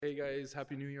Hey guys,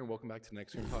 Happy New Year and welcome back to the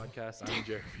Next Screen Podcast. I'm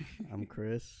Jeremy. I'm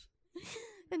Chris.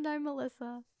 And I'm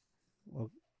Alyssa.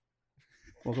 Well,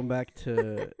 welcome back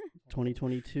to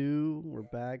 2022. We're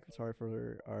back. Sorry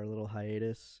for our little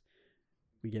hiatus.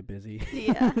 We get busy.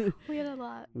 Yeah, we had a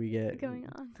lot we get going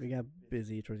on. We got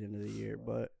busy towards the end of the year,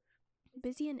 but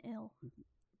Busy and ill.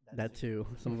 that too.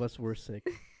 Some of us were sick,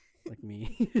 like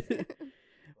me.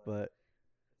 But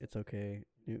it's okay.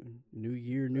 New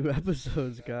year, new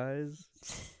episodes, guys.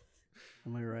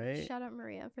 Am I right? Shout out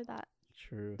Maria for that.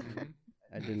 True.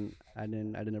 I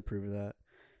didn't approve of that.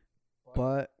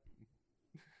 But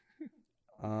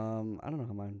I don't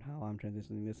know how I'm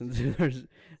transitioning this into our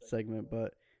segment,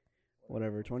 but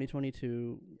whatever.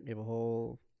 2022 gave a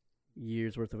whole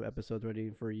year's worth of episodes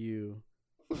ready for you.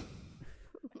 Oh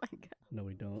my god. No,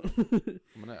 we don't.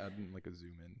 I'm gonna add in like a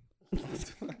zoom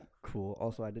in. Cool.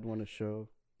 Also, I did want to show.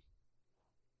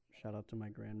 Shout out to my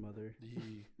grandmother.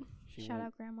 Shout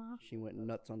out grandma. She went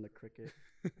nuts on the cricket.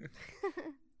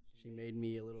 She made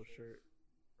me a little shirt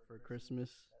for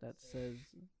Christmas that says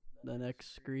the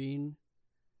next screen,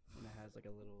 and it has like a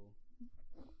little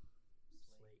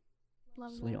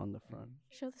Love slate that. on the front.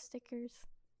 Show the stickers.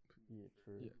 Yeah,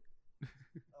 true. Yeah.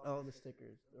 Oh, the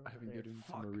stickers. I haven't given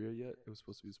it to Maria yet. It was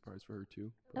supposed to be a surprise for her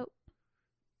too. Oh.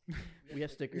 We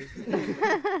have stickers.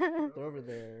 They're over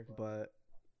there, but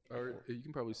Or you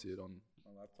can probably see it on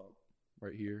my laptop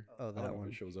right here. oh, I don't that know one.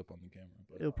 if it shows up on the camera,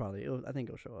 but I think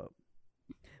it'll show up.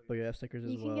 But you have stickers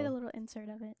as You well. can get a little insert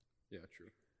of it. yeah, true.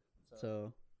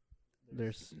 So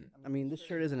there's, I mean, this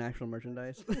shirt isn't actual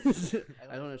merchandise.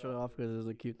 I don't want to show it off because it was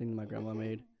a cute thing my grandma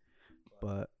made.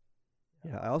 But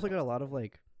yeah, I also got a lot of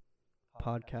like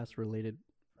podcast related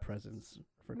presents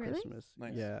for Really? Christmas.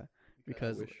 Nice. Yeah,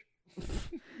 because I wish.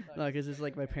 no, because it's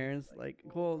like my parents like,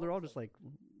 well, they're all just like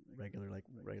regular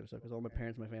stuff. Because all my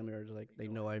parents, and my family are just like, they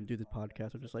know I do this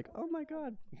podcast. They're just like, oh my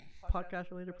god,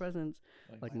 podcast related presents.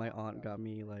 Like my aunt got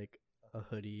me like a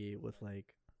hoodie with like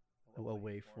a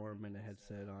waveform and a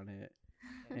headset on it.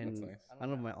 And That's nice. I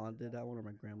don't know if my aunt did that one or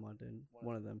my grandma did,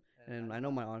 one of them. And I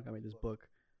know my aunt got me this book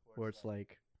where it's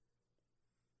like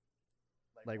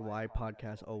why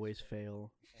podcasts always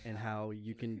fail and how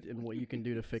you can and what you can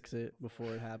do to fix it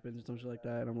before it happens or something like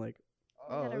that. And I'm like,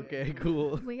 oh, gotta- okay,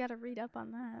 cool. We gotta read up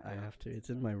on that. I have to. It's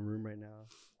in my room right now.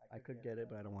 I could get it,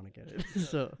 but I don't want to get it.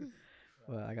 So,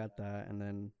 but I got that, and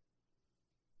then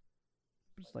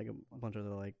just like a bunch of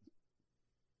the like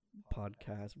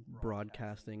podcast,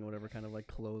 broadcasting, whatever kind of like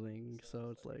clothing. So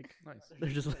it's like Nice. they're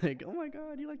just like, oh my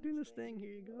god, you like doing this thing? Here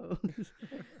you go.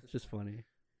 It's just funny,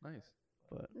 Nice.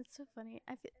 but It's so funny.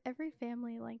 Every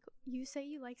family, like, you say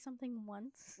you like something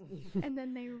once, and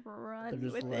then they run they're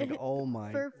just with like, it oh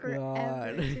my for forever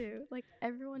god. too. Like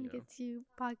everyone Yeah. gets you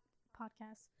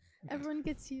podcasts. Everyone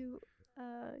gets you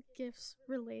gifts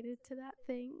related to that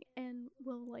thing, and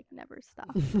will like never stop.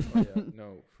 Oh, yeah.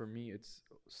 No, for me it's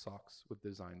socks with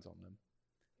designs on them.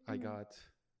 I Mhm. got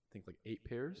I think like 8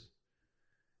 pairs,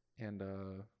 and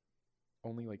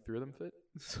only like 3 of them fit.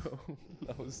 So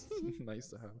that was nice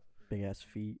to have. Big ass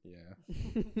feet.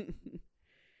 Yeah.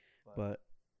 But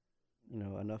you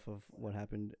know, enough of what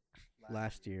happened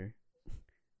last year.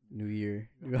 New year,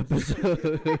 new episodes.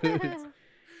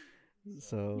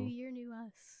 So New year, new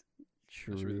us.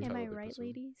 true. really Am title I of the right, episode.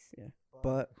 ladies?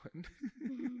 But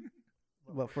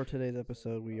Mhm. for today's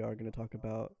episode, we are going to talk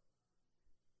about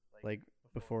like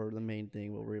before the main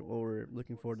thing, what we're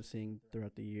looking forward to seeing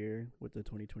throughout the year with the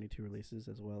 2022 releases,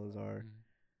 as well as our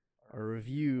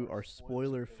review, our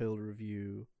spoiler-filled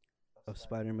review of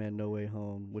Spiderman: No Way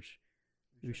Home, which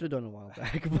we should have done a while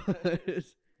back, but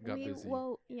Got we, busy.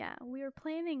 well, yeah, we were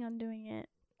planning on doing it.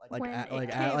 like When a, it like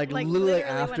a, came- like like literally literally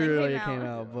after when it it came came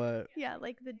out. out, but Yeah,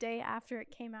 like the day after it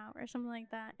came out or something like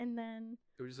that. And then,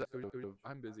 It was just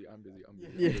I'm busy.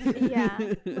 Yeah.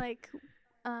 yeah, like,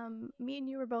 me and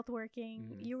you were both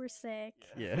working. Mhm. You were sick.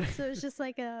 yeah. So it's just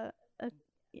like yeah,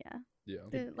 Yeah.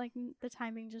 the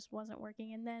timing just wasn't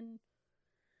working. And then,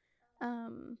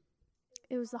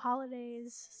 it was the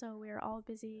holidays, so we were all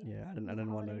busy. Yeah, I with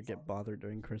didn't want to holidays. get bothered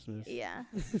during Christmas. Yeah,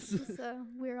 so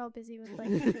we were all busy with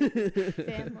like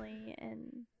family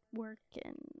and work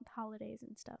and holidays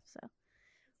and stuff. So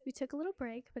we took a little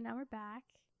break, but now we're back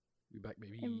We back,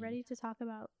 baby. and ready to talk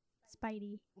about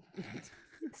Spidey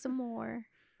some more.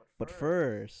 But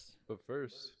first, But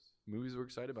first, movies we're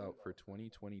excited about for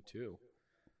 2022.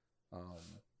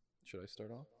 Should I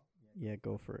start off? yeah,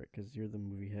 go for it, because you're the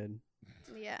movie head.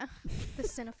 Yeah, the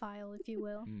cinephile, if you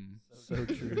will. So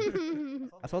true.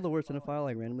 I saw the word cinephile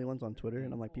like randomly once on Twitter,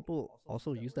 and I'm like, people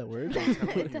also use that word? I'm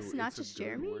telling you, That's not it's a just good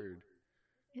Jeremy? word.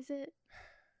 Is it?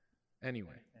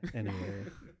 Anyway.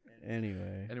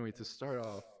 Anyway, Anyway, to start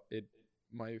off,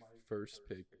 my first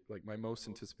pick, like my most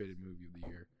anticipated movie of the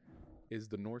year, is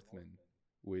The Northman,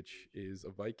 which is a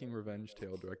Viking revenge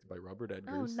tale directed by Robert Oh,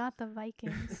 Eggers. not the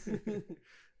Vikings.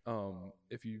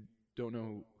 If you don't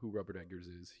know who Robert Eggers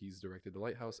is, he's directed The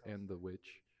Lighthouse and The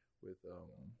Witch with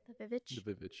The Vivitch.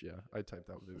 The Vivitch. Yeah, I typed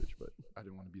out Vivitch, but I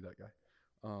didn't want to be that guy.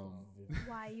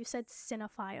 Why you said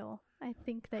cinephile? I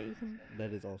think that you can.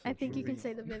 That is also I think you true. can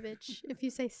say the Vivitch if you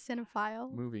say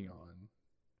cinephile. Moving on.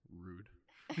 Rude.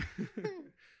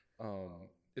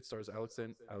 It stars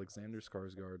Alexander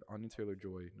Skarsgård, Anya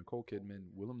Taylor-Joy, Nicole Kidman,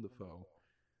 Willem Dafoe,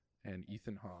 and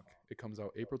Ethan Hawke. It comes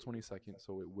out April 22nd,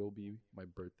 so it will be my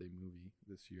birthday movie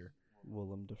this year.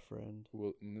 Willem the friend.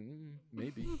 Well,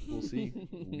 maybe. We'll see.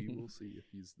 We will see if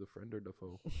he's the friend or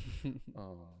Dafoe.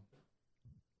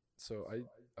 So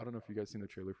I don't know if you guys seen the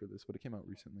trailer for this, but it came out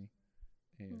recently,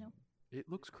 and No. it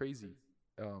looks crazy.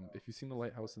 If you've seen The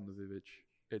Lighthouse and The Vivitch,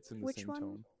 it's in the Which same one?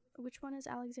 tone. Which one is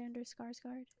Alexander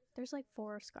Skarsgård? There's like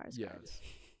 4 Skarsgårds. Yeah,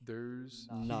 there's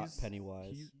Not he's-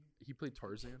 Pennywise. He played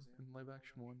Tarzan in the live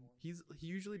action one. He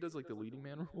usually does like the leading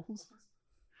man roles.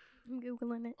 I'm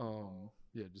googling it.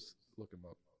 Yeah, just look him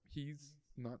up. He's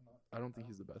not. I don't think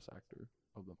he's the best actor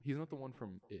of them. He's not the one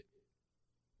from It.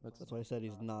 That's why I said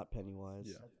he's not Pennywise.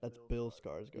 Yeah. That's Bill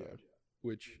Skarsgård.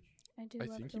 Which I do I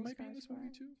love think he Bill might be in this movie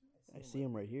Skarsgård. too. I see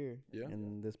him right here. Yeah.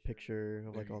 In this picture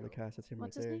of There like you all the go. cast. That's him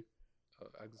What's right his there. name?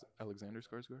 Alexander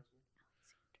Skarsgård.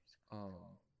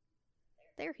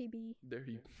 There he be. There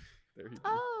he be.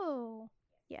 Oh,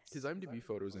 yes. His IMDb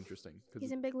photo is interesting because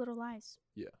He's in Big Little Lies.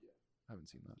 I haven't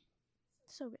seen that.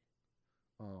 So good.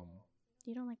 Um,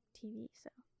 You don't like TV, so.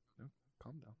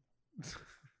 calm down.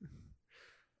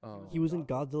 He was in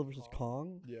Godzilla vs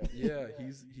Kong. Yeah.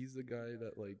 He's the guy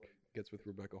that like gets with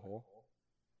Rebecca Hall.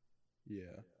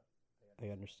 Yeah. I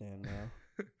understand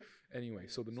now. Anyway,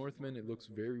 so The Northman, it looks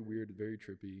very weird, very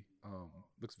trippy.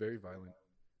 Looks very violent.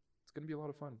 It's gonna be a lot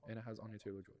of fun, and it has Anya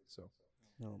Taylor-Joy. So,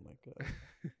 Oh my god.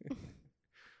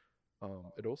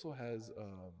 it also has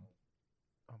oh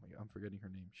my god, I'm forgetting her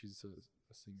name. She's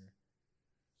a singer.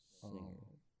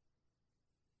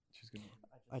 She's gonna.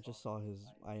 I just saw his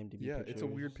IMDb Yeah, picture. it's a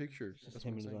weird picture. It's just That's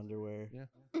him what in I'm his saying. underwear.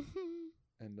 Yeah,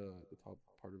 and the top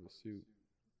part of a suit,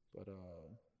 but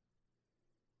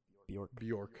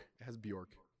Bjork. It has Bjork,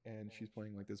 and she's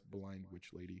playing like this blind witch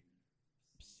lady.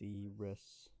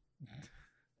 Cyrus.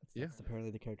 Yeah. That's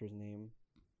apparently the character's name.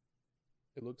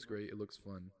 It looks great. It looks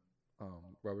fun.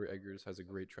 Robert Eggers has a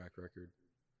great track record,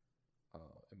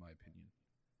 in my opinion.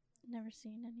 Never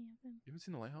seen any of them. You haven't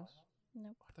seen The Lighthouse?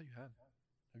 Nope. I thought you had.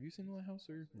 Have you seen The Lighthouse?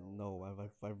 Or No,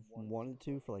 I've wanted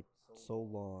to for like so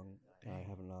long, and I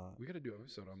have not. we got to do an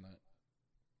episode on that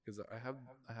because I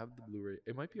have the Blu-ray.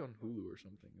 It might be on Hulu or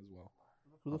something as well.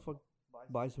 Who the fuck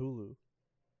buys Hulu?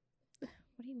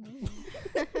 What do you mean?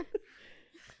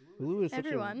 Hulu is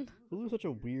Everyone. Hulu is such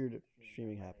a weird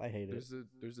streaming app. I hate it.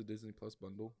 There's a Disney Plus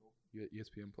bundle. You get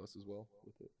ESPN Plus as well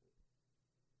with it.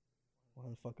 Why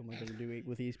the fuck am I gonna do it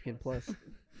with ESPN Plus?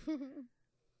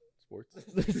 Sports.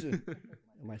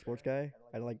 Am I a sports guy?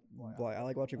 I like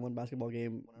watching one basketball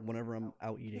game whenever I'm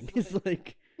out eating. It's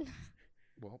like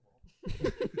Well.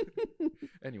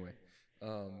 Anyway,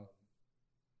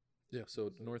 yeah.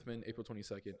 So Northman, April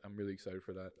 22nd. I'm really excited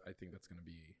for that. I think that's gonna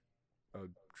be a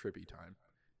trippy time,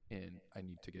 and I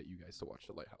need to get you guys to watch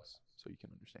The Lighthouse so you can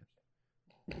understand.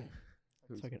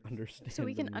 so I can understand. So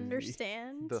we the can movie.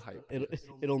 understand. The hype.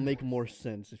 It'll make more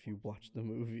sense if you watch the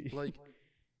movie. Like,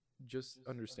 just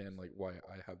understand like why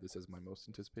I have this as my most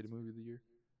anticipated movie of the year.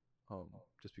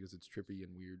 Just because it's trippy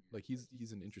and weird. Like he's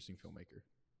an interesting filmmaker.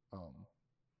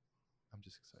 I'm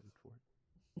just excited for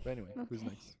it. But anyway, who's Okay.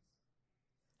 next?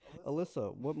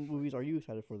 Alyssa, what movies are you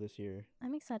excited for this year?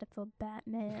 I'm excited for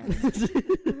Batman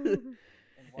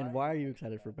And why are you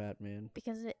excited for Batman?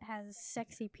 because it has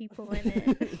sexy people in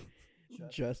it.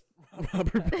 Just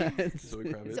Robert Pattinson. Zoe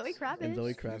Kravitz. Zoe Kravitz. And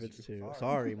Zoe Kravitz too.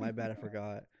 Sorry, my bad. I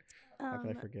forgot. How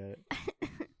could I Um, forget?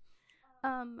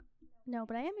 No,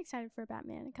 but I am excited for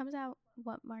Batman. It comes out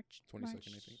March 22nd, March,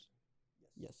 I think.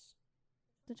 Yes,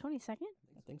 the 22nd.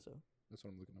 I think so. That's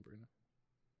what I'm looking up right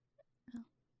now.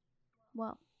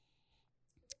 Well,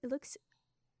 it looks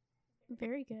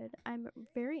very good. I'm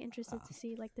very interested to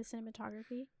see like the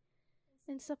cinematography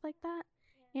and stuff like that,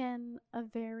 and a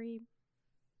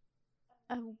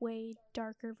way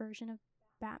darker version of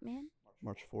Batman.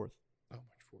 March 4th. Oh,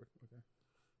 March 4th. Okay.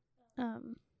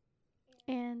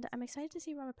 And I'm excited to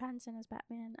see Robert Pattinson as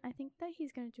Batman. I think that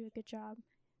he's gonna do a good job.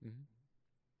 Mm-hmm.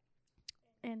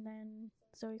 And then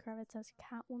Zoe Kravitz as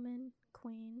Catwoman,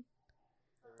 Queen.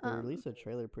 They released a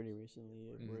trailer pretty recently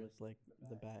where Mhm. it's like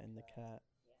the bat and the cat.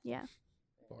 Yeah.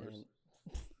 Bars. And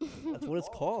That's what it's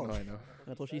called. No, I know.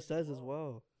 That's what she says as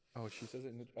well. Oh, she says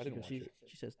it. I didn't watch it.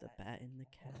 She says the bat and the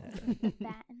cat. The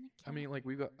bat and the cat. I mean, like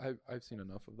I've seen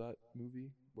enough of that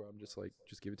movie where I'm just like,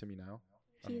 just give it to me now.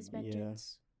 He is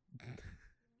vengeance.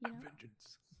 I'm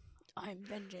vengeance. I'm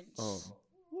vengeance.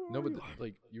 No, but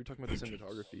like you were talking about the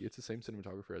cinematography. It's the same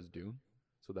cinematographer as Dune,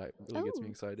 so that really gets me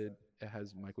excited. It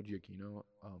has Michael Giacchino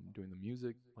doing the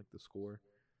music, like the score.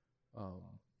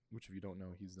 Which if you don't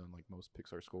know, he's done like most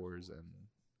Pixar scores and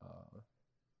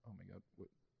oh my god, what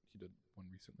he did one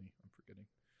recently, I'm forgetting.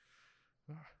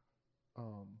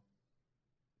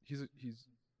 He's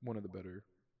one of the better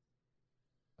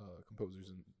composers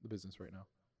in the business right now.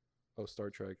 Oh, Star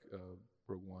Trek,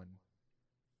 Rogue One.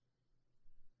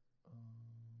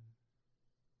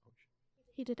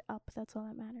 He did Up. That's all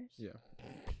that matters. Yeah,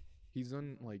 he's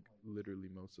done like literally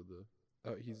most of the.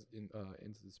 He's in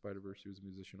Into the Spider-Verse. He was a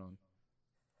musician on.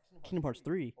 Kingdom Hearts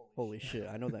 3. Holy shit,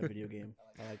 I know that video game.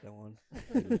 I like that one.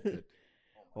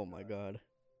 Oh my god.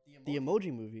 The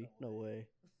Emoji Movie? No way.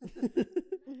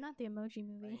 Not the Emoji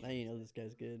Movie. Now you know this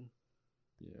guy's good.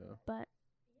 Yeah. But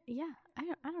yeah, I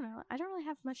don't know. I don't really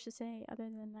have much to say other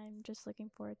than I'm just looking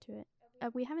forward to it.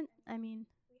 We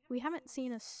haven't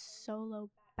seen a solo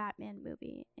Batman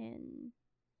movie in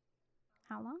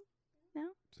how long now?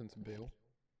 Since Bale.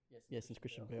 Yeah, since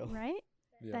Christian Bale. Right?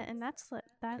 Yeah. That's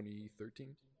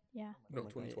 2013. Yeah. No, Oh my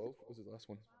God, 2012 was the last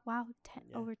one. Wow,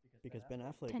 Yeah, over. because Ben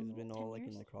Affleck 10 has been all like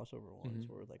in years? the crossover ones,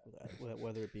 where like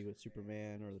whether it be with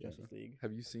Superman or the Yeah. Justice League.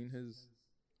 Have you seen his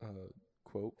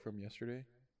quote from yesterday?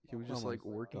 He was just Oh my like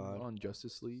working God. on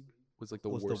Justice League was like the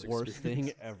Was worst the worst experience.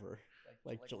 thing ever.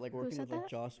 Like working said with like that?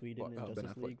 Joss Whedon Ben in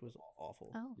Justice Affleck. League was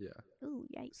awful. Oh. Yeah. Ooh,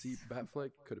 yikes. See,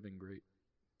 Batfleck could have been great,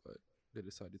 but they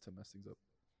decided to mess things up.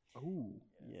 Oh.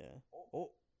 Yeah.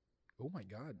 Oh, Oh my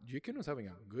God. Giacchino's having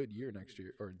a good year next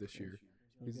year or this year.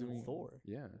 He's doing Thor.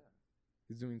 Yeah.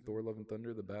 He's doing Thor: Love and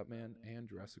Thunder, The Batman, and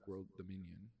Jurassic World: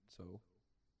 Dominion. So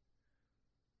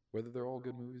whether they're all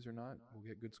good movies or not, we'll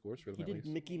get good scores for them He at did least.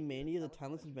 Mickey Mania: The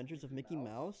Timeless Adventures of Mickey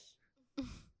Mouse.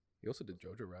 He also did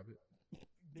Jojo Rabbit.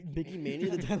 Mickey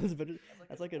Mania: The Timeless Adventures.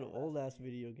 That's like an old ass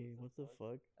video game. What the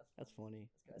fuck? That's funny.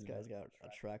 This guy's got a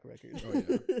track record. Oh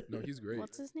yeah. No, he's great.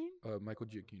 What's his name? Michael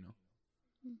Giacchino.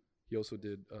 Hmm. He also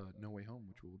did No Way Home,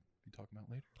 which we'll be talking about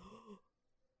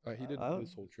later. He did Oh.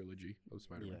 this whole trilogy of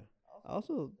Spider-Man. Yeah. I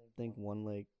also think one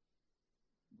like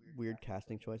weird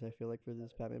casting choice I feel like for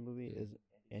this Batman movie is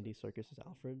Andy Serkis as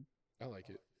Alfred. I like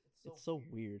it. It's so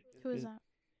weird. Who is that?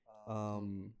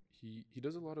 He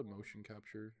does a lot of motion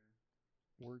capture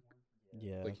work.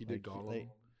 Yeah. Like he did Gollum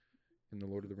in the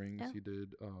Lord of the Rings. Oh. He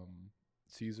did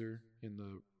Caesar in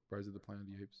the Rise of the Planet of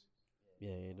the Apes.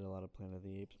 Yeah, he did a lot of Planet of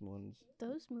the Apes ones.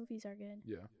 Those movies are good.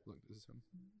 Yeah, look, this is him.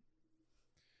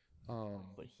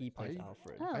 But he plays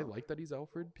Alfred. Oh. I like that he's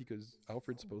Alfred because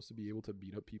Alfred's supposed to be able to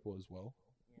beat up people as well.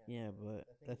 Yeah, but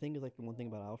the thing is like the one thing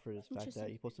about Alfred is the fact that Interesting.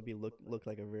 he's supposed to be look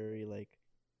like a very like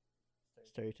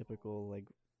stereotypical like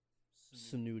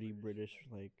snooty British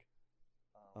like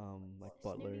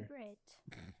butler. Snooty Brit.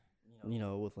 You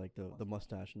know, with like the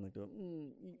mustache and like the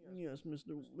yes,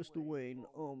 Mr. Wayne,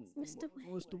 Mr. Wayne.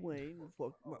 Mr. Wayne,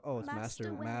 fuck, oh, it's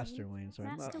Master Master Wayne. Wayne, sorry,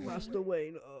 Master Master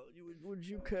Wayne. Would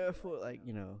you care for like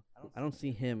I don't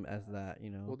see him as that,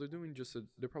 Well,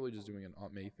 they're probably just doing an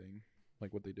Aunt May thing,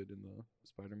 like what they did in the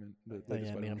Spider-Man. The Oh, yeah,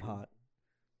 latest made him Spider-Man hot.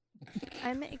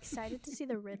 I'm excited to see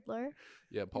the Riddler.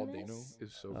 Yeah, Paul in Dano this.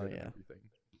 is so Oh, good yeah. at everything.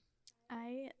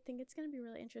 I think it's going to be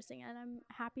really interesting, and I'm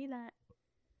happy that.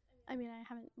 I mean, I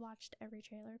haven't watched every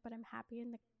trailer, but I'm happy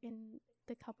in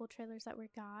the couple trailers that we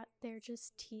got. They're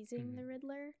just teasing the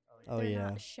Riddler. Oh They're yeah,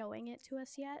 not showing it to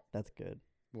us yet. that's good.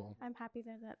 Well, I'm happy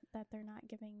that they're not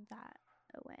giving that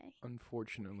away.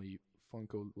 unfortunately,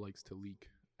 Funko likes to leak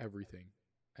everything,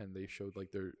 and they showed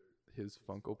like his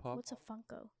Funko Pop. What's a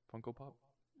Funko? Funko Pop?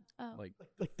 Oh. Like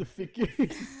Like the figures.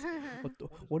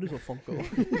 What is a Funko?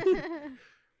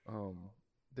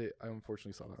 I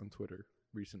unfortunately saw that on Twitter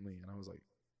recently, and I was like,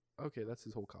 okay, that's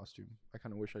his whole costume. I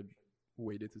kind of wish I'd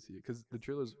waited to see it because the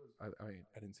trailers. I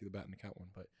didn't see the Bat and the Cat one,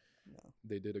 but No.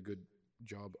 they did a good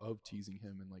job of teasing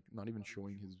him and like not even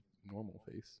showing his normal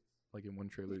face. Like in one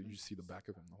trailer, you just see the back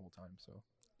of him the whole time. So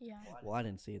Yeah. Well, I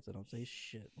didn't see it, so don't say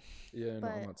shit. yeah, no,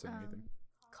 But, I'm not saying anything.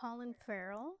 Colin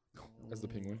Farrell As the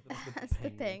Penguin, as the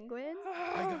Penguin.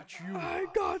 I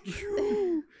got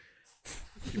you.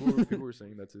 People were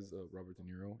saying that's his Robert De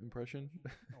Niro impression.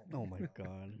 Oh my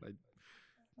god.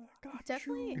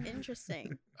 Definitely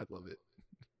interesting. I love it.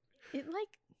 It like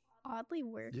oddly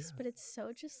works, Yeah. but it's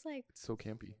so just like It's so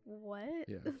campy. what?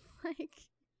 Yeah. Like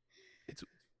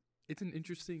It's an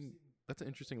interesting. That's an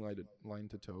interesting line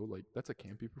to toe. Like that's a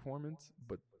campy performance,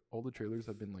 but all the trailers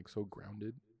have been like so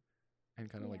grounded and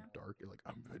kind of Yeah. like dark. Like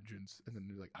I'm vengeance, and then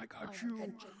they're like I got I'm you,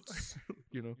 vengeance.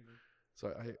 you know.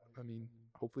 So I mean,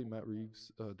 hopefully Matt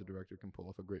Reeves, the director, can pull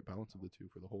off a great balance of the two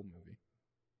for the whole movie.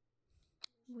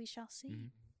 We shall see. Mhm.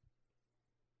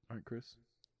 All right, Chris.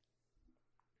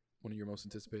 One of your most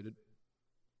anticipated.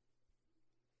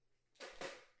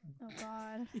 Oh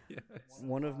God. Yes.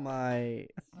 One of my,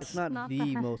 it's not, Not the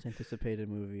that. most anticipated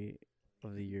movie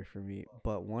of the year for me,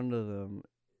 but one of them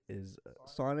is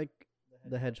Sonic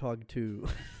the Hedgehog 2.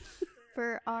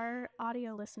 For our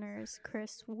audio listeners,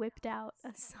 Chris whipped out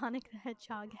a Sonic the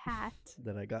Hedgehog hat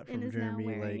that I got and from is now Jeremy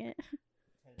wearing like it.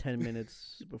 10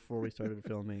 minutes before we started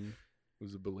filming. It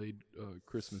was a belated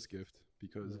Christmas gift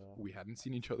because Yeah. we hadn't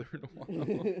seen each other in a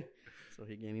while. So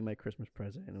he gave me my Christmas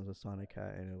present, and it was a Sonic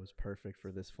hat, and it was perfect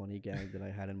for this funny gag that I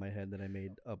had in my head that I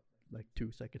made up like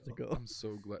 2 seconds ago. I'm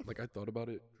so glad. Like I thought about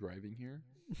it driving here.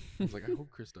 I was like, I hope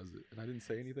Chris does it, and I didn't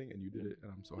say anything, and you did it,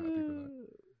 and I'm so happy for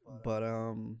that. But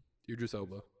Idris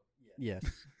Elba. yes.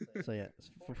 So yeah,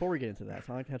 before we get into that,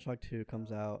 Sonic the Hedgehog 2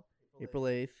 comes out April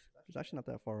 8th. It's actually not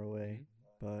that far away,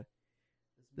 but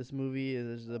this movie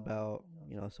is about,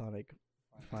 Sonic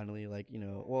finally, like,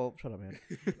 well, shut up, man.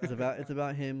 It's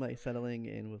about him like settling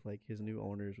in with like his new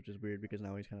owners, which is weird because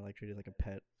now he's kind of like treated like a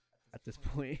pet at this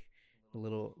point. A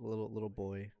little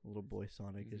boy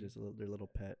Sonic is just their little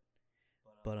pet.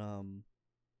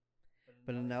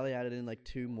 But now they added in like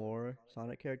 2 more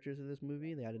Sonic characters in this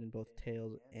movie. They added in both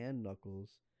Tails and Knuckles.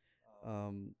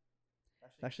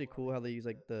 It's actually cool how they use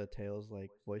like the Tails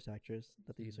like voice actress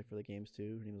that they use like for the games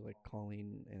too. Her name is like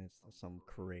Colleen, and it's some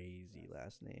crazy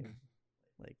last name.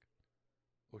 Like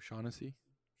O'Shaughnessy.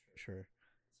 sure,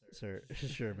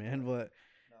 sure, man. But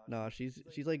no, she's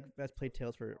like has played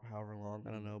Tails for however long,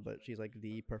 I don't know, but she's like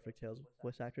the perfect Tails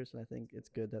voice actress, and I think it's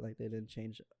good that like they didn't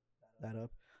change that up.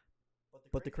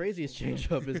 But the craziest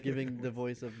change up is giving the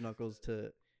voice of Knuckles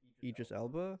to Idris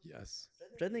Elba, Yes.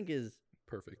 which I think is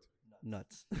Perfect.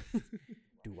 nuts.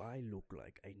 Do I look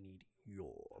like I need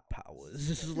your powers?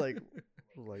 This is like,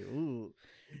 ooh,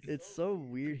 it's so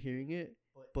weird hearing it,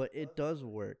 but it does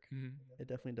work. It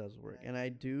definitely does work, and I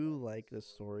do like the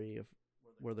story of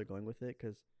where they're going with it,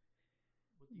 because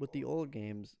with the old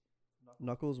games,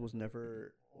 Knuckles was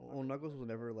never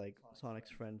like Sonic's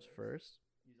friends first.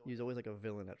 He was always like a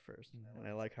villain at first, and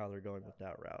I like how they're going with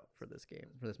that route for this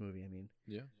movie. I mean,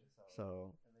 Yeah.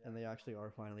 so, and they actually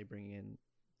are finally bringing in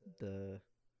the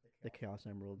Chaos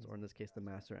Emeralds, or in this case, the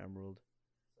Master Emerald.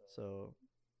 So,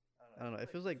 I don't know. It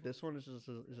feels like this one is just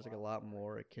like a lot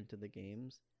more akin to the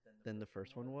games than the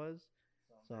first one was.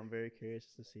 So I'm very curious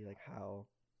to see like how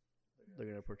they're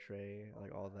gonna portray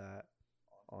like all that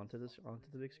onto the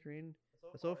big screen.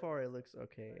 But so far, it looks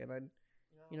okay, and I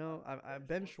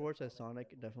Ben Schwartz as Sonic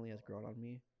definitely has grown on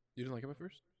me. You didn't like him at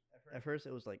first? At first,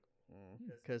 it was like,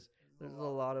 because there's a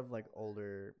lot of like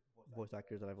older voice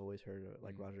actors that I've always heard of,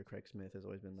 like Roger Craig Smith has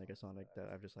always been like a Sonic that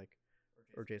I've just like,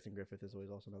 or Jason Griffith is always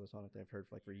also another Sonic that I've heard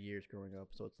for years growing up.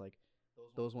 So it's like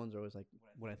those ones are always like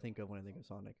when I think of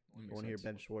Sonic. But when I hear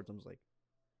Ben Schwartz, I'm just like,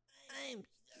 I'm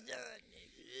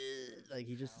Sonic. Like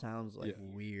he just sounds like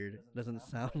weird. Doesn't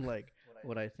sound like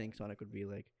what I think Sonic would be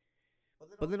like.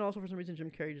 But then also for some reason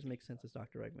Jim Carrey just makes sense as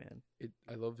Dr. Eggman.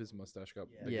 I love his mustache got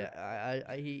bigger.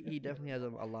 Yeah, he definitely has a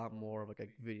lot more of like a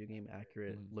video game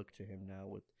accurate look to him now,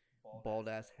 with bald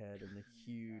ass head and the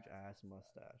huge ass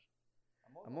mustache.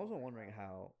 I'm also wondering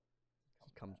how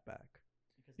he comes back,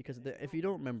 because if you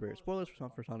don't remember, spoilers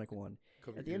for Sonic 1.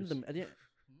 Cover At your the end ears.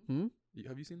 of the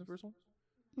Have you seen the first one?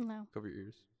 No, Cover your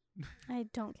ears. I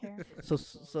don't care.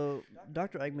 so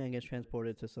Dr. Eggman gets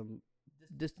transported to some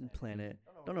distant planet.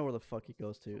 Don't know where the fuck he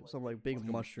goes to. Some like big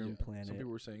mushroom planet. Some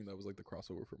people were saying that was like the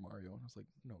crossover for Mario, and I was like,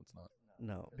 no, it's not.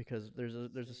 No, because there's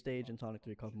a stage in Sonic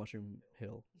 3 called Mushroom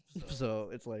Hill. So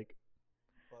it's like,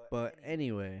 but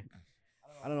anyway,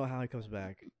 I don't know how he comes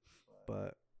back,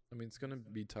 but I mean, it's gonna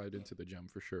be tied into the gem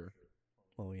for sure.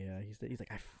 oh yeah, he's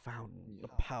like, I found the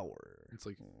power. It's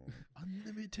like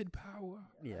unlimited power.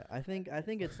 Yeah, I think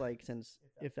it's like, since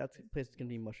if that's the place, it's gonna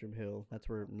be Mushroom Hill. That's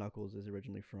where Knuckles is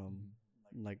originally from,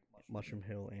 like Mushroom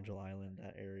Hill, Angel Island,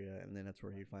 that area, and then that's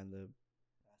where he'd find the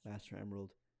Master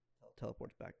Emerald.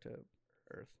 Teleports back to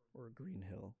Earth or Green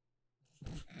Hill.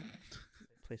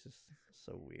 Place is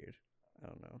so weird. I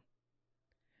don't know.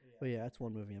 But yeah, that's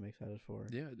one movie I'm excited for.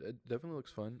 Yeah, it definitely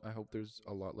looks fun. I hope there's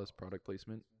a lot less product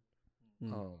placement.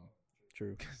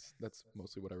 True. 'Cause that's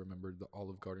mostly what I remembered, the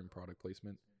Olive Garden product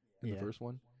placement in Yeah. the first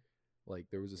one. Like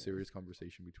there was a serious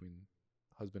conversation between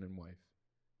husband and wife,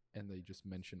 and they just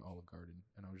mentioned Olive Garden,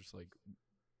 and I was just like,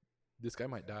 this guy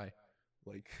might die.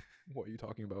 Like, what are you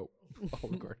talking about?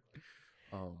 Olive Garden.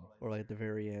 Or like at the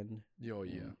very end. Oh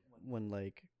yeah. when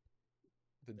like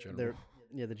The general.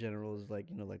 they're the general is like,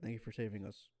 like, thank you for saving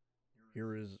us.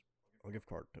 Here is a gift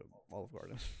card to Olive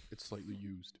Garden. It's slightly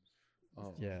used.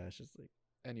 Yeah, it's just like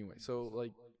Anyway, so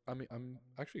like, I mean, I'm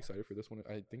actually excited for this one.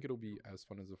 I think it'll be as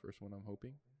fun as the first one. I'm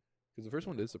hoping, because the first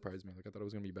one did surprise me. Like, I thought it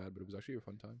was gonna be bad, but it was actually a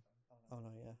fun time. oh no,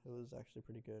 yeah, it was actually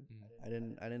pretty good.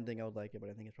 Mm. I didn't think I would like it, but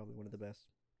I think it's probably one of the best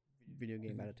video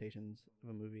game Mhm. adaptations of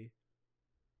a movie.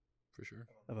 For sure.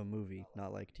 Of a movie,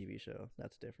 not like TV show.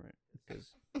 That's different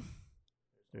because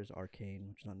there's Arcane,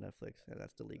 which is on Netflix, and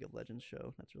that's the League of Legends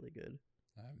show. That's really good,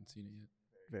 I haven't seen it yet.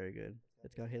 very good.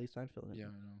 It's got Haley Steinfeld in it. Yeah,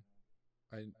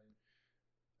 I know.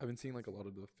 I've been seeing like a lot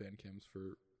of the fan cams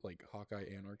for like Hawkeye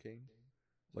and Arcane.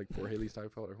 Like for Haley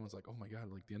Steinfeld, everyone's like, "Oh my god!"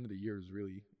 Like the end of the year is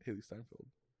really Haley Steinfeld.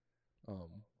 Well,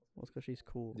 it's because she's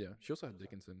cool. Yeah, she also had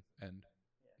Dickinson and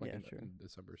like Yeah, in, sure. in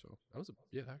December, so that was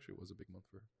it actually was a big month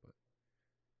for her. But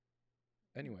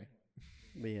anyway,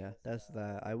 But yeah, that's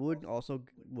that. I would also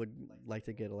would like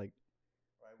to get like,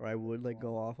 or I would like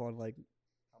go off on like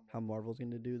how Marvel's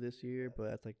gonna do this year, but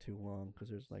that's like too long because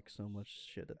there's like so much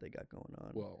shit that they got going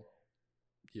on. well,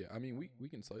 yeah, I mean we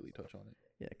can slightly touch on it.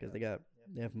 Yeah, because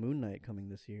they have Moon Knight coming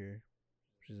this year,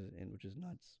 which is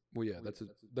nuts. Well, yeah, that's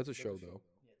a show though.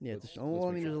 Yeah, Let's- well, let's I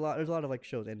make mean, sure. there's a lot of like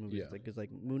shows and movies, Yeah. like because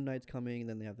like Moon Knight's coming,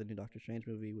 then they have the new Doctor Strange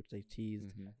movie, which they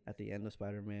teased Hmm. at the end of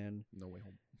Spider-Man, No Way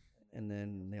Home. and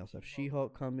then they also have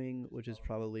She-Hulk coming, which is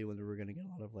probably when we're gonna get a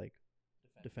lot of like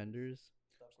Defenders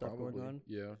stuff Probably. going on,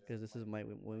 Yeah. because this is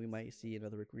when we might see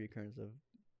another reoccurrence of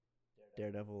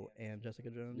Daredevil and Jessica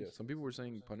Jones. Yeah. Some people were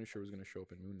saying Punisher was gonna show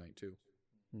up in Moon Knight too,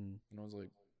 Hmm. and I was like,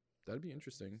 that'd be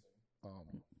interesting.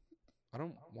 I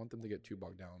don't want them to get too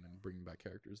bogged down and bring back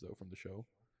characters though from the show.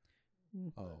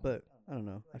 But I don't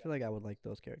know. I feel like I would like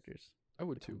those characters I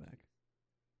would to come too. back.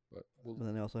 But But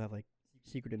then they also have like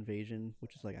Secret Invasion,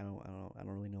 which is like I don't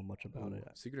really know much about it.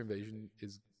 Secret Invasion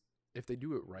is, if they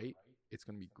do it right, it's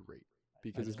gonna be great I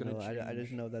because it's just gonna know, change I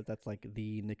just know that that's like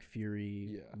the Nick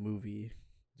Fury Yeah. movie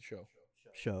the show.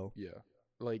 show. Yeah,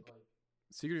 like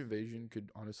Secret Invasion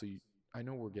could honestly. I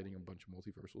know we're getting a bunch of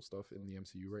multiversal stuff in the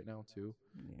MCU right now too,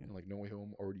 Yeah. and like No Way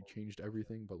Home already changed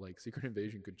everything, but like Secret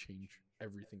Invasion could change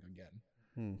everything again.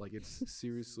 Hmm. Like it's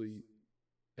seriously,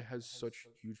 it has such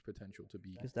huge potential to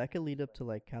be. Because that could lead up to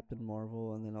like Captain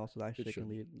Marvel, and then also that shit can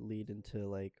should. lead into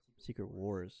like Secret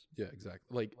Wars. Yeah,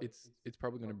 exactly. Like it's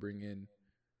probably gonna bring in.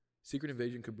 Secret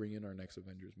Invasion could bring in our next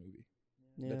Avengers movie.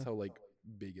 Yeah. That's how like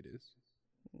big it is.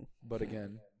 Mm. But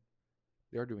again,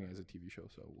 they are doing it as a TV show,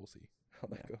 so we'll see how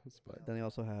that Yeah. goes. But Then they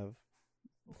also have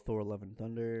Thor: Love and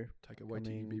Thunder. Taika Waititi,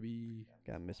 coming. baby.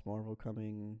 Got Miss Marvel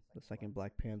coming. The second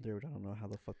Black Panther, which I don't know how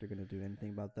the fuck they're gonna do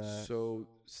anything about that. So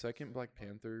second Black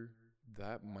Panther,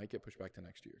 that might get pushed back to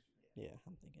next year. Yeah,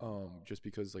 I'm thinking. Just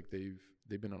because like they've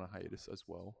been on a hiatus as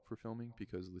well for filming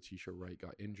because Letitia Wright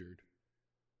got injured,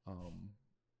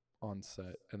 on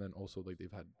set, and then also like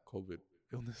they've had COVID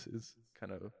illnesses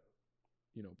kind of,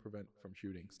 prevent from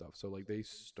shooting stuff. So like they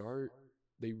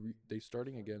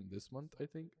starting again this month, I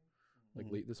think, like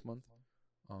Mhm. late this month.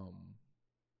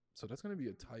 So that's gonna be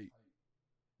a tight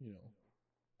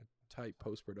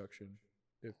post production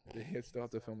if they still have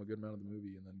to film a good amount of the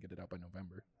movie and then get it out by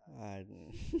November. I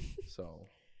So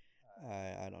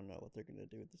I don't know what they're gonna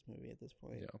do with this movie at this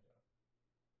point. yeah,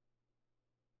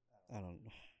 I don't.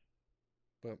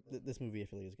 but This movie I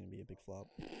feel like is gonna be a big flop.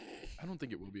 I don't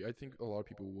think it will be. I think a lot of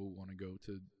people will want to go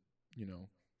to,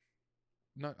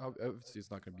 not obviously it's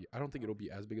not going to be. I don't think it'll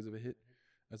be as big as of a hit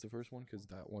as the first one because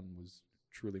that one was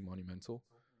truly monumental.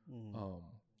 Mhm.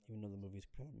 Even though the movie's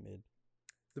kind of mid.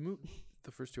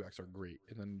 The first two acts are great,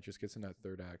 and then it just gets in that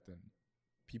third act, and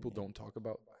people Yeah. don't talk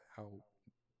about how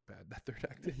bad that third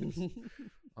act is.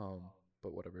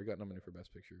 But whatever, it got nominated for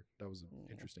Best Picture. That was an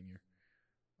Yeah. interesting year.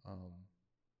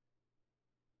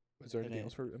 Is there And anything it-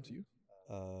 else for MCU?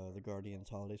 The Guardians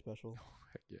holiday special.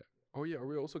 Heck yeah. Oh yeah, are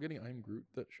we also getting I'm Groot,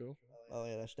 that show? Oh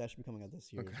yeah, that should be coming out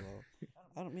this year Okay. as well.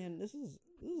 I don't, man. This is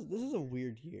a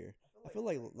weird year. I feel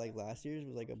like last year's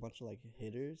was like a bunch of like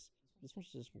hitters. This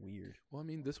one's just weird. Well, I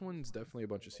mean, this one's definitely a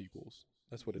bunch of sequels.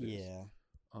 That's what it is. Yeah.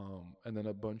 And then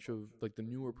a bunch of like the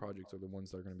newer projects are the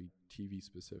ones that are going to be TV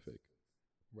specific,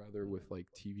 rather with like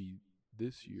TV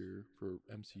this year for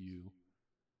MCU.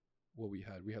 What we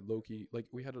had Loki. Like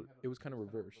it was kind of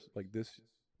reverse. Like this,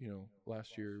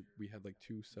 last year we had like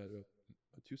two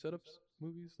setups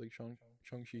movies like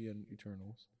Shang-Chi and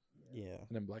Eternals, Yeah. and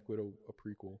then Black Widow a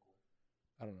prequel.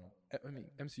 I don't know. I mean,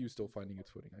 MCU is still finding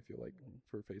its footing. I feel like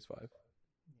for Phase 5.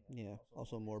 Yeah.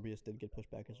 Also, Morbius did get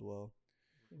pushed back as well.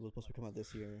 It was supposed to come out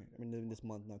this year. I mean, this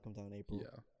month now comes out in April.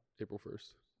 Yeah, April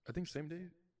 1st. I think same day.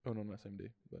 Oh no, not same day,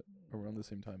 but around the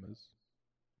same time as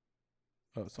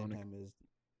Same Sonic. time as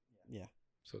Yeah.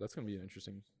 So that's gonna be an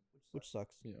interesting. Which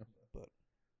sucks. Yeah. But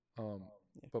Um.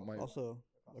 yeah. But my also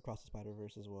Across the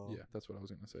Spider-Verse as well. yeah, that's what I was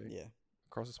gonna say. Yeah.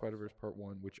 Across the Spider-Verse Part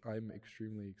 1, which I'm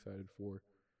extremely excited for.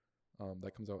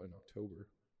 That comes out in October.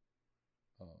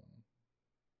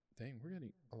 Dang, we're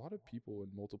getting a lot of people in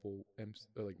multiple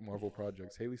like Marvel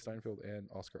projects. Haley Steinfeld and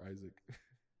Oscar Isaac.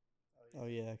 Oh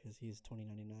yeah, because he's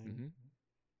 2099.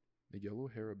 The Yellow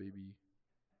Hera baby.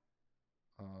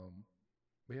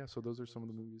 But yeah, so those are some of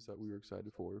the movies that we were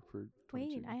excited for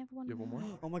 22. Wait, I have one You have one more.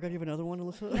 more? Oh my God, you have another one,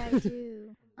 Alyssa? Yeah, I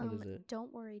do. What is it?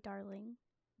 Don't Worry, Darling,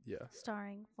 Yeah.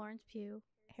 starring Florence Pugh,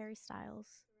 Harry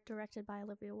Styles, directed by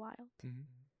Olivia Wilde.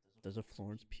 There's a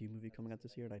Florence Pugh movie coming out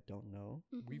this year, and I don't know.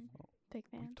 We've Big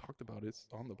fan. we've talked about it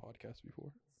on the podcast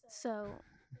before. So,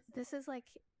 this is like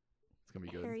It's gonna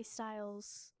be good. Harry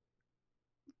Styles.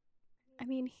 I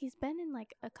mean, he's been in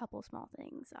like a couple small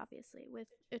things, obviously, with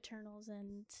Eternals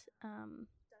and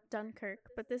Dunkirk,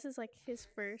 but this is like his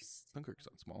first. Dunkirk's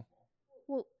not small.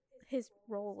 Well, his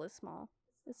role is small.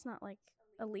 It's not like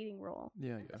a leading role.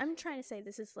 Yeah. I'm trying to say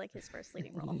this is like his first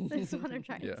leading role. That's what I'm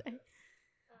trying to say.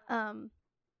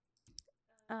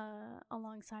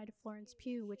 Alongside Florence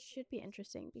Pugh, which should be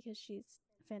interesting because she's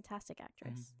a fantastic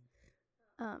actress.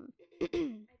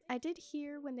 I did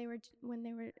hear when they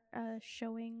were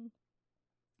showing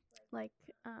like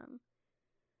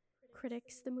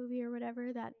critics the movie or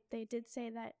whatever, that they did say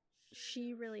that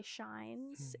she really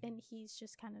shines and he's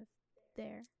just kind of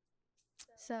there.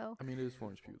 So I mean, it is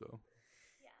Florence Pugh though.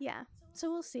 yeah, so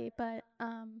we'll see, but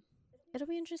it'll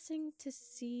be interesting to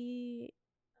see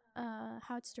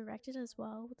how it's directed as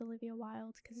well with Olivia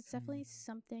Wilde, because it's definitely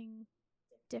something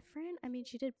different. I mean,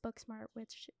 she did Booksmart,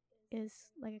 which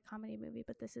is like a comedy movie,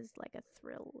 but this is like a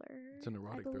thriller. It's an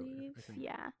erotic thriller, I think.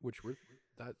 Yeah. Which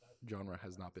that genre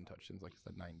has not been touched since like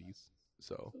the 90s.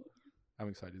 So I'm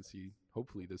excited to see.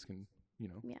 Hopefully this can, Yeah.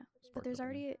 spark But there's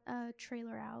something. already a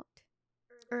trailer out.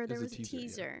 Or there was a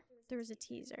teaser. Yeah. There was a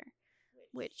teaser,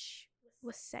 which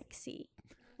was sexy.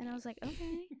 And I was like,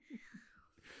 okay.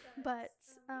 But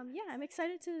yeah, I'm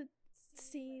excited to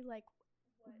see like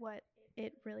what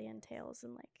it really entails,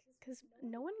 and like, because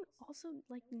no one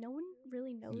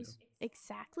really knows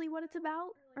exactly what it's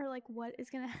about or like what is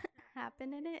gonna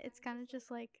happen in it. It's kind of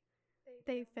just like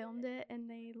they filmed it and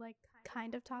they like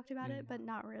kind of talked about it, but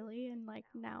not really, and like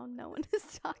now no one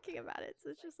is talking about it, so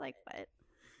it's just like, what?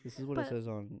 This is what it says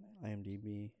on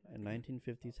IMDb. A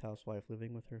 1950s housewife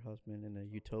living with her husband in a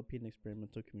utopian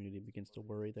experimental community begins to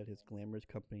worry that his glamorous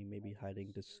company may be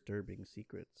hiding disturbing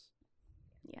secrets.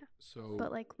 Yeah. So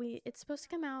But like it's supposed to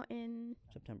come out in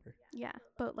September. Yeah,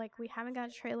 but like we haven't got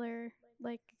a trailer.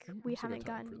 Like we haven't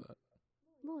gotten. for that.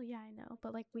 Well, yeah, I know,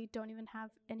 but like we don't even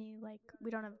have any, like we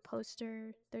don't have a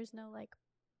poster. There's no like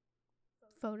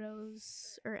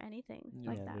photos or anything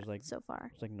like that there's like so far.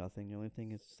 It's like nothing. The only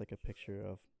thing is like a picture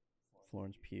of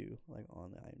Florence Pugh like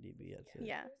on the IMDb. That's it.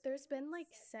 Yeah, there's been like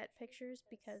set pictures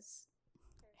because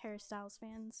Harry Styles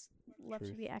fans love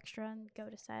to be extra and go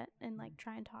to set and like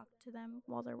try and talk to them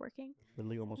while they're working.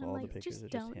 Literally almost And all I'm the like, pictures just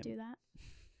are don't just him. do that.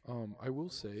 I will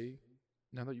say,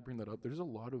 now that you bring that up, there's a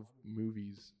lot of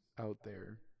movies out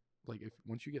there. Like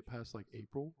once you get past like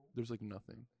April, there's like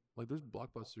nothing. Like there's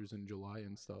blockbusters in July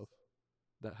and stuff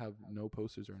that have no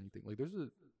posters or anything. Like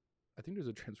I think there's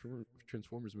a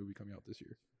Transformers movie coming out this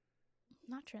year.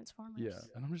 Not Transformers. Yeah,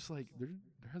 and I'm just like, there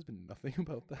has been nothing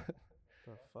about that.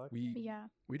 The fuck?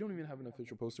 We don't even have an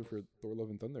official poster for Thor: Love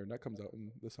and Thunder, and that comes out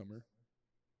in the summer.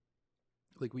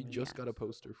 Like we just got a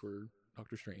poster for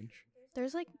Doctor Strange.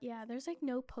 There's like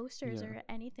no posters Yeah. or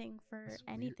anything for It's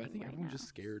weird. anything I think right everyone's now. just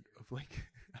scared of like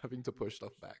having to push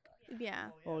stuff back. Yeah.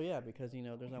 Oh yeah, because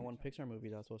there's that one Pixar movie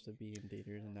that was supposed to be in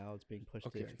theaters and now it's being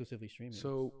pushed to exclusively streaming.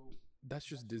 So that's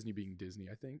just Disney being Disney.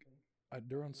 I think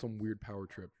they're on some weird power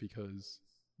trip because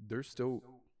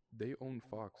they own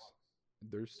Fox.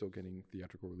 They're still getting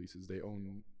theatrical releases. They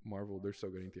own Marvel. They're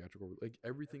still getting theatrical. Like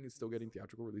everything is still getting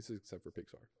theatrical releases except for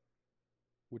Pixar.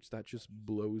 Which that just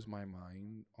blows my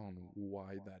mind on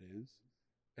why that is.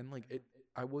 And like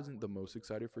I wasn't the most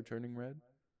excited for Turning Red,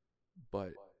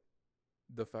 but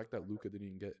the fact that Luca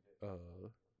didn't get a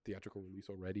theatrical release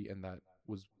already, and that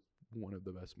was one of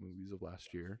the best movies of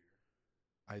last year,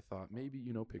 I thought maybe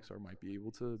Pixar might be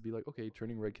able to be like, okay,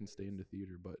 Turning Red can stay in the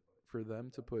theater, but for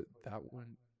them to put that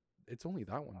one, it's only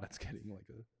that one that's getting like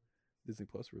a Disney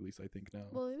Plus release, I think now.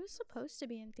 Well, it was supposed to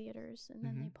be in theaters and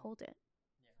then they pulled it.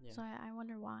 Yeah. So I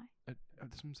wonder why. That's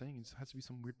what I'm saying. It has to be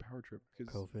some weird power trip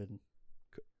because COVID.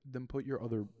 Then put your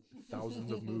other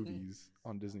thousands of movies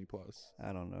on Disney Plus,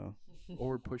 I don't know.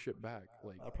 or push it back.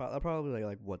 Like, I'll probably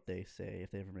like what they say.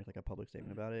 If they ever make like a public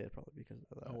statement about it, it's probably because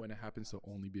of that. oh, and it happens to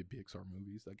only be Pixar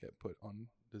movies that get put on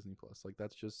Disney Plus. Like,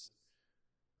 that's just,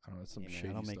 I don't know, that's some Hey, man, shady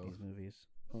I don't make stuff. these movies.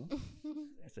 Huh?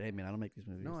 I say, hey man, I don't make these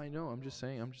movies. No, I know. I'm just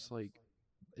saying. I'm just like,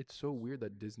 it's so weird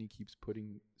that Disney keeps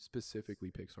putting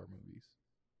specifically Pixar movies.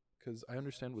 Because I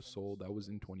understand with Soul, that was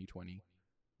in 2020,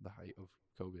 the height of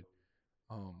COVID.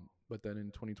 But then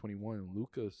in 2021,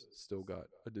 Lucas still got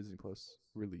a Disney Plus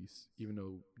release, even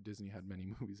though Disney had many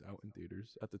movies out in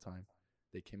theaters at the time.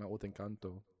 They came out with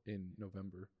Encanto in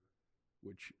November,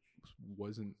 which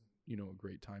wasn't, you know, a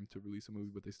great time to release a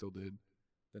movie, but they still did.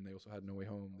 Then they also had No Way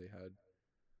Home. They had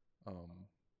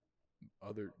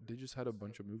they just had a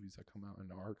bunch of movies that come out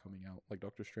and are coming out. Like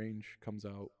Doctor Strange comes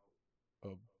out a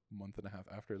month and a half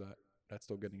after that. That's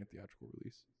still getting a theatrical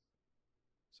release.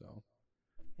 So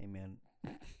Hey man,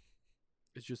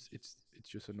 it's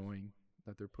just annoying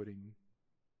that they're putting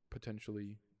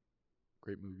potentially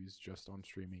great movies just on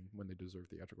streaming when they deserve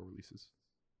theatrical releases.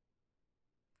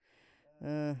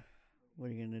 what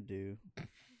are you gonna do?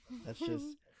 That's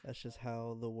just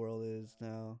how the world is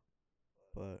now.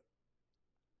 But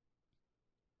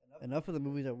enough of the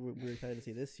movies that we're excited to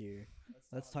see this year.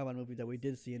 Let's talk about movies that we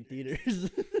did see in theaters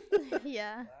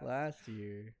Yeah. last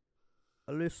year.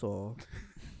 Alyssa,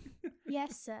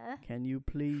 Yes, sir. can you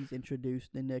please introduce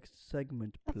the next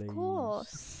segment, please? Of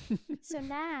course. So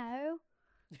now,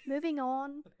 moving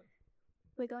on,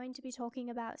 we're going to be talking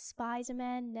about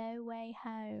Spiderman No Way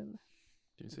Home.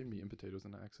 Can you say meat and potatoes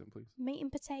in that accent, please? Meat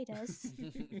and potatoes.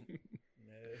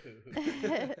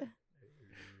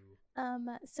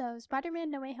 So Spider-Man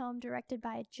No Way Home, directed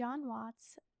by John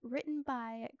Watts, written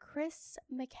by Chris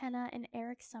McKenna and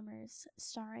Eric Summers,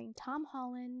 starring Tom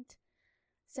Holland,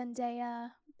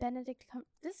 Zendaya, Benedict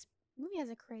this movie has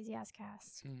a crazy ass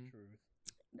cast.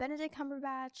 Benedict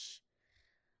Cumberbatch,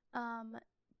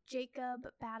 Jacob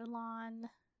Batalon,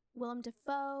 Willem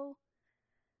Dafoe,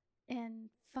 and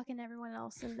fucking everyone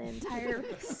else in the entire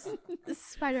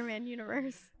Spider-Man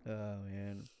universe. Oh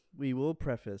man, we will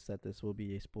preface that this will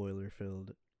be a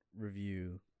spoiler-filled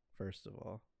review. First of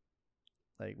all,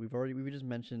 like we just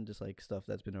mentioned just like stuff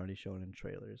that's been already shown in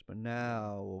trailers, but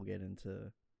now we'll get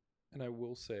into. And I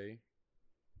will say,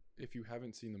 if you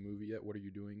haven't seen the movie yet, what are you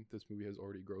doing? This movie has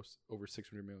already grossed over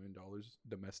 $600 million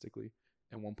domestically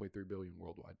and 1.3 billion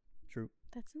worldwide. True.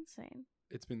 That's insane.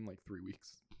 It's been like 3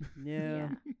 weeks. Yeah.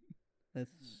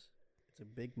 It's a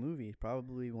big movie.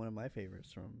 Probably one of my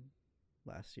favorites from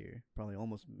last year. Probably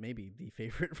almost maybe the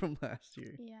favorite from last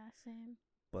year. Yeah, same.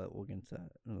 But we'll get into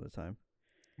that another time.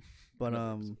 But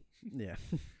yeah.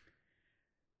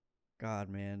 God,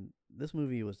 man, this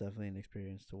movie was definitely an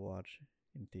experience to watch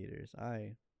in theaters.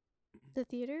 The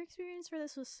theater experience for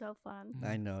this was so fun.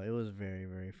 I know it was very,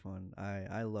 very fun.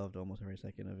 I loved almost every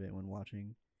second of it when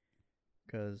watching,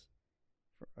 because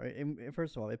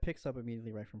first of all, it picks up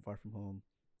immediately right from Far From Home.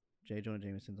 J. Jonah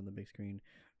Jameson's on the big screen.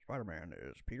 Spider-Man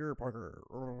is Peter Parker,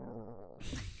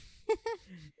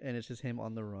 and it's just him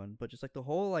on the run. But just like the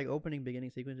whole like beginning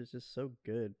sequence is just so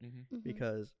good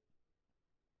because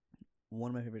one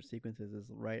of my favorite sequences is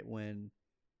right when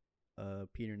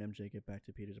Peter and MJ get back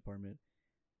to Peter's apartment.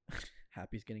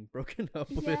 Happy's getting broken up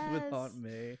with Aunt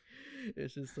May.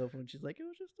 It's just so fun. She's like, it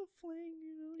was just a fling,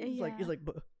 you know. He's like,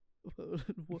 but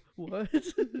what?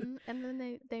 And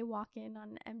then they walk in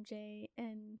on MJ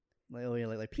and like, oh yeah,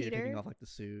 like Peter taking off like the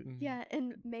suit. Yeah,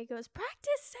 and May goes,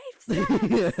 practice safe sex.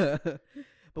 Yeah.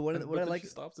 But what I like, she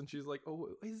stops and she's like, "Oh,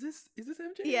 is this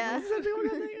MJ? Yeah. Safe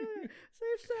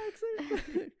sex.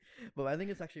 But I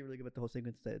think it's actually really good about the whole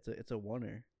sequence that it's a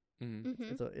oneer.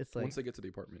 It's like once they get to the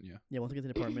apartment, once they get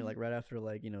to the apartment, like right after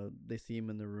like they see him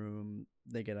in the room,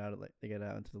 they get out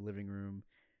into the living room.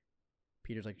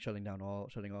 Peter's like shutting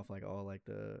off like all like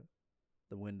the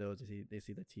windows. They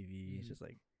see the TV. It's just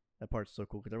like that part's so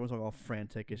cool because everyone's like all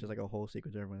frantic. It's just like a whole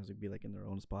sequence. Everyone has to be like in their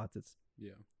own spots.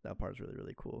 That part's really,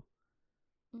 really cool.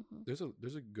 There's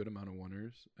a good amount of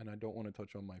oneers, and I don't want to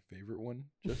touch on my favorite one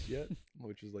just yet,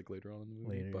 which is like later on in the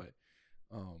movie. But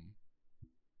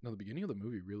no, the beginning of the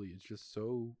movie really is just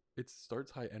so. It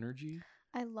starts high energy.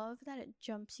 I love that it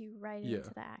jumps you right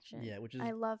into the action. Yeah, which is.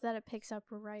 I love that it picks up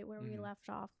right where we left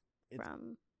off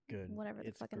from. Good. Whatever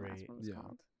the fucking last one was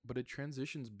called. But it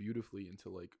transitions beautifully into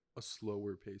like a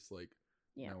slower pace. Like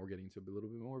now we're getting to a little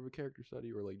bit more of a character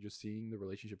study, or like just seeing the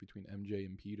relationship between MJ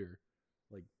and Peter,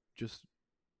 like just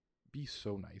be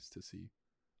so nice to see.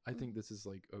 I think this is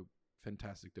like a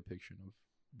fantastic depiction of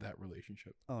that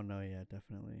relationship. Oh no, yeah,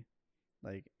 definitely.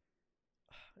 Like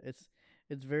it's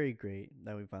it's very great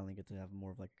that we finally get to have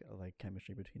more of like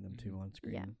chemistry between them two on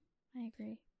screen. Yeah, I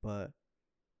agree. But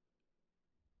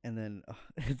and then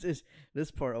it's just, this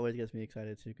part always gets me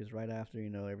excited too, because right after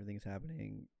everything's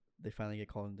happening, they finally get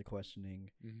called into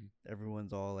questioning.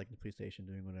 Everyone's all like in the police station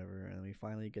doing whatever, and we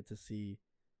finally get to see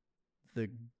the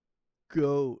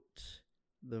goat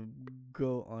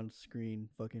on screen,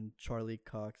 fucking Charlie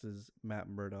Cox's Matt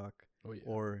Murdock,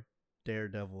 or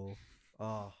Daredevil.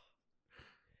 Oh,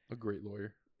 a great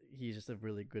lawyer. He's just a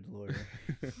really good lawyer.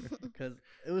 Because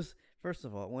it was, first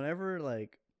of all, whenever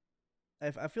like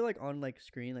I feel like on like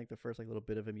screen, like the first like little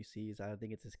bit of him you see is, I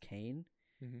think it's his cane.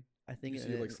 I think you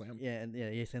see like slam. Yeah, and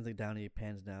he stands like down and he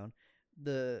pans down.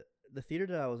 The theater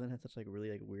that I was in had such like really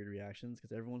like weird reactions,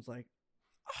 because everyone's like,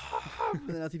 and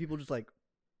then I see people just like,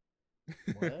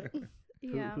 what?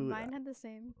 Yeah, mine had the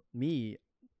same. Me,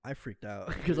 I freaked out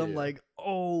because I'm like,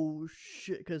 oh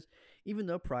shit. Because even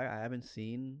though prior I haven't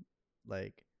seen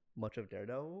like much of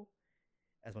Daredevil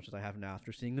as much as I have now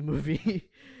after seeing the movie,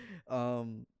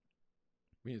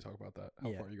 we need to talk about that.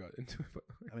 How far you got into it?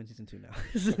 I'm in season 2 now.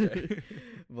 Okay.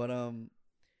 But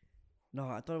no,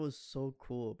 I thought it was so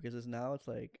cool because it's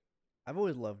like, I've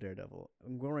always loved Daredevil.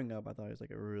 Growing up, I thought he was like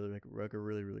a really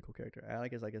really cool character. I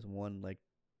guess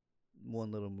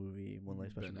one little movie, one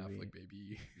like special Ben movie. Affleck,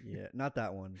 baby. Yeah, not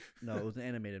that one. No, it was an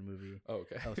animated movie. Oh,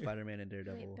 okay. That was Spiderman and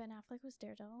Daredevil. Wait, Ben Affleck was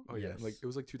Daredevil? Oh, yeah. Yes. Like, it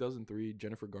was like 2003.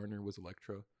 Jennifer Garner was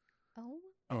Elektra. Oh.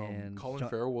 And Colin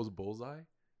Farrell was Bullseye.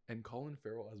 And Colin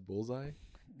Farrell as Bullseye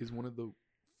is one of the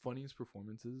funniest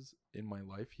performances in my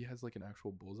life. He has like an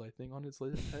actual bullseye thing on his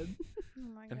head.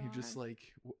 Oh my and God. he just like,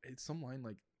 it's some line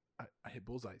like, I hit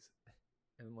bullseyes.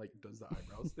 And like does the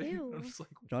eyebrows thing. I'm just like,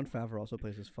 John Favreau also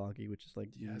plays as Foggy, which is like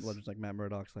like Matt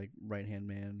Murdock's like right hand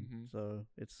man. So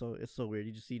it's so weird.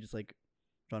 You just see like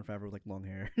John Favreau with like long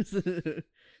hair, which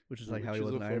is like how he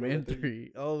was in Iron Man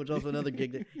 3. Oh, which also another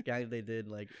gag they did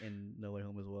like in No Way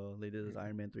Home as well. They did this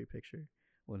Iron Man 3 picture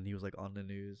when he was like on the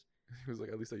news. He was like,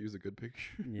 at least I used a good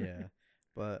picture. Yeah,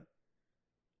 but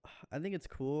I think it's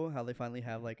cool how they finally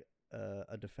have like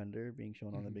a Defender being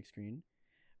shown on the big screen.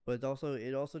 But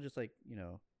it also just like,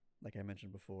 like I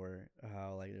mentioned before,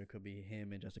 how like there could be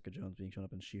him and Jessica Jones being shown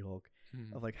up in She-Hulk,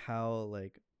 of like how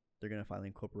like they're gonna finally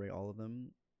incorporate all of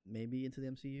them maybe into the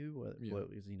MCU. What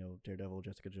is Daredevil,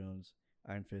 Jessica Jones,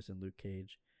 Iron Fist, and Luke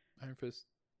Cage. Iron Fist.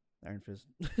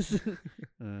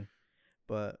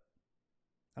 But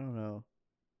I don't know.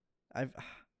 I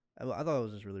thought it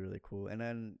was just really really cool, and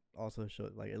then also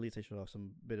showed like, at least they showed off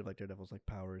some bit of like Daredevil's like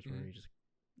powers, where he just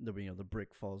the brick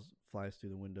flies through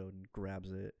the window and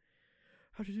grabs it.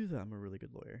 How'd you do that? I'm a really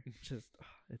good lawyer. Just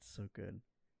it's so good,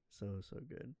 so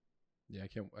good. Yeah, I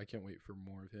can't wait for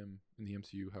more of him in the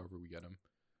MCU. However we get him,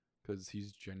 because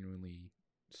he's genuinely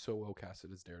so well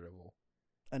casted as Daredevil.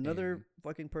 Another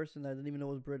fucking person that I didn't even know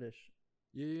was British.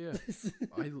 Yeah.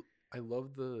 I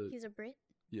love the. He's a Brit.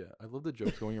 Yeah, I love the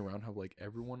jokes going around how like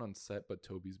everyone on set but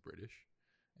Toby's British,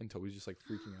 and Toby's just like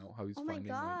freaking out how he's finding.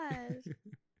 Oh my God. Like,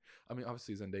 I mean,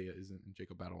 obviously Zendaya isn't in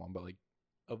Jacob Batalon, but like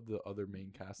of the other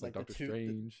main cast, like Doctor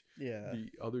Strange, the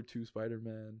other two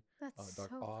Spider-Man, That's Doc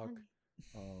so Ock,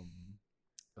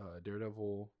 funny.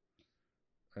 Daredevil,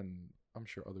 and I'm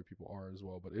sure other people are as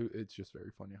well. But it's just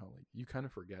very funny how like you kind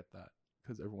of forget that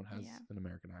because everyone has an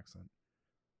American accent.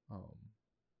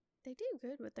 They do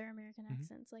good with their American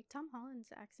accents. Like Tom Holland's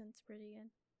accent's pretty good.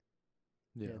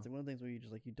 Yeah, it's like one of the things where you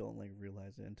just like you don't like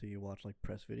realize it until you watch like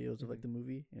press videos of like the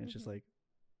movie, and it's just like,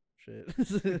 shit,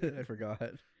 I forgot.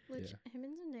 Which him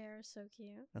and Zendaya are so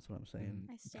cute. That's what I'm saying.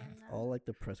 I stand that. All like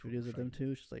the press videos of them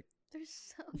too, it's just like they're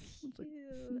so cute.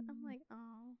 I'm like,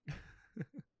 oh.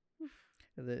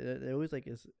 they always like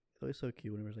it's always so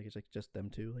cute whenever it's like just them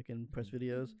two like in press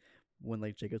videos. When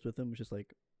like Jacob's with them, it's just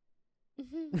like.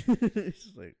 It's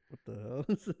just like, what the hell?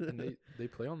 And they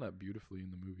play on that beautifully in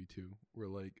the movie too, where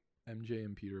like MJ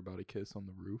and Peter about to kiss on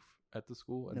the roof at the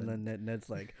school, and then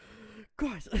Ned's like,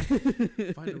 guys,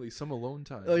 finally some alone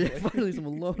time. Oh yeah, finally some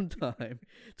alone time.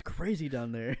 It's crazy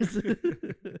down there.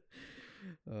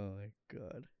 Oh my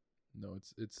God. No,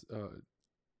 it's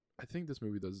I think this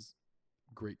movie does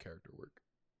great character work.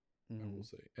 I will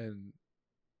say, and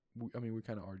we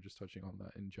kind of are just touching on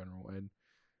that in general, and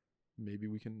maybe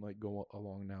we can like go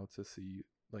along now to see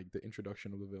like the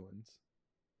introduction of the villains.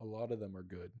 A lot of them are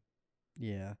good.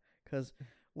 Yeah, because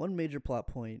one major plot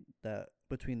point that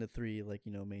between the three like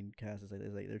main cast is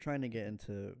like they're trying to get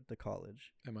into the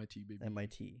college, MIT baby,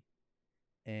 MIT,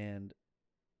 and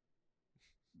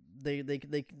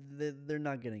they're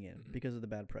not getting in because of the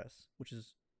bad press, which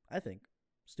is I think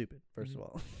stupid. First of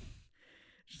all,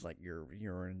 it's just like you're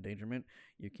an endangerment.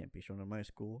 You can't be shown in my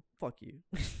school. Fuck you.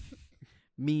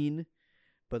 Mean.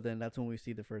 But then that's when we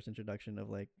see the first introduction of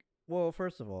like, well,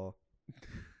 first of all,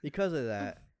 because of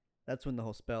that, that's when the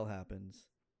whole spell happens.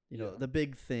 You know, Yeah. the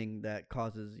big thing that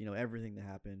causes, you know, everything to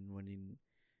happen when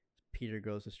Peter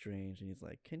goes to Strange and he's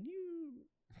like, can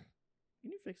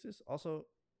you fix this? Also,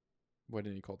 Why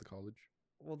didn't he call the college?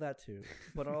 well, that too.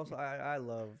 But also, I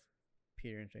love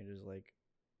Peter and Strange's like,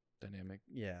 Dynamic.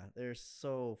 yeah, it's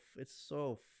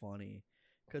so funny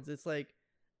because it's like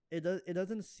it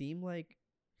doesn't seem like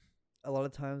a lot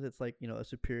of times it's like, you know, a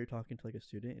superior talking to like a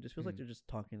student. It just feels like Mhm. they're just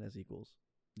talking as equals,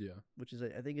 Yeah. which is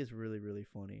I think is really really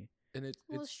funny. And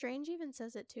Well, it's Strange even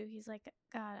says it too. He's like,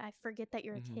 God, I forget that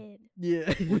you're Mhm. a kid.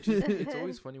 Yeah, which is it's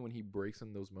always funny when he breaks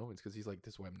in those moments because he's like,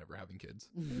 this is why I'm never having kids.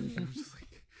 And I'm just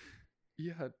like,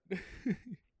 yeah.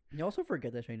 You also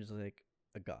forget that Strange is like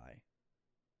a guy,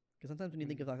 because sometimes when you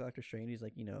think of Doctor Strange, he's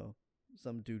like, you know,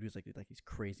 some dude who's like these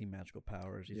crazy magical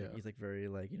powers. He's Yeah. like, he's like very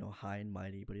like, you know, high and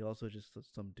mighty, but he also just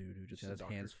some dude who just Just a has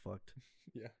doctor. hands fucked.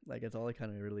 Yeah. Like that's all it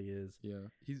kind of really is. Yeah.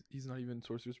 He's not even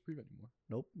Sorcerer Supreme anymore.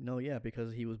 Nope. No, yeah,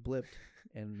 because he was blipped,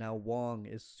 and now Wong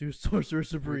is Sorcerer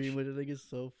Supreme, which I think is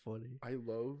so funny. I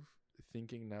love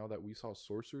thinking now that we saw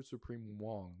Sorcerer Supreme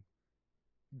Wong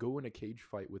go in a cage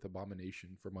fight with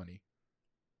Abomination for money.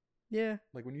 Yeah,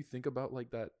 Like when you think about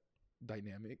like that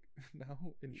dynamic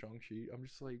now in Shang-Chi, I'm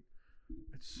just like,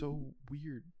 it's so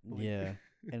weird. Like, yeah.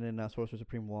 And then now Sorcerer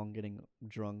Supreme Wong getting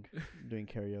drunk doing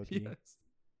karaoke. Yes.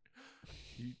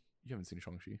 You haven't seen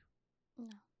Shang-Chi? No.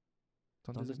 It's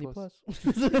on On Disney Disney Plus.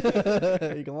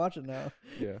 Plus. You can watch it now.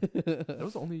 Yeah. That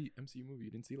was the only MCU movie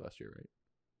you didn't see last year, right?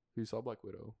 You saw Black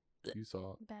Widow. You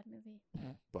saw Bad movie.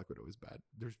 Black Widow is bad.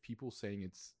 There's people saying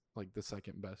it's like the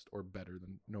second best or better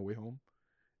than No Way Home,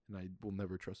 and I will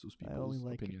never trust those I only people's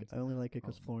like opinions. it. I only like it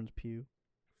because Um, Florence Pugh.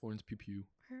 Florence Pugh.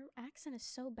 Her accent is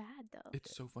so bad though.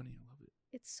 It's so funny. I love it.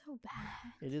 It's so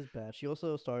bad. It is bad. She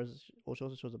also stars. Well, she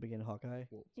also shows up again in Hawkeye.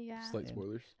 Well, Yeah. slight And-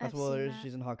 spoilers. Not I've seen spoilers. that.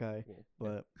 She's in Hawkeye, Well,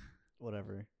 but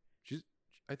whatever. she's.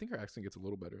 I think her accent gets a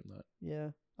little better in that.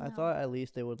 Yeah, I No. thought at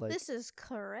least they would like. This is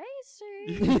crazy.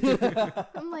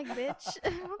 I'm like,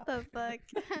 bitch, what the fuck?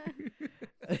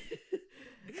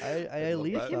 I at love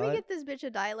least that. Can we thought get this bitch a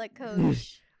dialect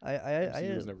coach?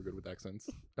 MCU was never good with accents,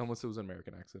 unless it was an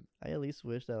American accent. I at least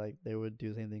wish that like they would do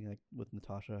the same thing like with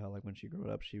Natasha. How like when she grew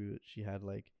up, she had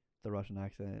like the Russian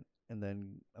accent and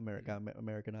then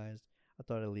Americanized. I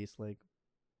thought at least like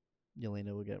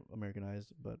Yelena would get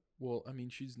Americanized, but Well, I mean,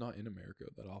 she's not in America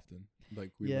that often.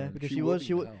 Like we yeah, learned. because will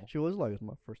she be now. was like, it's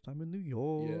my first time in New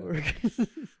York.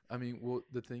 I mean, well,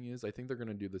 the thing is, I think they're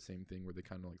gonna do the same thing where they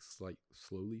kind of like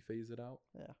slowly phase it out.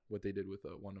 Yeah. What they did with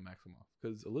Wanda Maximoff,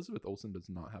 because Elizabeth Olsen does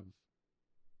not have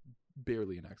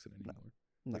barely an accent anymore.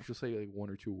 No. Like she'll say like one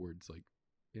or two words like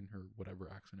in her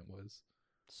whatever accent it was.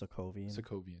 Sokovian.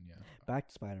 Sokovian, yeah. Back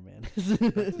to Spider-Man. Back to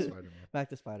Spider-Man. Back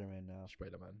to Spider-Man now.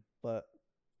 Spider-Man. But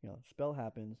you know, spell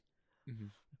happens. Mm-hmm.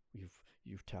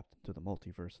 You've tapped into the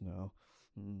multiverse now.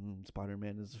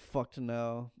 Spider-Man is fucked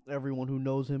now. Everyone who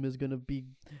knows him is gonna be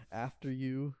after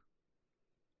you.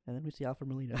 And then we see Alfred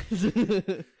Molina.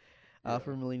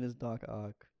 Alfred Molina's Doc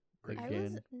Ock Great. I was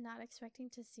again, not expecting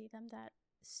to see them that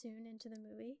soon into the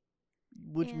movie.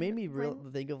 which made and me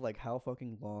when- think of like how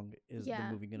fucking long is Yeah,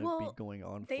 the movie gonna well, be going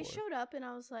on They for. showed up and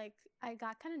I was like, I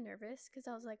got kind of nervous because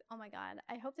I was like, oh my god,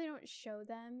 I hope they don't show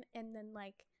them and then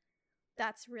like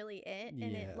that's really it and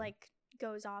Yeah. it like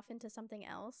goes off into something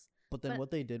else. But then but-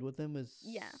 what they did with him is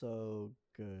Yeah. so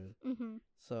good. Mm-hmm.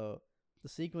 So the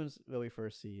sequence that we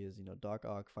first see is, you know, Doc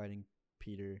Ock fighting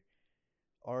Peter,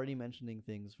 already mentioning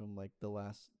things from like the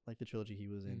last, like the trilogy he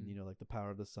was in, Mhm. you know, like the power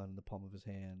of the sun in the palm of his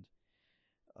hand.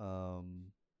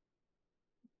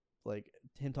 Like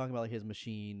him talking about like his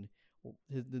machine,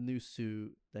 the new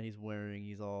suit that he's wearing.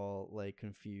 He's all like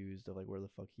confused of like where the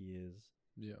fuck he is,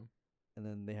 Yeah. and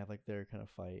then they have like their kind of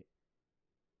fight.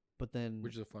 But then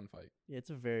Which is a fun fight. yeah, it's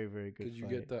a very very good Because you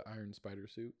fight. get the Iron Spider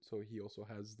suit, so he also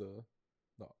has the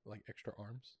like extra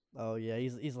arms. Oh yeah,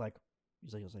 he's like,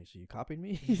 so you copied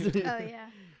me? Oh yeah,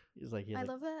 He's like, I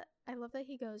love that. I love that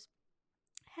he goes,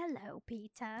 "Hello,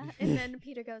 Peter," and then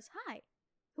Peter goes, "Hi,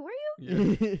 who are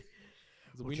Yeah.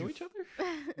 So we Would know you- each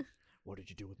other. you?" what did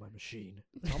you do with my machine?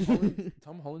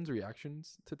 Tom Holland's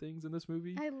reactions to things in this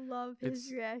movie, I love his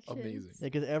It's reactions. amazing. Yeah,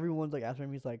 because everyone's like asking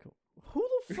him, he's like, who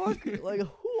the fuck? Like,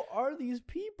 who are these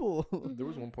people? There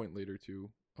was Mhm. one point later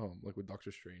too, like with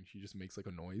Doctor Strange, he just makes like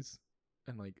a noise,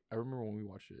 and like I remember when we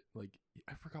watched it, like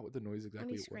I forgot what the noise When exactly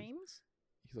he it was. screams.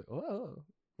 He's like, oh,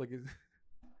 like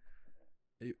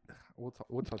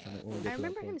we'll touch on it when we get I to that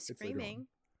remember him point. It's later on. screaming.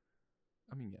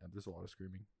 I mean, yeah, there's a lot of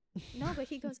screaming. No, but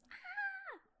he goes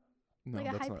No, like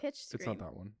a that's high not. pitched It's scream. not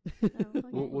that one. Oh, okay.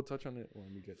 we'll touch on it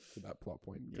when we get to that plot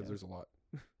point because Yeah. there's a lot.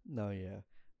 No, yeah.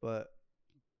 But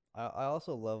I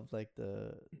also loved like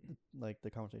the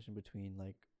conversation between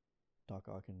like Doc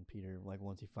Ock and Peter, like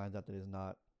once he finds out that it's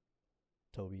not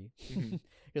Toby.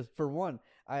 Because for one,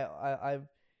 I've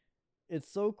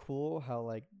it's so cool how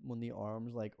like when the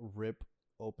arms like rip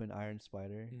open Iron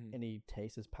Spider and he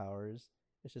takes his powers,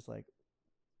 it's just like,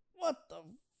 what the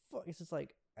fuck? It's just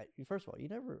like, first of all, you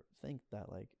never think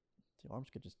that like the arms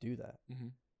could just do that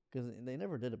because they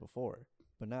never did it before.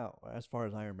 But now, as far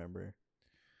as I remember,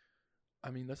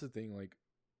 I mean, that's the thing. Like,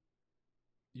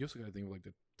 you also got to think of like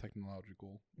the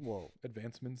technological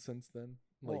advancements since then.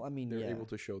 Like, well, I mean, they're able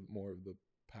to show more of the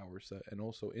power set, and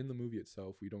also in the movie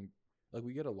itself, we don't like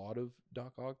we get a lot of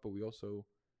Doc Ock, but we also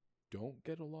don't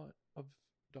get a lot of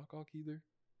Doc Ock either,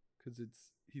 because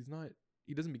he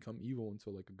doesn't become evil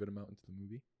until like a good amount into the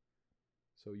movie,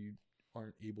 so you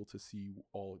aren't able to see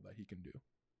all that he can do.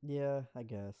 Yeah, I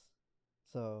guess.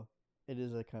 So it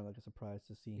is a kind of like a surprise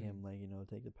to see him like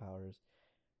take the powers.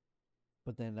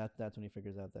 But then that's when he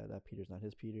figures out that Peter's not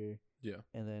his Peter. Yeah.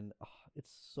 And then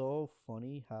it's so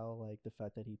funny how like the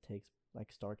fact that he takes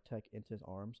like Stark Tech into his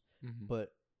arms,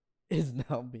 but is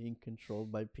now being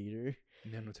controlled by Peter.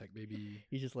 Nanotech, baby.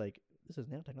 He's just like, this is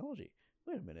nanotechnology.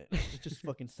 Wait a minute. It just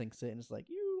fucking sinks it and it's like,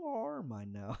 you are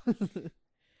mine now.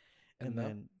 And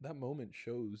then that moment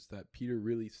shows that Peter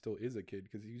really still is a kid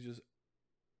because he's just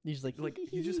he's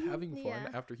just having fun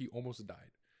after he almost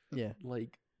died. Yeah.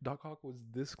 Like Doc Ock was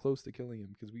this close to killing him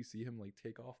because we see him like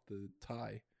take off the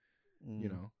tie, you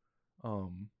know.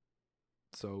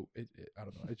 So I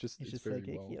don't know. It's just very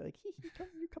like, well. You're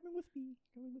coming with me,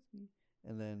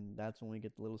 And then that's when we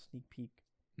get the little sneak peek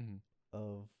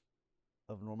of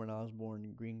Norman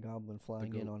Osborn, Green Goblin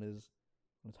flying in on his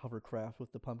hovercraft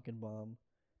with the pumpkin bomb.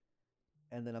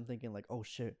 And then I'm thinking like, oh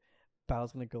shit,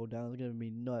 battle's gonna go down. It's gonna be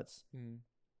nuts.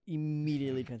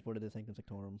 Immediately transported to Sanctum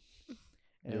Sanctorum,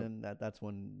 and that's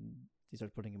when he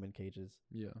starts putting him in cages.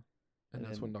 Yeah, and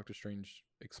that's when Doctor Strange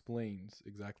explains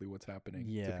exactly what's happening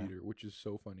to Peter, which is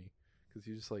so funny because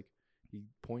he's just like he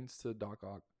points to Doc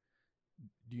Ock.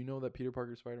 Do you know that Peter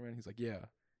Parker's Spider-Man? He's like, yeah.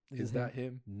 Is that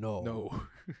him? No.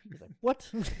 He's like, what?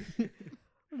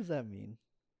 What does that mean?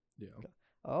 Yeah.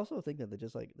 I also think that they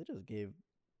just gave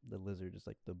the Lizard just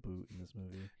like the boot in this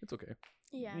movie. It's okay.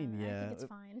 Yeah, I think it's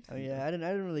fine. I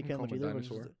didn't really care much either.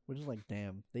 We're just like,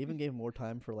 damn. They even gave more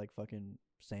time for like fucking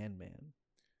Sandman.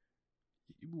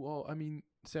 Well, I mean,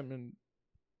 Sandman.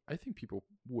 I think people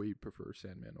way prefer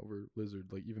Sandman over Lizard,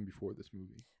 like even before this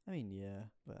movie. I mean, yeah,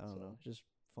 but I don't know. It's just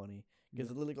funny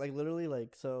because literally,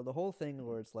 so the whole thing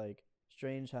where it's like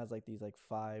Strange has like these like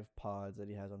 5 pods that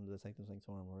he has under the Sanctum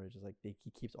Sanctorum, where it's just like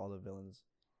he keeps all the villains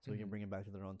so he can bring them back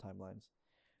to their own timelines.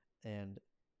 And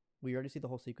we already see the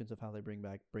whole sequence of how they bring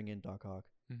in Doc Ock,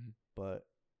 but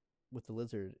with the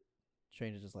Lizard,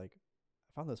 Strange is just like,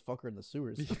 I found this fucker in the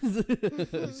sewers.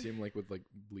 You see him like with like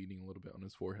bleeding a little bit on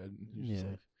his forehead.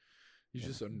 And he's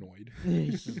just annoyed.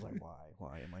 He's just like,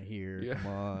 why am I here? Yeah.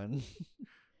 Come on.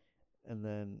 And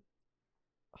then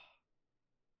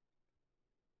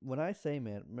when I say,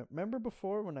 man, remember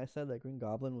before when I said that Green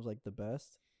Goblin was like the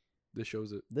best? This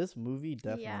shows it. This movie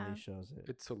definitely shows it.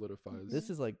 It solidifies. This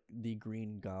is like the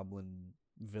Green Goblin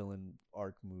villain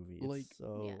arc movie.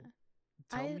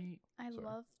 I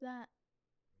love that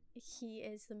he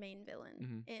is the main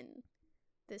villain in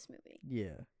this movie.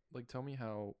 Yeah. Like, tell me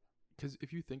how, because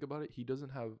if you think about it, he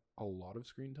doesn't have a lot of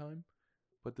screen time,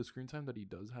 but the screen time that he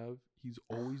does have, he's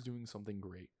always doing something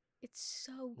great. It's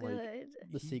so good.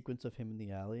 Like, the sequence of him in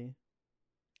the alley.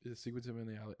 The sequence of him in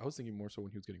the alley. I was thinking more so when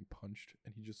he was getting punched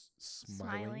and he just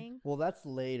smiling. Well, that's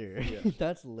later. Yeah.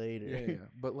 That's later. Yeah.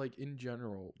 But like in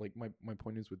general, like my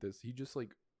point is with this, he just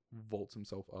like vaults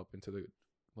himself up into the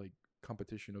like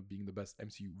competition of being the best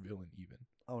MCU villain even.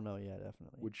 Oh no, yeah,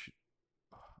 definitely. Which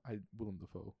Willem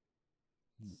Dafoe.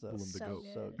 So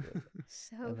good.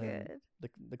 So good.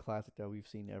 The classic that we've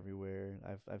seen everywhere.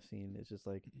 I've seen it's just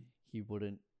like he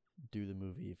wouldn't do the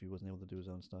movie if he wasn't able to do his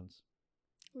own stunts.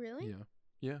 Really? Yeah.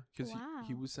 Yeah, because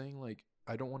he was saying, like,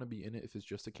 I don't want to be in it if it's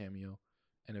just a cameo.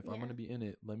 And if I'm going to be in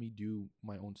it, let me do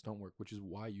my own stunt work, which is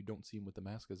why you don't see him with the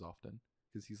mask as often.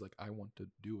 Because he's like, I want to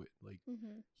do it. Like,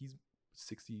 he's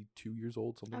 62 years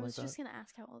old, something like that. I was just going to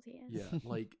ask how old he is. Yeah,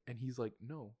 like, and he's like,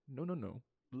 no,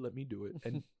 let me do it.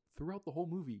 And throughout the whole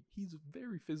movie, he's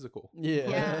very physical.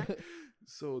 Yeah.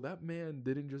 So that man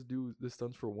didn't just do the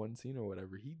stunts for one scene or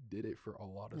whatever. He did it for a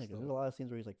lot of stuff. There's a lot of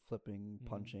scenes where he's like flipping,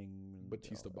 punching.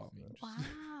 Batista bombing.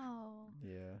 Wow.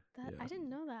 Yeah. I didn't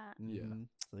know that. Yeah.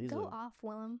 So he's off,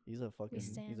 Willem. He's a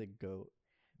goat.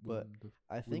 But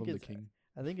I think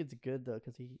it's good though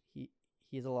because he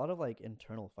has a lot of like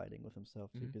internal fighting with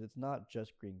himself too because it's not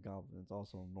just Green Goblin, it's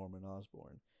also Norman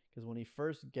Osborn because when he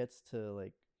first gets to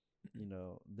like, you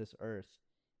know, this Earth,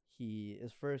 he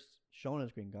is first shown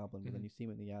as Green Goblin, but then you see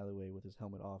him in the alleyway with his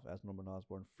helmet off as Norman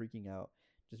Osborn, freaking out,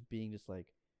 just being just like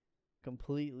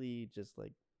completely just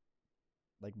like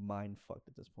mind fucked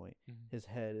at this point. His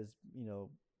head is, you know,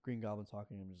 Green Goblin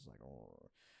talking to him, just like,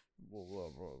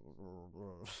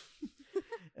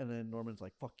 and then Norman's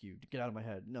like, "Fuck you, get out of my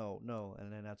head, no, no,"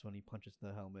 and then that's when he punches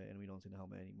the helmet, and we don't see the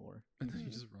helmet anymore. And then he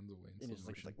just runs away in slow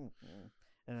motion.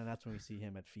 And then that's when we see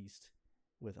him at Feast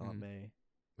with Aunt May,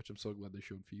 which I'm so glad they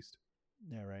showed Feast.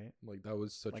 Yeah, right. Like that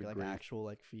was such a great actual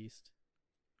like feast.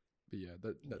 But yeah,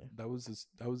 that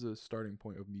was a starting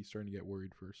point of me starting to get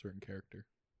worried for a certain character.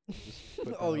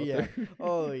 Oh yeah,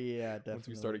 oh yeah, definitely. Once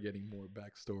we started getting more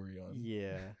backstory on.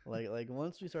 Yeah, like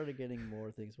once we started getting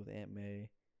more things with Aunt May,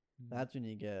 that's when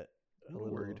you get a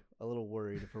little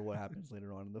worried for what happens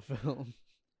later on in the film.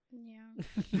 Yeah.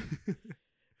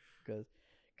 Because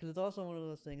it's also one of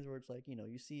those things where it's like, you know,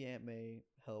 you see Aunt May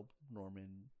help Norman,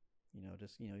 you know,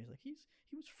 just, you know, he's like, he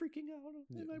was freaking out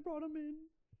and I brought him in.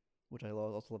 Which I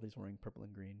also love. He's wearing purple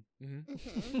and green.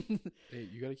 Hey,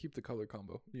 you got to keep the color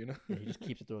combo, you know? Yeah, he just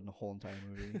keeps it throughout the whole entire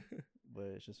movie. But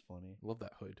it's just funny. Love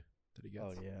that hood that he gets.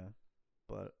 Oh, yeah.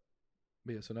 But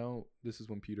yeah, so now this is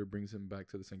when Peter brings him back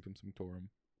to the Sanctum Sanctorum.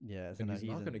 Yeah. So and now he's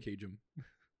not going to cage him.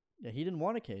 Yeah, he didn't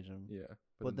want to cage him. Yeah.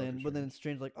 But then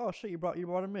Strange like, oh, shit, you brought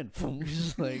him in.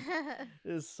 Just like,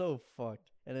 it's so fucked.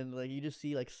 And then like you just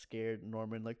see like scared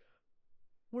Norman like,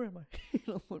 where am I?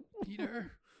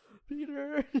 Peter.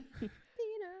 Peter.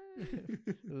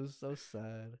 It was so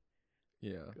sad.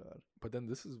 Yeah. God. But then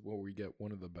this is where we get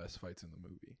one of the best fights in the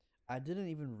movie. I didn't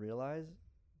even realize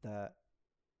that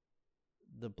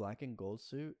the black and gold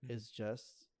suit is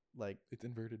just like it's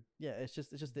inverted. Yeah, it's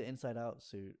just the inside out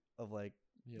suit of like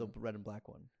the red and black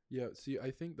one. Yeah, see,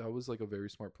 I think that was like a very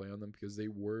smart play on them because they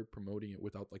were promoting it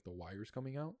without like the wires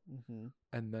coming out.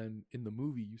 And then in the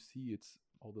movie you see it's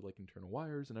all the like internal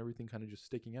wires and everything kind of just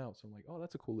sticking out. So I'm like, oh,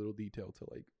 that's a cool little detail to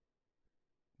like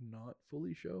not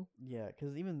fully show. Yeah,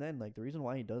 because even then, like the reason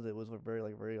why he does it was a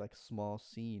very small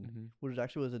scene, which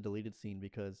actually was a deleted scene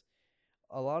because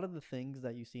a lot of the things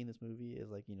that you see in this movie is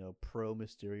like, you know, pro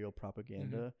Mysterio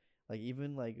propaganda. Like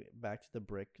even like back to the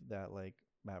brick that like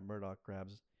Matt Murdock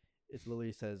grabs, it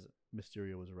literally says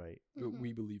Mysterio was right.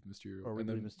 We believe Mysterio, or we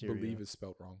believe Mysterio. Believe is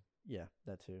spelled wrong. Yeah,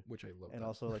 that too. Which I love. And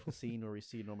also like the scene where we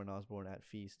see Norman Osborn at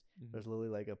Feast. There's literally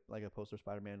like a poster of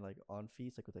Spider-Man like on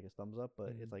Feast, like with like his thumbs up,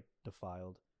 but it's like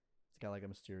defiled. It's got like a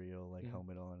Mysterio like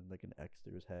helmet on, like an X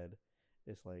through his head.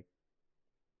 It's like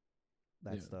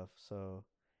that stuff. So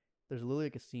there's literally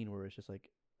like a scene where it's just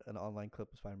like an online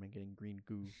clip of Spider-Man getting green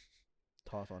goo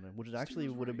tossed on him, which is actually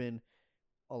would have been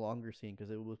a longer scene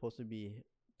because it was supposed to be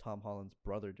Tom Holland's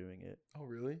brother doing it. Oh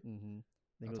really?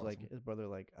 I think it was like his brother,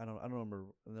 like I don't remember.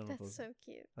 I don't know if it was so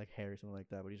cute. Like Harry, something like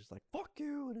that. But he's just like fuck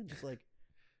you, and then just like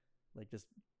just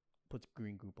puts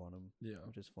green goop on him. Yeah,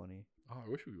 which is funny. Oh, I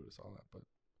wish we would have saw that, but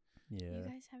yeah. You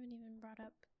guys haven't even brought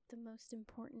up the most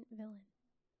important villain.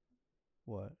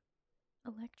 What?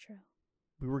 Electro.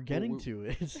 We were getting to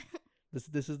it.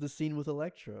 This is the scene with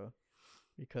Electro,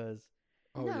 because.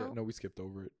 Oh no, we skipped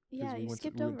over it. Yeah, we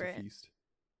skipped over it. Feast.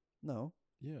 No.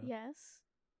 Yeah. Yes.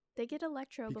 They get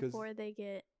Electro before they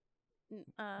get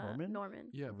Norman.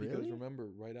 Yeah, because remember,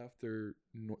 right after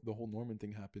the whole Norman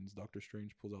thing happens, Doctor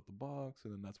Strange pulls out the box,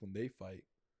 and then that's when they fight.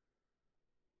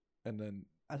 And then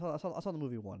I saw the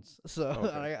movie once, so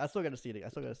okay. I still got to see it. I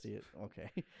still got to see it. Okay,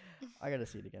 I got to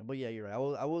see it again. But yeah, you're right.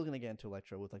 I was gonna get into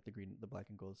Electro with like the black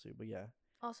and gold suit, but yeah.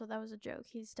 Also, that was a joke.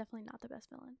 He's definitely not the best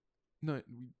villain. No,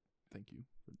 thank you.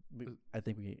 I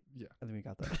think we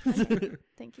got that.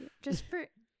 Thank you.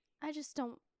 I just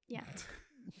don't. Yeah.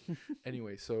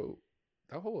 Anyway, so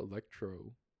that whole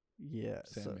Electro,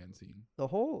 Sandman scene, the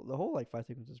whole like fight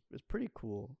sequence is pretty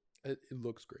cool. It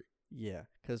looks great. Yeah,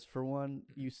 because for one,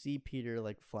 you see Peter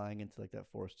like flying into like that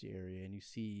foresty area, and you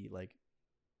see like,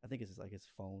 I think it's like his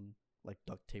phone like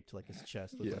duct taped to like his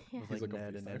chest with like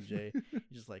Ned and MJ.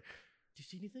 He's just like, do you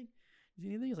see anything? Do you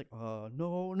see anything? He's like,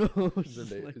 no.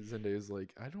 Zendaya's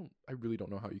like, I really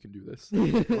don't know how you can do this.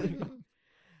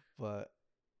 But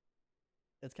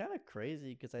it's kind of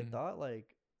crazy because I thought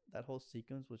like that whole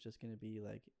sequence was just gonna be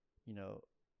like, you know,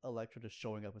 Electro just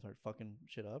showing up and start fucking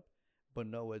shit up. But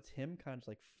no, it's him kind of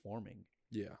like forming.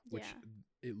 Yeah, which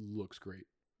it looks great.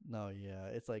 No, yeah,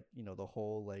 it's like, you know, the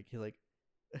whole like he like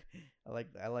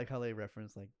I like how they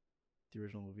reference like the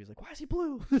original movie. He's like, why is he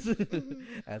blue?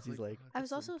 As he's like, I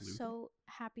was also so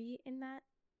happy in that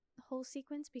whole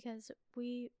sequence because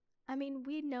we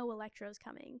know Electro's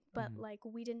coming, but like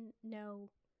we didn't know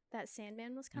that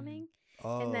Sandman was coming.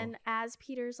 Oh. And then as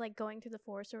Peter's like going through the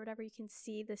forest or whatever, you can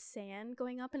see the sand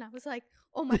going up, and I was like,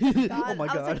 "Oh my god!" Oh my I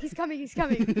was God. like, "He's coming! He's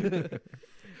coming!"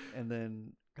 And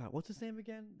then, God, what's his name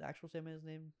again? The actual Sandman's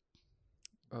name?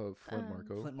 Flint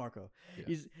Marco. Flint Marco.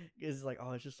 Yeah. He's like,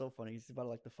 oh, it's just so funny. He's about to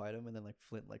like to fight him, and then like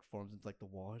Flint like forms into like the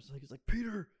wall. He's like,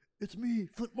 Peter, it's me,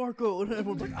 Flint Marco, and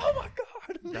everyone's like, oh my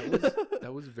god.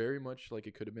 That was very much like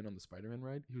it could have been on the Spider-Man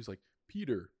ride. He was like,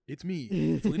 Peter, it's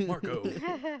me, Flint Marco.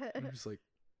 And I'm just like,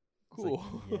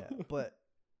 cool. Like, yeah, but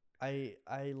I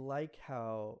like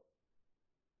how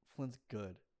Flint's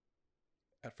good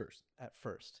At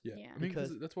first. Yeah. Yeah. I mean,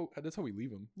 Because- that's how we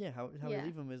leave him. Yeah, how Yeah. we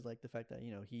leave him is like the fact that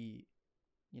he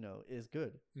is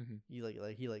good. Mm-hmm.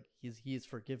 He is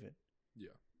forgiven. Yeah.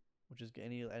 Which is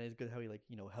and it's good how he like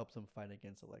helps him fight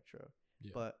against Electro.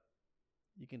 Yeah. But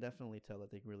you can definitely tell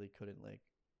that they really couldn't like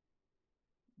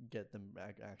get the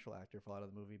actual actor for a lot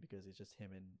of the movie because it's just him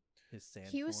and his sand.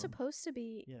 He was form. supposed to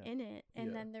be Yeah. in it, and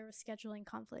Yeah. then there was scheduling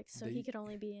conflicts, so They- he could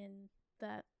only be in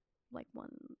that like one.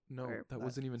 No, or that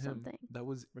wasn't even something. him. That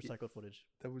was recycled footage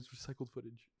That was recycled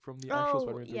footage from the actual Oh,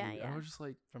 Spider-Man 3 yeah, movie. And I yeah. was just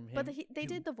like, from him. But they he-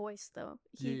 did the voice though.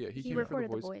 yeah, he came recorded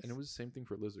for the the voice. and it was the same thing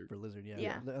for Lizard. for Lizard, yeah.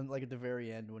 Yeah. And like at the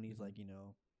very end when he's like,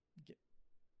 get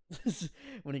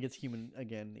when he gets human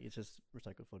again, it's just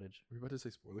recycled footage. Were you about to say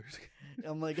spoilers?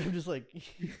 I'm just like,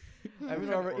 even Kinda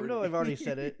though I've already already.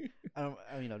 said it, I'm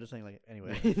just saying like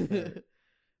anyway. Right.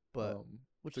 But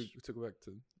which to go back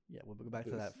to yeah, we'll go back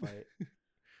to this. that fight.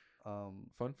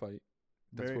 fun fight.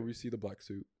 That's Very- where we see the black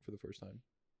suit for the first time.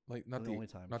 Like not the the only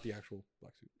time. not the actual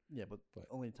black suit. Yeah, but but-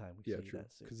 only time we Yeah, see true.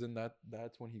 that suit. Because then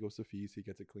that's when he goes to Feast. He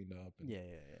gets it cleaned up. And,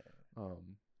 Yeah.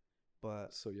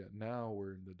 But So yeah, now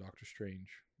we're in the Doctor Strange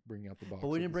bringing out the box. we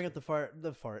of didn't bring his- up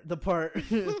the part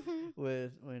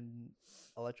with when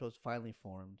Electro's finally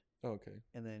formed, Oh, okay.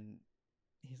 and then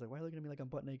he's like, "Why are you looking at me like I'm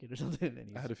butt naked or something?" And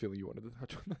he's, I had a feeling you wanted to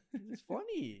touch on that. it's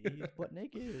funny. He's butt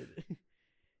naked.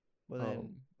 But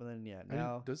then yeah. I mean,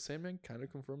 Now does Sandman kind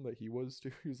of confirm that he was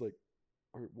too? He was like,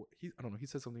 or what, I don't know. He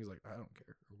said something. He's like, I don't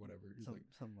care or whatever. He's like,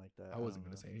 something like that. I wasn't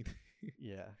don't gonna know. say anything.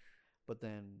 Yeah, but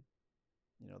then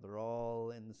they're all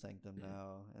in the sanctum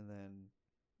now, and then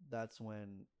that's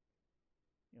when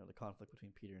the conflict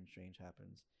between Peter and Strange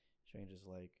happens. Strange is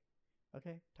like,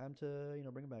 okay, time to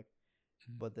bring him back.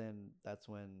 Mhm. But then that's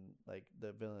when like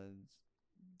the villains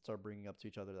start bringing up to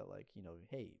each other that like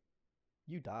hey,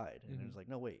 you died, and Mhm. it's like,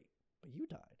 no wait, but you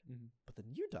died, Mhm. but then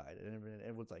you died, and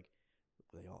everyone's like,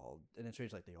 they all, and then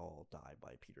Strange's like, they all died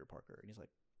by Peter Parker, and he's like,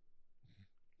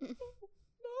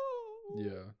 no,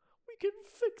 Yeah. we can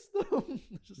fix them.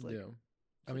 It's just like, yeah.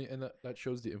 I mean, and that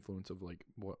shows the influence of like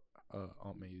what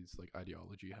Aunt May's like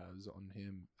ideology has on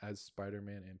him as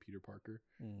Spider-Man and Peter Parker,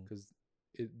 mm, because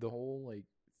the whole like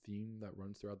theme that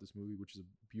runs throughout this movie, which is a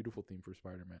beautiful theme for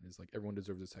Spider-Man, is like everyone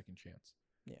deserves a second chance.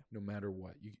 Yeah. No matter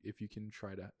what, if you can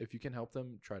help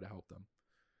them, try to help them.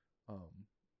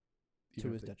 to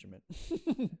even his if they- detriment,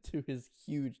 to his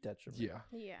huge detriment. Yeah,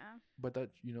 Yeah. but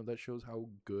that that shows how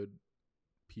good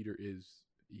Peter is.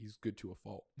 He's good to a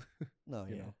fault, No,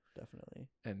 you yeah, know. definitely.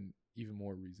 and even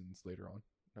more reasons later on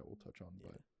that we'll touch on. Yeah.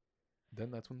 But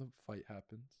then that's when the fight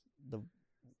happens. The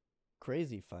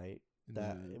crazy fight in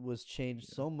that the- it was changed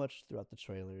yeah. so much throughout the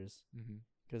trailers. Mhm.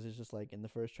 Because it's just like in the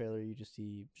first trailer, you just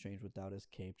see Strange without his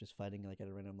cape, just fighting like at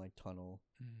a random like tunnel.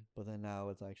 Mhm. But then now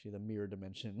it's actually the mirror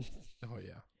dimension. Oh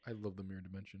yeah, I love the mirror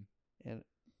dimension. And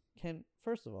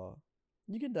first of all,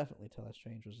 you can definitely tell that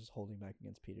Strange was just holding back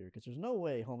against Peter, because there's no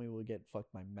way homie would get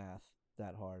fucked by math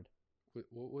that hard.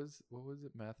 What was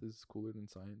it? Math is cooler than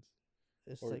science,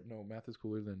 It's or like, no, math is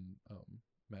cooler than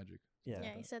magic. yeah,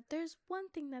 Yeah, he said, "There's one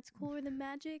thing that's cooler than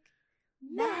magic."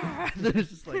 math. It's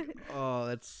just like, oh,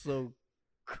 that's so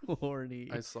corny.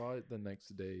 I saw it the next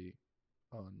day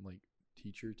on like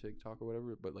teacher TikTok or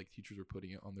whatever, but like teachers were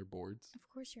putting it on their boards. Of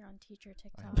course, you're on teacher I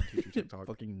TikTok. am on teacher TikTok.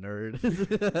 Fucking nerd.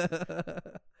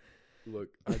 Look,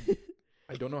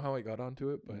 I don't know how I got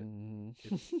onto it, but Mhm.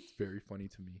 it's very funny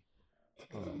to me.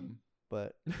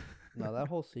 But no, that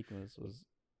whole sequence was,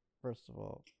 first of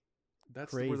all,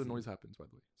 That's where the crazy. noise happens. By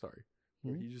the way, sorry.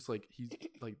 Where Hmm? he's like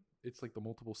it's like the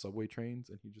multiple subway trains,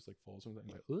 and he just like falls from that,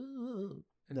 and like,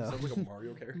 and No. he sounds like a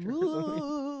Mario character.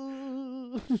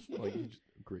 Or something. Like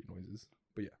great noises,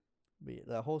 but yeah. But yeah,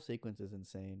 that whole sequence is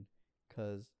insane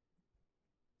because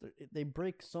they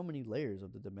break so many layers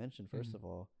of the dimension. First Mhm. of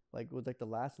all, like with like the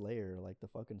last layer, like the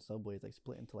fucking subways, like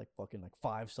split into like fucking like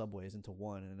 5 subways into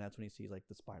one, and that's when he sees like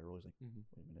the spiral. He's like, Mhm.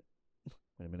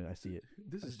 wait a minute, I see it.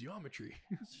 This is geometry.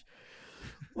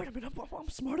 Wait a minute, I'm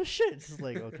smart as shit. It's just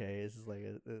like, okay, this is like,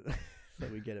 so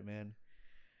we get it, man.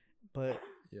 But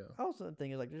Yeah. also the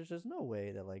thing is like, there's just no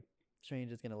way that like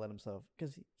Strange is gonna let himself,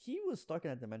 because he was stuck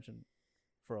in that dimension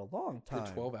for a long time.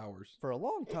 For 12 hours. For a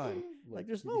long time. Like,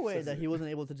 there's no way that he wasn't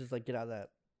able to just like get out of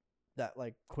that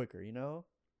like quicker, you know?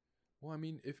 Well, I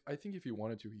mean, I think if he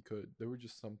wanted to, he could. There was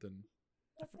just something.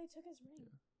 But they took his ring.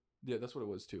 Yeah, that's what it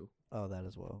was too. Oh, that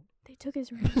as well. They took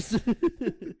his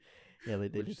ring. Yeah, they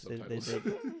did. British They subtitles.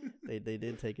 did. They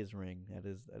did take his ring. That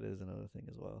is another thing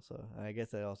as well. So I guess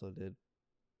they also did.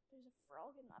 There's a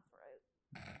frog in my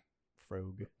throat.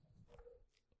 Frog.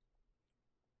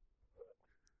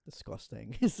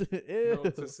 Disgusting. No,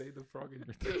 to say the frog in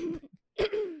your throat.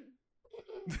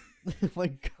 Oh my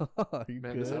god, you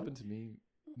Man, good? this happened to me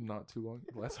not too long.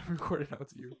 Last time I recorded out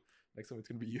to you. Next time it's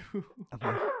gonna be you.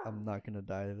 I'm not gonna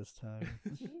die this time.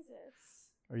 Jesus.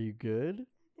 Are you good?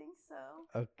 I think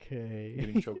so. Okay.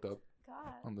 Getting choked up God.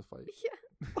 on the fight.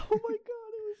 Yeah. Oh my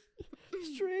god, it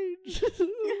was strange.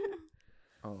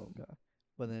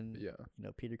 But then, Yeah. you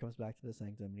know, Peter comes back to the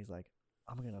sanctum and he's like,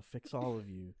 "I'm gonna fix all of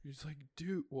you." He's like,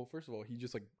 dude. Well, first of all, he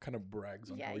just like kind of brags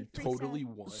on Yeah, how he he freaks totally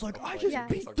out. won. It's like, a I fight just Yeah.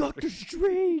 against beat Doctor Doctor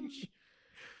Strange.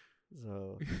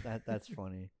 So that's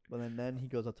funny. But then he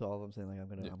goes up to all of them saying like,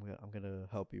 I'm gonna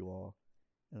help you all,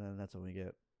 and then that's when we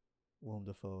get Willem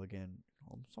Dafoe again.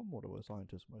 I'm somewhat of a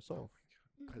scientist myself.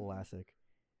 Classic.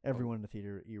 Everyone in the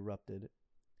theater erupted.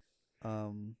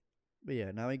 But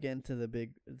yeah, now we get into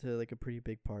like a pretty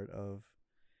big part of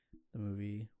the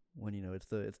movie when, you know, it's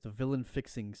the villain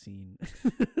fixing scene.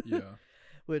 Yeah.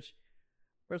 Which,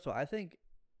 first of all, I think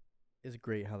is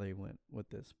great how they went with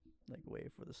this like way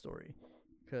for the story,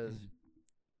 because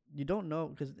you don't know,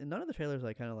 because none of the trailers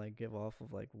like kind of like give off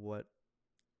of like what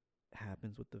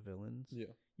happens with the villains. Yeah.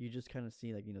 You just kind of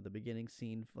see like, you know, the beginning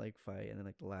scene like fight and then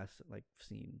like the last like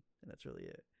scene, and that's really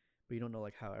it. But you don't know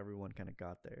like how everyone kind of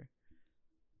got there.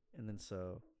 And then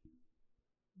so,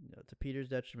 you know, to Peter's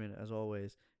detriment, as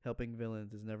always, helping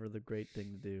villains is never the great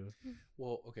thing to do.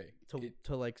 Well, okay.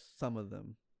 To like some of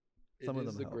them, some of them It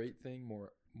is the helped. great thing,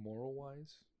 more moral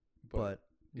wise, but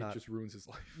it not just ruins his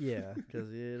life. yeah,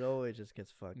 because it always just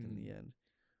gets fucked in the end.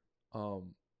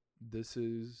 This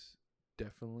is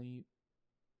definitely,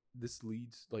 this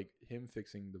leads, like him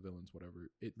fixing the villains, whatever.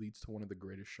 It leads to one of the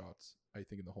greatest shots I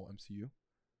think in the whole MCU.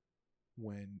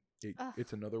 When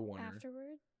it's another oneer.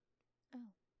 Afterward?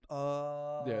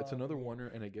 Oh Yeah, it's another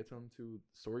oneer, and it gets onto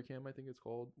story cam, I think it's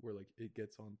called, where like it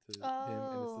gets onto him,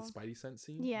 and it's the Spidey sense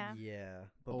scene. Yeah. Yeah,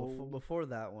 but Oh. before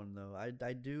that one though,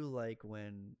 I do like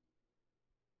when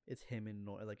it's him and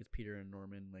like it's Peter and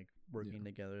Norman like working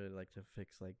together like to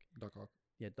fix like Doc Ock.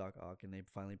 Yeah, Doc Ock, and they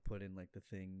finally put in like the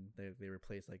thing they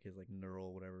replaced like his like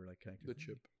neural whatever like connected The thing.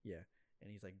 chip. Yeah, and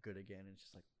he's like good again, and it's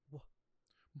just like, whoa,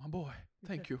 My boy,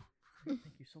 thank you. thank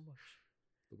you so much.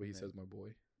 The way he Right. says "my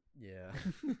boy." Yeah,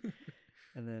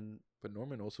 and then But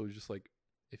Norman also is just like,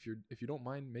 if you don't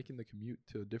mind making the commute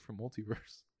to a different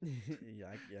multiverse.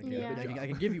 I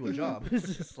can give you a job.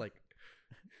 It's just like,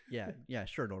 yeah,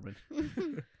 sure, Norman.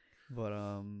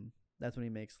 But that's when he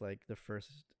makes like the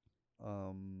first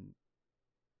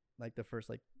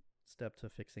step to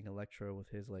fixing Electro with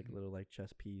his like little like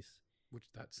chess piece. Which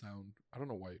that sound, I don't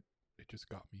know why it just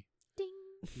got me. Ding.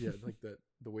 Yeah, like that,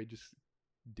 the way it just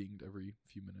dinged every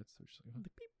few minutes. I was just like, Like,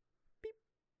 beep, beep,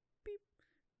 beep.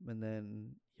 And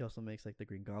then he also makes like the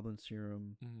Green Goblin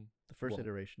serum, the first Well,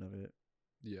 iteration of it.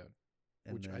 yeah,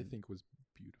 And which I then- think was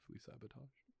beautifully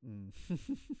sabotaged Mm.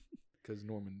 because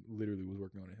Norman literally was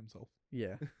working on it himself.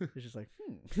 Yeah, it's just like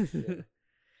Yeah.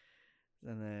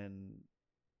 And then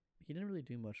he didn't really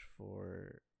do much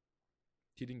for.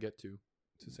 He didn't get to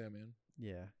Sandman.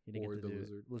 Yeah, he didn't Or get to the do it.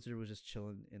 lizard. Lizard was just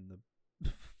chilling in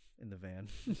the in the van.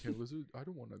 Yeah, Lizard, I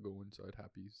don't want to go inside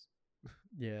Happy's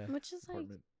Yeah, Which is like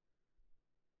apartment.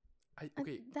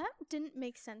 Okay, that didn't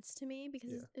make sense to me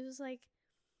because Yeah. it was like,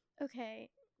 okay,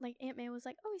 like Ant-Man was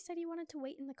like, oh, he said he wanted to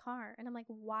wait in the car, and I'm like,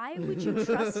 why would you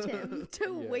trust him to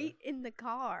Yeah. wait in the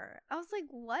car? I was like,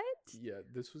 what? yeah,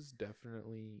 this was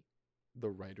definitely the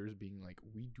writers being like,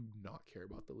 we do not care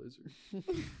about the lizard.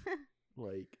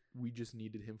 Like, we just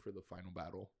needed him for the final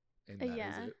battle, and that is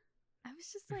Yeah. it. I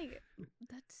was just like,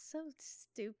 that's so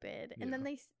stupid. And then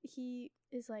Yeah. he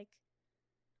is like,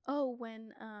 oh,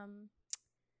 when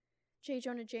J.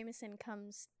 Jonah Jameson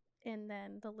comes, and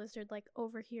then the lizard like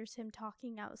overhears him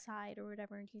talking outside or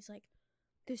whatever, and he's like,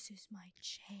 "This is my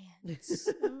chance."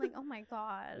 And I'm like, oh my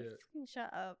god, Yeah. fucking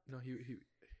shut up. No, he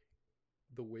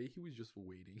the way he was just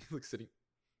waiting, like sitting,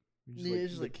 just Yeah, like,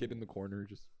 it's just like- like kid in the corner,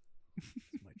 just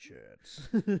my chance.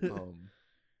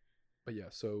 but yeah,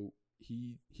 so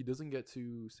he doesn't get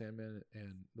to Sandman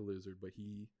and the lizard, but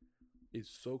he is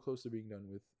so close to being done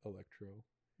with Electro.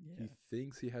 Yeah, He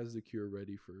thinks he has the cure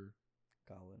ready for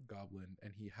Goblin. Goblin,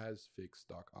 and he has fixed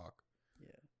Doc Ock.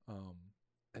 Yeah,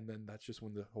 And then that's just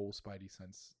when the whole Spidey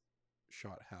sense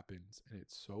shot happens, and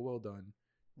it's so well done.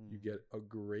 You get a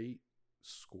great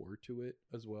score to it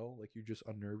as well. Like, you're just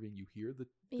unnerving. You hear the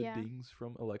dings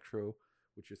from Electro,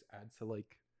 which just adds to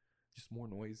like just more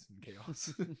noise and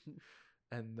chaos.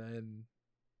 And then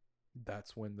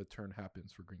that's when the turn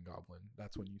happens for Green Goblin.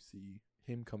 That's when you see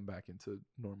him come back into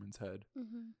Norman's head.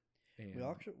 And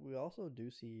we also do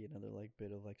see another like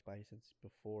bit of like Spidey sense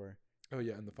before. Oh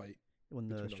yeah, in the fight when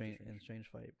the strange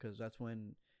fight, because that's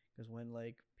when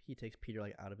like he takes Peter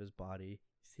like out of his body.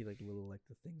 You see like little like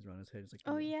the things around his head. It's like,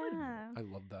 oh yeah, I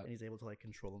love that. And he's able to like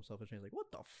control himself. And he's like, what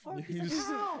the fuck? He's like,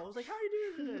 how? I was like, how are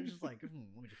you doing it? It's just like, let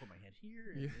me just put my hand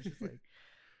here. And it's just like,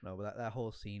 no, but that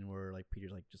whole scene where like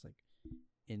Peter's like just like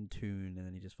in tune, and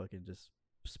then he just fucking just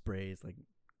sprays like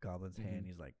Goblin's hand.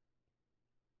 He's like,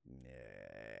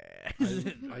 yeah.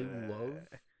 I love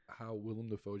how Willem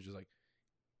Dafoe's just like,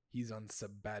 he's on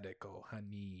sabbatical,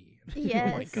 honey.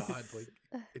 Yes. Oh my god,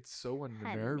 like it's so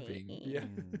unnerving. Honey. Yeah.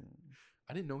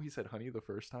 I didn't know he said honey the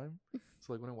first time.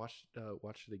 So like when I watched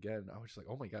it again, I was just like,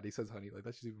 oh my god, he says honey. Like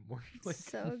that's just even more like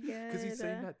so good. Because he's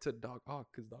saying that to Doc Ock,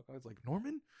 because Doc Ock's like,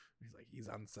 Norman? He's like, he's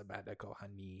on sabbatical,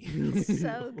 honey.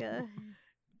 So good.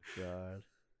 God.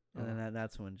 And then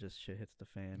that's when just shit hits the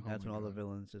fan. That's when all the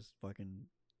villains just fucking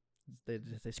they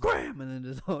scram, and then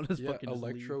just all just fucking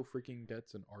Electro freaking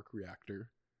gets an arc reactor.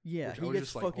 Yeah, he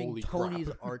gets fucking Tony's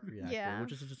arc reactor,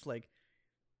 which is just like,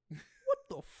 what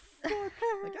the fuck?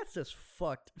 Like that's just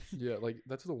fucked. Yeah, like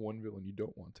that's the one villain you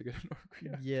don't want to get an arc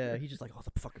reactor. Yeah, he's just like, oh,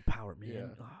 the fucking power, man. Yeah.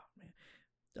 Oh man,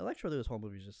 Electro through this whole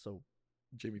movie is just so.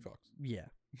 Jamie Foxx. Yeah,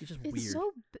 he's just it's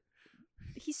weird.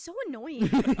 He's so annoying.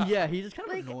 Yeah, he's just kind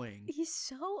of like, annoying. He's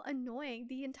so annoying.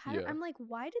 The entire I'm like,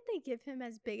 why did they give him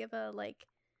as big of a like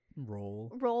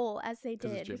role as they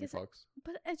did? It's Jamie Foxx.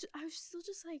 But I was still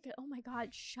just like, oh my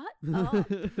god, shut up.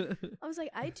 I was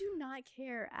like, I do not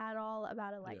care at all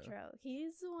about Electro. Yeah.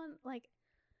 He's the one like,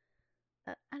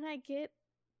 and I get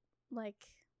like,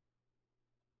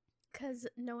 because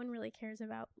no one really cares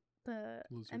about the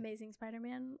Amazing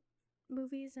Spider-Man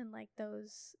movies and like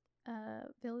those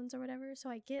villains or whatever, so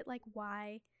I get like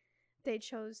why they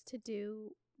chose to do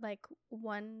like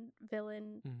one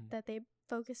villain that they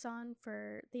focus on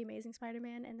for the Amazing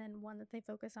Spider-Man, and then one that they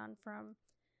focus on from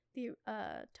the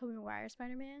Tobey Maguire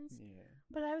Spider-Mans. Yeah.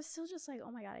 But I was still just like,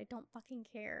 oh my god, I don't fucking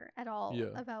care at all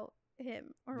about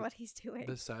him or what he's doing.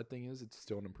 The sad thing is, it's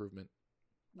still an improvement.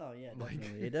 No, yeah,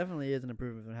 definitely. It definitely is an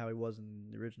improvement from how he was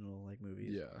in the original like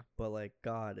movies. Yeah. But like,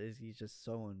 God, he's just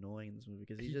so annoying in this movie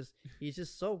because he's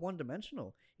just so one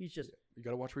dimensional. He's just you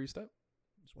gotta watch where you step.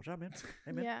 Just watch out, man.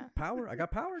 Hey man, power. I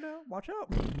got power now. Watch out.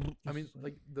 I mean,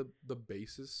 like the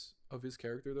basis of his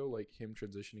character though, like him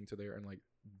transitioning to there and like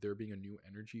there being a new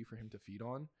energy for him to feed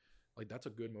on, like that's a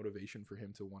good motivation for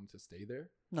him to want to stay there.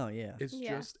 No, yeah. It's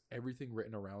just everything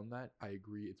written around that. I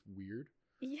agree, it's weird.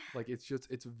 Yeah. Like it's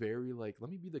very like,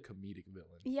 let me be the comedic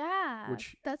villain. Yeah.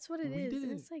 Which that's what it is.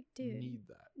 And it's like, dude, need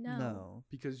that. No.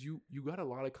 Because you got a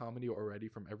lot of comedy already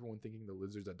from everyone thinking the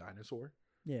lizard's a dinosaur.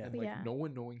 Yeah. And like no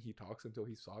one knowing he talks until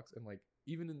he talks. And like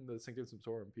even in the Sanctum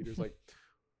Sanctorum, Peter's like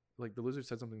like the lizard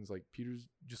said something that's like Peter's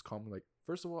just calmly like,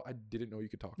 first of all, I didn't know you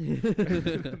could talk. And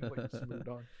like just moved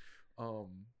on.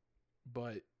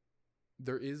 But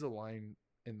there is a line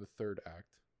in the third act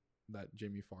that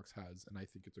Jamie Foxx has, and I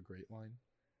think it's a great line.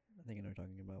 I think I know what you're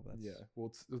talking about. But yeah,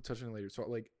 we'll touch on it later. So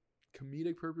like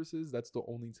comedic purposes, that's the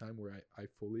only time where I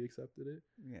fully accepted it.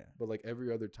 Yeah. But like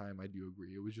every other time, I do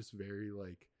agree. It was just very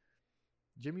like,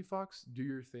 Jamie Foxx, do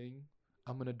your thing.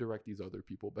 I'm gonna direct these other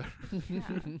people better.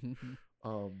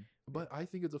 Yeah. But I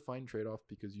think it's a fine trade-off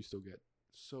because you still get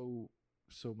so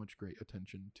much great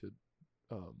attention to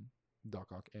Doc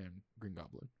Ock and Green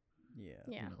Goblin. Yeah.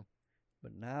 Yeah. You know?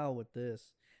 But now with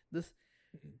this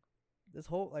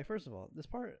whole, like, first of all, this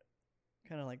part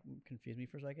kind of like confused me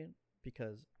for a second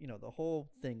because, you know, the whole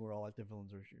thing where all like the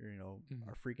villains are, you know,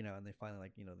 are freaking out and they finally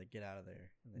like, you know, they get out of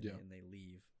there and they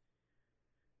leave.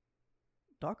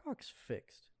 Doc Ock's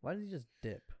fixed. Why did he just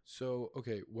dip? So,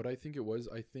 okay, what I think it was,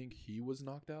 I think he was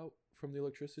knocked out from the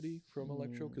electricity from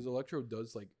Electro because Electro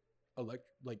does like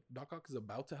Doc Ock is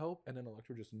about to help and then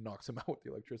Electro just knocks him out with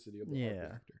the electricity of the arc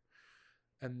reactor.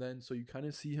 And then so you kind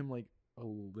of see him like a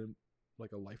limp,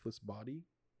 like a lifeless body,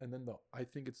 and then I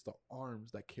think it's the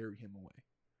arms that carry him away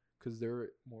because they're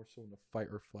more so in the fight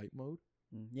or flight mode.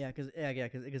 Yeah,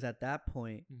 because at that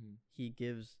point he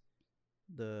gives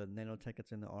the nanotech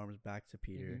that's in the arms back to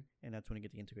Peter, and that's when he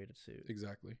gets the integrated suit.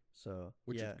 Exactly. So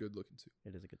Which yeah, is good looking suit.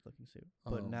 it is a good looking suit.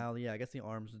 But now, yeah, I guess the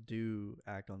arms do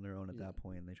act on their own at that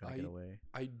point, and they try to get away.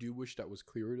 I do wish that was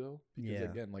clearer though, because Yeah.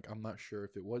 again, like I'm not sure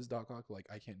if it was Doc Ock, like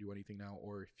I can't do anything now,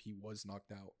 or if he was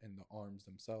knocked out and the arms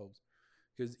themselves.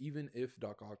 Because even if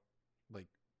Doc Ock, like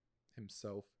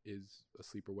himself, is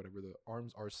asleep or whatever, the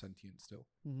arms are sentient still.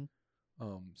 Mm-hmm.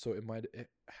 So it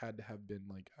had to have been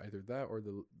like either that or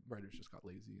the writers just got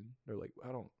lazy and they're like,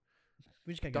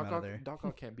 We just can't get out of there. Doc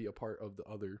Ock can't be a part of the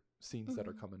other scenes that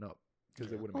are coming up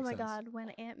because it wouldn't Oh make my sense. god,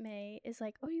 when Aunt May is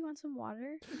like, "Oh, you want some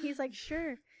water?" And he's like,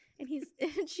 "Sure." And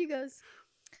and she goes,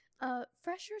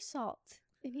 "Fresh or salt?"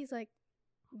 And he's like,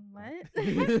 "What?"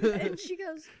 And she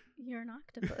goes, "You're an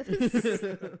octopus."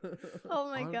 Oh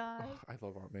my god. I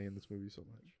love Aunt May in this movie so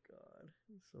much. God,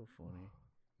 it's so funny.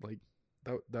 Like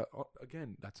that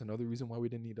again, that's another reason why we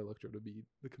didn't need Electro to be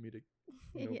the comedic,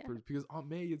 because Aunt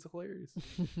May is hilarious.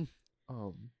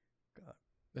 God.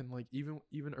 And like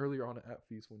even earlier on at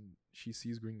Feast, when she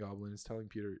sees Green Goblin, is telling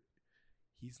Peter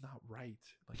he's not right.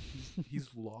 Like he's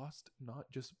lost, not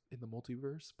just in the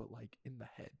multiverse, but like in the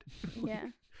head. Yeah.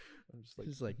 I'm just like,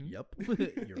 He's like, "Yep,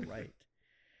 you're right."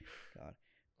 God,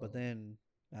 but then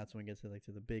that's when we get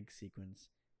to the big sequence.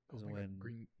 Is when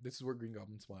this is where Green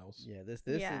Goblin smiles. Yeah, this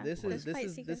is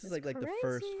like the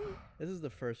first. This is the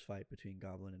first fight between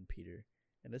Goblin and Peter,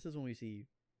 and this is when we see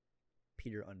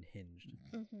Peter unhinged.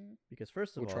 Because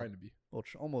first of all, trying to be,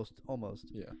 almost,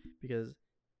 yeah. Because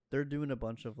they're doing a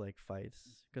bunch of like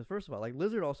fights. Because first of all, like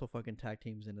Lizard also fucking tag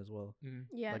teams in as well.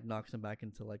 Yeah, like knocks him back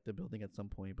into like the building at some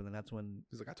point. But then that's when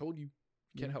he's like, "I told you,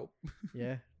 can't help."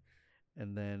 Yeah,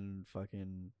 and then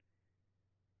fucking.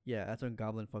 Yeah, that's when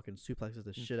Goblin fucking suplexes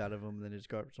the shit out of him, and then they just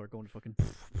start going to fucking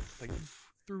like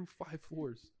through 5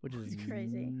 floors, which is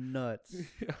crazy, nuts.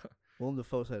 Yeah. Willem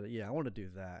Dafoe said, "Yeah, I want to do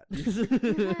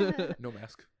that." No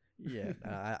mask. Yeah,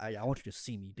 I want you to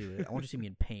see me do it. I want you to see me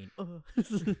in pain. No,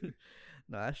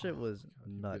 that shit was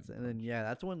nuts. And then yeah,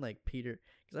 that's when like Peter,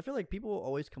 because I feel like people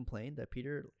always complain that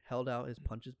Peter held out his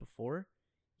punches before.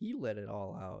 He let it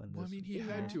all out. And well, I mean, he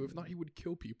had to. If not, he would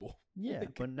kill people. Yeah,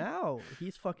 like, but now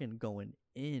he's fucking going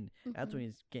in. That's when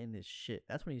he's getting his shit.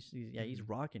 That's when he's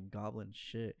rocking Goblin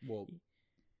shit. Well,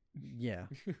 yeah,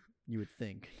 you would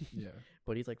think. Yeah,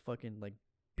 but he's like fucking like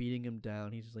beating him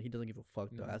down. He's just like, he doesn't give a fuck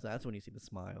though. That's when you see the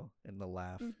smile and the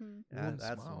laugh. That's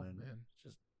smile, when man.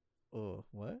 Just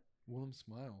what? Willem's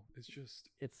smile. It's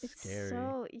scary.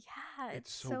 So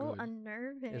it's so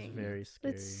unnerving. It's very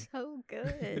scary. It's so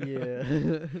good. Yeah.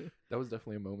 That was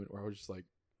definitely a moment where I was just like,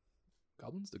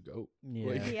 Goblin's the GOAT.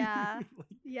 Yeah. Like,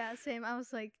 Yeah, same. I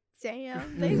was like,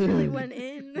 damn, they really went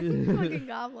in. Fucking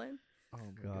Goblin. Oh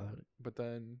my god. But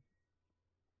then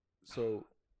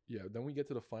then we get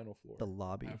to the final floor. The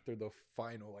lobby. After the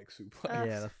final like suplex.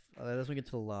 Yeah, that's when we get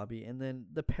to the lobby, and then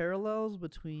the parallels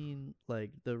between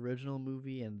like the original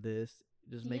movie and this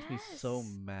just makes me so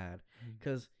mad.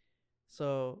 Because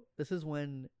this is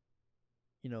when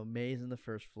May's in the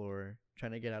first floor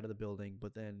trying to get out of the building,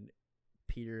 but then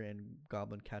Peter and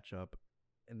Goblin catch up,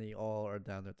 and they all are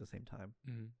down there at the same time.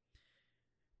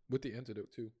 With the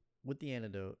antidote too. With the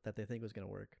antidote that they think was gonna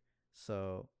work.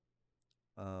 So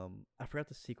I forgot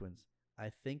the sequence.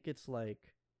 I think it's like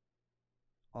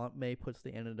Aunt May puts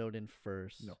the antidote in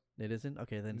first. No, it isn't.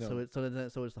 Okay, then so it's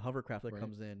the hovercraft that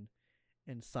comes in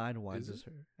and sidewinds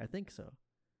her. I think so.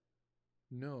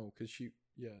 No, because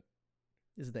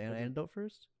Is it the antidote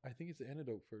first? I think it's the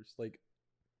antidote first. Like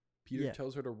Peter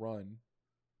tells her to run,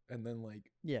 and then like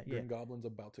Green Goblin's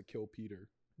about to kill Peter.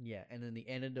 Yeah, and then the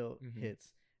antidote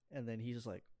hits, and then he's just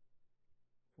like,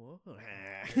 "Whoa!"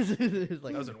 It's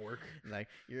like, doesn't work. Like,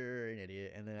 you're an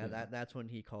idiot. And then that's when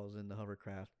he calls in the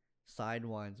hovercraft,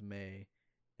 sidewinds May,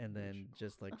 and then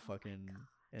just like fucking,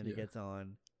 and he gets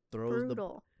on, throws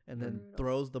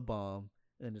throws the bomb,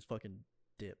 and then just fucking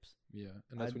dips. Yeah,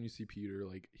 and that's when you see Peter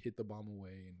like hit the bomb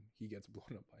away, and he gets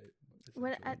blown up by it.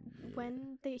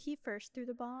 When he first threw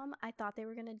the bomb, I thought they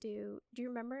were gonna do. Do you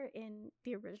remember in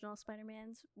the original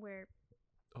Spider-Man's where?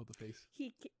 Oh, the face.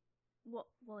 Well,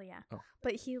 yeah. Oh.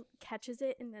 But he catches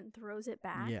it and then throws it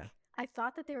back. Yeah. I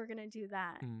thought that they were gonna do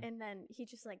that, and then he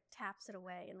just like taps it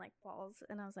away and like falls,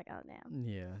 and I was like, oh damn.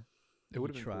 Yeah. It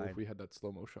would have been cool if we had that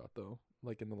slow-mo shot though,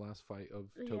 like in the last fight of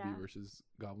Toby versus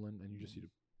Goblin, and you just see the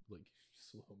like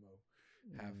slow-mo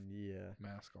have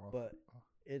mask off. But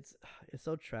it's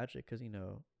so tragic because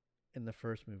in the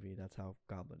first movie that's how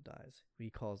Goblin dies. He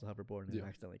calls the hoverboard and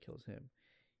accidentally kills him.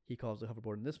 He calls the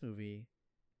hoverboard in this movie,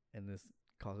 and this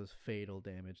causes fatal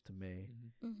damage to May.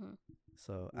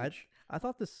 So I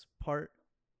thought this part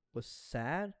was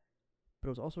sad, but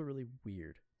it was also really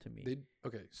weird to me.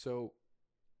 So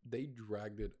they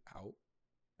dragged it out,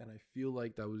 and I feel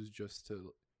like that was just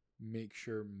to make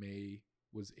sure May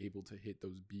was able to hit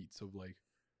those beats of like,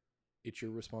 it's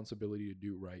your responsibility to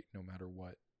do right no matter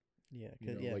what. Yeah, You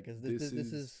because know, like, this this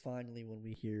is is- finally when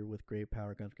we hear with great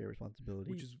power comes great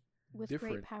responsibility. Which is With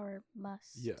different. great power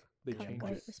must Yeah, they come changed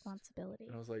great it. responsibility.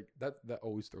 And I was like, that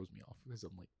always throws me off because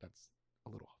I'm like, that's a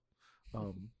little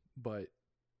off. But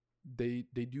they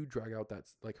do drag out that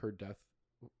like her death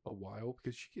a while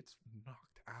because she gets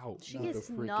knocked out. She with gets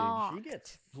the freaking- knocked. she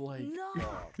gets like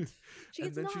knocked. She and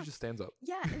gets then knocked. she just stands up.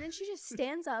 Yeah, and then she just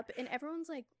stands up, and everyone's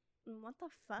like, "What the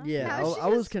fuck?" yeah. How is she I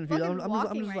was just confused. fucking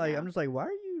walking right now? I'm just like, why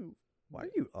are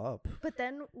you up? But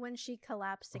then when she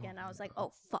collapsed again, I was like,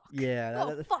 "Oh fuck!" Yeah,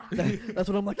 Oh fuck! that's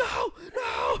what I'm like. No.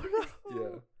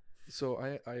 Yeah. So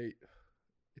I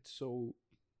it's so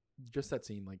just that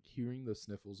scene, like hearing the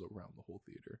sniffles around the whole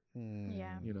theater,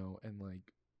 Yeah. you know, and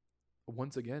like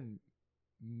once again,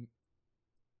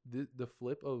 the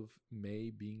flip of May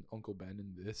being Uncle Ben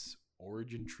in this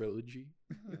origin trilogy,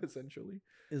 Mhm. essentially,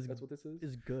 Is that's what this is.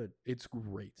 is good. It's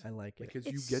great I like it. because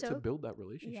you It's get to so- build that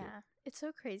relationship. Yeah, it's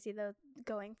so crazy though,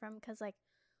 going from because like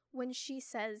when she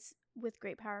says, "With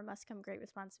great power must come great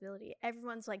responsibility,"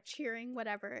 everyone's like cheering,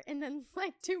 whatever, and then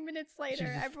like 2 minutes later,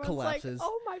 just everyone's collapses. like,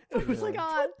 "Oh my It was fucking like,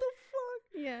 god!" what the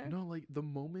fuck? Yeah. No, like the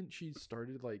moment she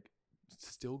started like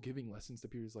still giving lessons to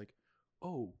Peter is like,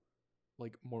 oh,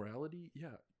 like morality,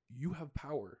 yeah, you have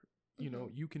power. You know,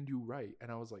 you can do right.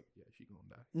 And I was like, yeah, she gonna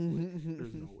die. Like,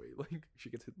 there's no way. Like she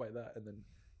gets hit by that and then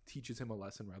teaches him a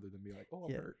lesson rather than be like, oh, I'm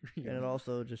Yeah. hurt. You And it know?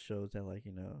 also just shows that, like,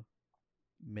 you know,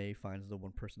 May finds the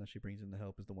one person that she brings in to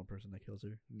help is the one person that kills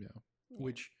her. Yeah. Yeah.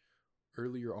 Which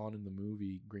earlier on in the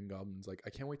movie, Green Goblin's like, I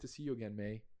can't wait to see you again,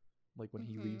 May. Like when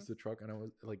he leaves the truck, and I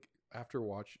was like, after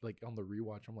watch, like on the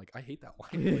rewatch, I'm like, I hate that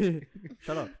line. Like,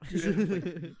 Shut up.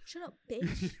 Shut up,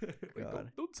 bitch. like,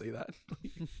 God. don't say that.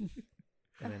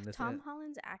 And then this Tom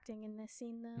Holland's acting in this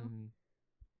scene though Mhm.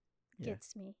 Yeah.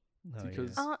 gets me. Oh,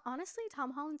 because- yeah. Honestly,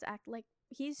 Tom Holland's act like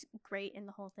he's great in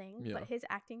the whole thing, Yeah. but his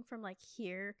acting from like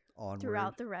here Onward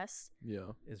throughout the rest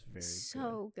Yeah. is very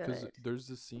so Because good. there's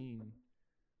this scene.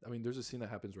 I mean, there's a scene that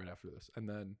happens right after this, and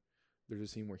then there's a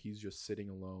scene where he's just sitting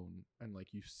alone, and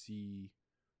like you see,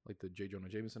 like the J. Jonah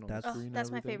Jameson on That's- the Oh, screen. and that's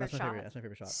my everything. favorite That's my shot. favorite. That's my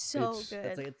favorite shot. So It's- good.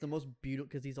 It's like it's the most beautiful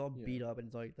because he's all Yeah. beat up and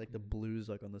it's like the blues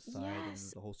like on the side Yes.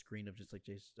 and the whole screen of just like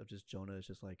of just Jonah is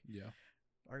just like, Yeah.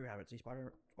 there you have it. See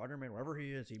Spider-Man wherever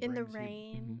he is. He in the brings- he-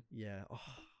 rain. Mhm. Yeah.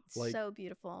 Oh, It's Like- so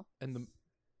beautiful. And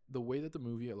the way that the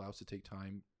movie allows to take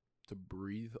time to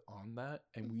breathe on that,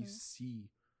 and we Mhm. see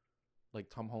like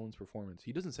Tom Holland's performance.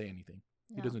 He doesn't say anything.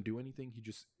 He No. doesn''t do anything. He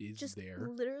just is Just there.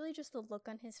 literally just the look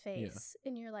on his face,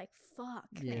 and you're like, "Fuck,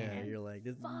 yeah. man." You're like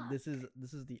this. Fuck. This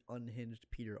is the unhinged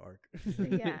Peter arc.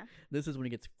 Yeah. This is when he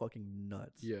gets fucking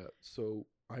nuts. Yeah. So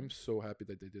I'm so happy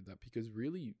that they did that because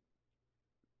really,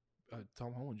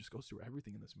 Tom Holland just goes through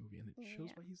everything in this movie, and it shows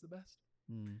Yeah. why he's the best.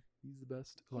 Mm. He's the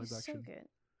best live He's action. so good,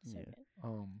 so Yeah. good.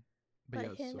 But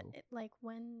But yeah. him, So like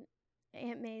when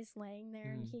Aunt May's laying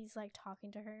there and Mhm. he's like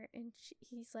talking to her, and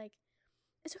he's like,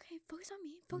 "It's okay, focus on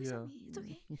me, focus Yeah. on me. It's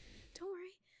okay, don't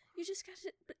worry. You just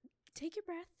gotta take your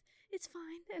breath. It's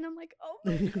fine." And I'm like, "Oh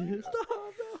my god,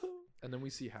 Stop. No. and then we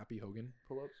see Happy Hogan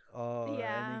pull up. Oh,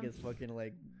 Yeah. and he gets fucking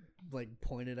like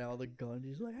pointed out the gun.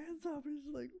 He's like, hands up. And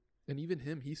he's like, And even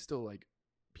him, he's still like,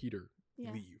 Peter,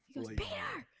 Yeah. leave. He goes, Like,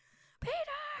 "Peter,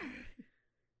 Peter."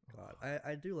 God,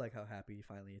 I do like how happy he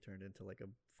finally turned into like a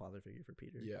father figure for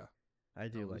Peter. Yeah. I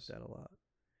do That like was- that a lot.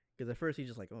 Because at first he's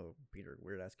just like, oh, Peter,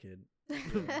 weird ass kid.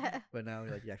 But now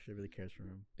like he actually really cares for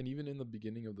him. And even in the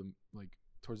beginning of the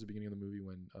towards the beginning of the movie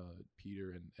when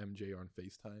Peter and MJ are on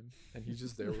FaceTime and he's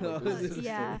just there with like, this,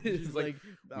 Yeah. he's like,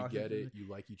 we oh, get it, you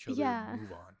like each other, Yeah.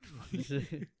 move on.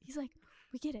 He's like,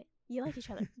 "We get it. You like each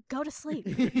other. Go to sleep."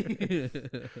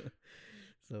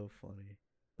 So funny.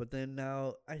 But then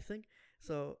now I think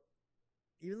so.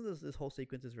 Even though this whole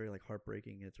sequence is very like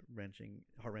heartbreaking, it's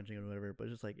heart wrenching or whatever. But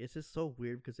it's just so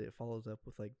weird because it follows up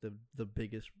with like the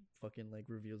biggest fucking like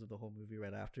reveals of the whole movie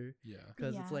right after. Yeah.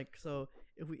 Because Yeah. it's like, so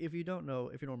if you don't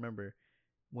remember,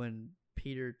 when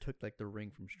Peter took like the ring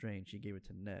from Strange, he gave it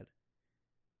to Ned,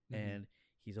 Mhm. and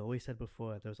he's always said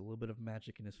before that there was a little bit of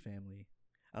magic in his family.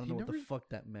 I don't He know what the never- fuck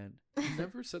that meant. He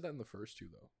never said that in the first two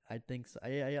though. I think so.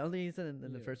 I don't think he said in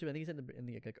the Yeah. first two. I think he said in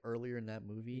the like earlier in that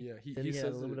movie. Yeah, he said he had a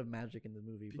says little it bit of magic in the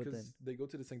movie, because but then they go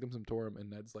to the Sanctum Sanctorum and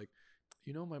Ned's like,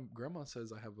 you know, my grandma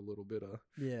says I have a little bit of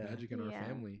yeah, magic in our Yeah.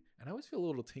 family, and I always feel a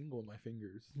little tingle in my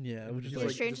fingers. yeah, And which is he's Peter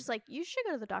like Strange is like, "You should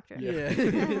go to the doctor." Yeah.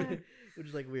 yeah, which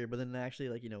is like weird. But then actually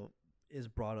like is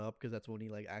brought up because that's when he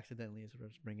like accidentally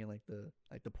starts bringing like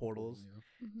the portals,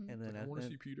 Yeah. Mhm. and then Like, I at want to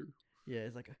then- see Peter. yeah,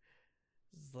 it's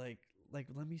like like,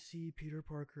 let me see Peter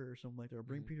Parker or something like that, or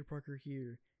bring Mhm. Peter Parker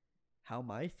here. How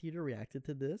my theater reacted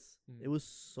to this, Mhm. it was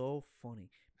so funny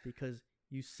because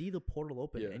you see the portal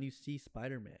open Yeah. and you see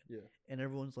Spider-Man, Yeah. and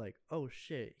everyone's like, "Oh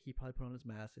shit!" He probably put on his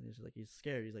mask and he's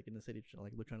scared. He's like in the city,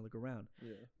 like trying to look around.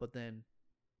 Yeah. But then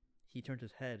he turns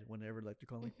his head whenever like they're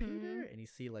calling like Mhm. Peter, and you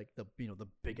see like the the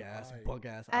big The ass eye. bug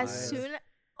ass As eyes. soon,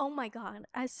 oh my god,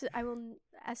 as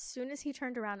soon as he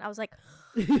turned around, I was like,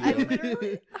 I Yeah.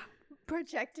 literally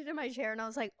projected in my chair, and I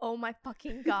was like, oh my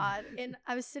fucking god. And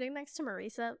I was sitting next to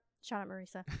Marisa. Shout out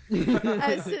Marisa.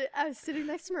 I was sitting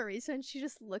next to Marisa, and she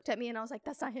just looked at me, and I was like,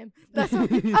 that's not him. That's not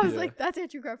him. I was Yeah. like, that's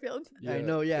Andrew Garfield. I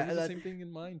know, yeah, It was the that- same thing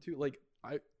in mine too. Like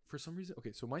for some reason,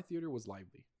 okay, so my theater was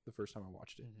lively the first time I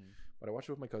watched it, but I watched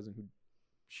it with my cousin who,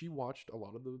 she watched a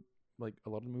lot of the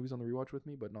movies on the rewatch with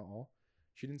me, but not all.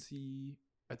 She didn't see.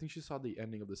 I think she saw the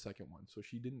ending of the second one, so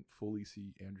she didn't fully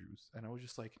see Andrew's, and I was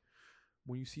just like,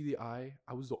 when you see the eye,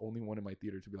 I was the only one in my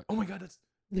theater to be like, oh my god, that's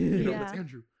that's Yeah.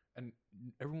 Andrew. And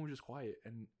everyone was just quiet.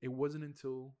 And it wasn't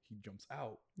until he jumps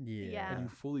out Yeah. and you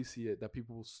fully see it that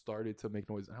people started to make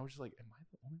noise. And I was just like, am I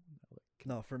the only one that like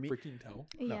No, for me, freaking tell?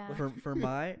 no, Yeah. for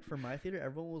my theater,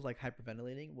 everyone was like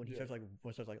hyperventilating when he Yeah. starts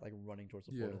like running towards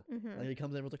the Yeah. portal. Mhm. Like he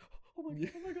comes in, everyone's like, oh my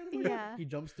god, oh my god, oh my Yeah. god. He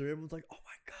jumps through, everyone's like, oh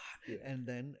my god. Yeah. And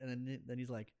then he's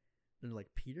like,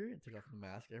 Peter, and takes off the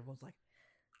mask. Everyone's like,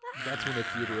 That's when the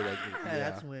theater like and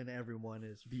that's when everyone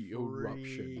is The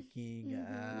eruption. freaking Mhm.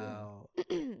 out.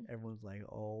 Everyone's like,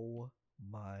 oh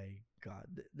my god.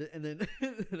 And then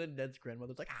and then Ned's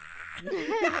grandmother's like,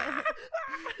 ah!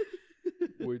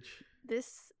 which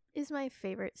This is my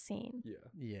favorite scene. yeah.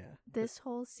 Yeah. This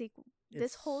whole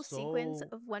sequence so-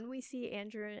 of when we see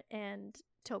Andrew and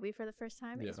Toby for the first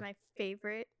time is Yeah. my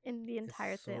favorite in the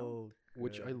entire it's film. so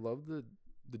Which I good. love the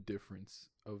difference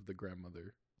of the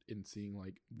grandmother in seeing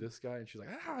like this guy and she's like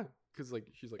because like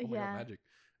she's like, oh my Yeah. god, magic.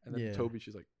 And then Yeah. Toby,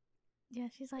 she's like, Yeah,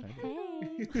 she's like, Hello.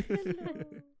 hey. hello.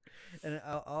 And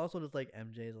I also just like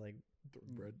MJ's like,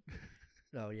 throwing bread.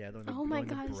 oh yeah, Oh my throwing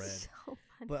the god, bread. so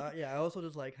funny. But yeah, I also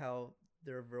just like how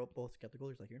they're both skeptical.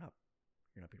 He's like, you're not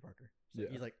Peter Parker. So Yeah.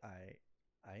 He's like,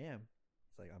 I am.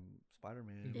 It's like, I'm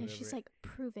Spider-Man. And and she's like,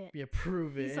 prove it. yeah,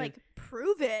 prove it. He's like,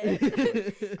 prove it.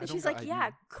 I And don't she's got like, ID.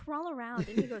 yeah, crawl around.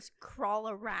 And he goes, crawl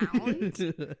around.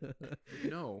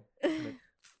 No.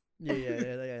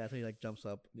 yeah. That's when he like jumps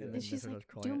up. Yeah. And, And then she's starts like,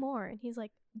 crawling do it. more. And he's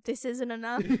like, this isn't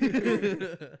enough.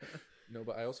 No,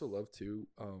 but I also love too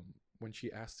when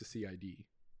she asks to see ID.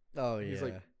 Oh yeah. He's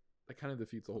like, that kind of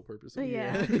defeats the whole purpose of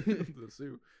Yeah. the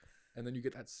suit. And then you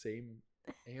get that same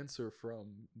answer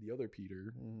from the other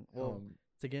Peter. Well,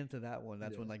 to get into that one,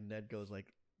 that's yeah. when like Ned goes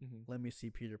like, Mhm. let me see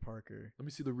Peter Parker. Let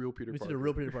me see the real Peter Let me Parker. see the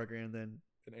real Peter Parker, and then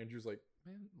And Andrew's like,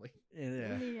 man, like,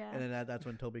 yeah. Yeah. And then that's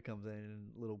when Toby comes in,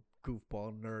 and little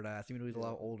goofball nerd ass. Even though he's a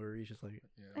lot Yeah. older, he's just like,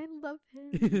 yeah. I love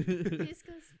him. He just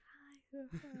goes, hi.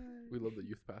 We love the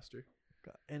youth pastor.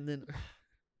 God. And then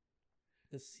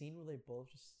the scene where they both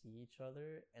just see each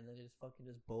other, and then they just fucking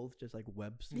just both just like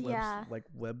Yeah.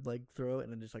 web like throw it,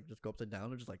 and then just go upside down.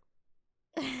 They're just like,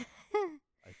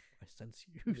 I sense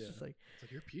you. It's Yeah. just like, It's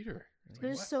like, you're Peter. It's It like,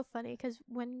 was what? so funny because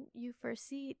when you first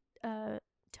see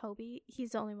Toby,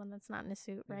 he's the only one that's not in a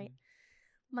suit, right?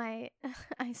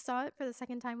 I saw it for the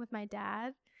second time with my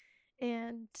dad,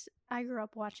 and I grew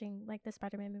up watching like the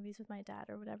Spider-Man movies with my dad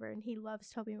or whatever, and he loves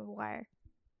Tobey Maguire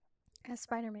as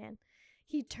Spider-Man.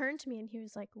 He turned to me and he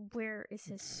was like, "Where is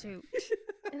his suit?"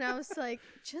 And I was like,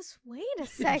 "Just wait a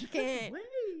second."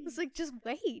 I was like, "Just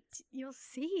wait, you'll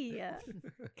see."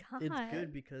 God. it's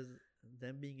good because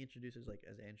them being introduced as like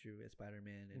as Andrew as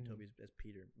Spider-Man and Mhm. Toby's as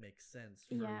Peter makes sense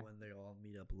for Yeah. when they all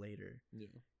meet up later. Yeah.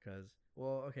 Because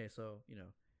okay, so It's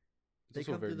They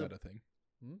also a come very through the- meta thing.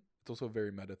 Hmm? It's also a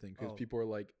very meta thing because Oh. people are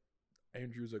like,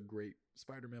 Andrew's a great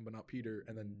Spider-Man, but not Peter.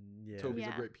 And then yeah, Toby's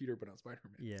Yeah. a great Peter, but not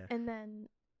Spider-Man. yeah. And then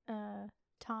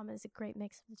Tom is a great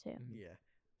mix of the two. Mhm. Yeah.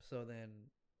 So then,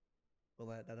 well,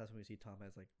 that's when we see Tom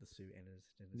has like the suit in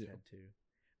his Yeah. head too.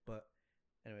 But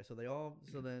anyway, so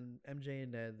then MJ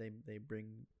and Ned they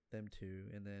bring them to,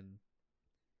 and then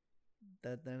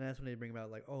that's when they bring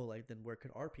about like, oh, like then where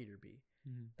could our Peter be?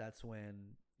 That's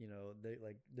when they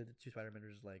like the two Spider-Men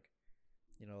are just like,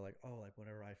 like, oh, like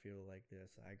whenever I feel like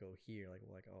this, I go here,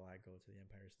 like oh, I go to the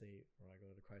Empire State or I go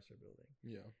to the Chrysler Building.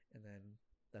 Yeah. And then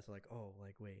that's like, oh,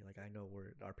 like wait, like I know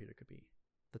where our Peter could be,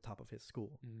 the top of his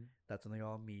school. Mm-hmm. That's when they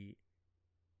all meet.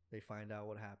 They find out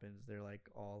what happens. They're like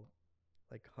all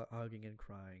like hugging and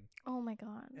crying. Oh my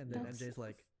god. And then That's- MJ's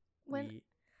like, when we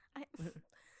I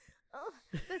oh,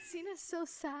 that scene is so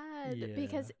sad Yeah.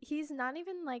 because he's not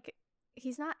even like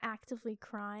he's not actively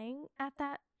crying at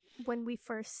that when we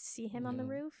first see him on the Mhm.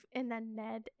 roof, and then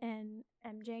Ned and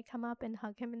MJ come up and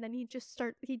hug him, and then he just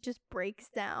breaks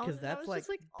down. Because and I that's was like just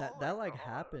like, that oh that my like God.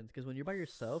 happens because when you're by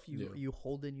yourself, you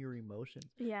hold in your emotions.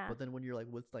 Yeah. But then when you're like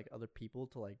with like other people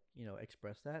to like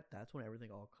express that, that's when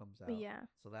everything all comes out. Yeah.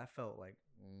 So that felt like,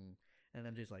 and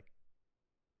MJ's like,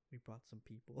 we brought some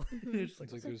people. Mhm. It's It's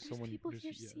like, like there's someone people there's-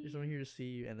 here yeah. to see there's someone here to see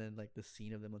you, and then like the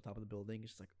scene of them on top of the building is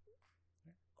just like,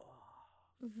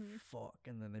 oh Mhm. fuck,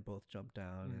 and then they both jump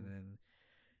down, and Mhm. then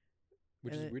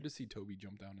Which and is it- weird to see Toby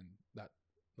jump down in that,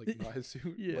 like, not his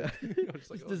suit. yeah, Like, I was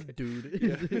just like, It's this okay. dude.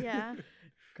 Yeah. Yeah.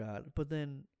 God, but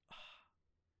then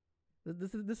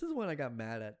this is when I got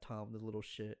mad at Tom, the little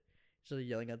shit. He started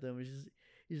yelling at them.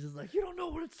 He's just like, you don't know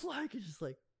what it's like. He's just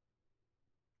like,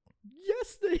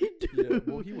 yes, they do. Yeah,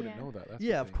 well, he wouldn't Yeah. know that. That's the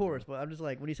Yeah, of thing, course. But I'm just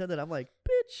like, when he said that, I'm like,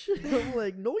 bitch. I'm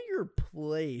like, know your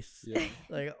place. Yeah.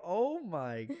 Like, oh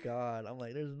my God. I'm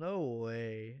like, there's no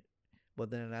way. But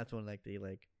then that's when like they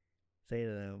like say to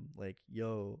them like,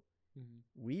 yo, Mhm.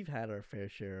 we've had our fair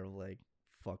share of like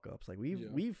fuck ups. Like we've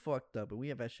Yeah. fucked up, and we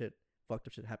have that shit fucked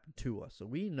up shit happen to us, so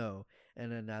we know. And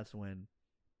then that's when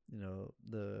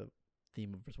the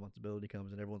theme of responsibility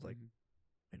comes, and everyone's like, Mhm.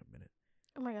 wait a minute,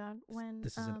 Oh my God. When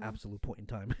this is an absolute point in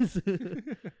time.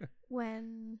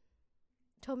 when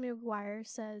Tobey Maguire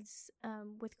says,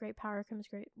 "With great power comes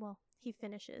great." Well, he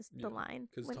finishes Yeah, the line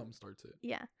Because when- Tom starts it.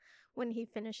 Yeah, when he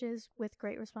finishes with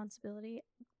great responsibility,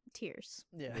 tears.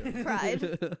 Yeah, Yeah. Cried.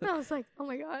 And I was like, oh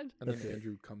my God. And then That's it.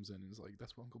 Andrew comes in and is like,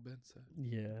 that's what Uncle Ben said.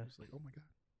 Yeah, It's like, oh my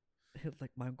God.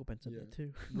 like my Uncle Ben said Yeah. that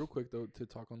too. Real quick, though, to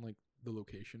talk on, like, the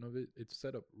location of it, it's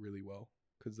set up really well.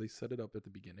 Because they set it up at the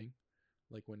beginning.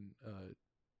 Like, when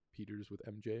Peter's with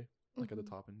MJ, like, at the Mhm.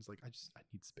 top, and he's like, I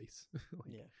need space. Like,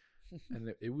 Yeah,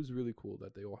 and it was really cool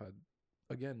that they all had,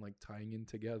 again, like, tying in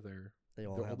together. they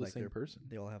all They're all have the like same their person.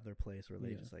 They all have their place where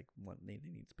they Yeah. just like they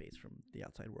need space from the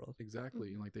outside world. Exactly.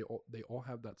 Mhm. And, like, they all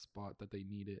have that spot that they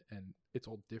need it, and it's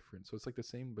all different. So it's like the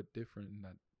same but different, and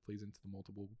that plays into the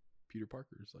multiple Peter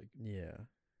Parkers. Like, Yeah.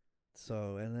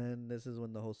 So, and then this is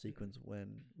when the whole sequence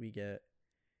when we get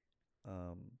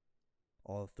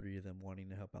all three of them wanting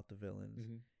to help out the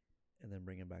villains and then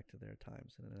bring them back to their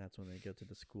times. And then that's when they go to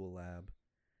the school lab.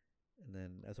 And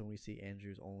then that's when we see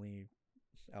Andrew's only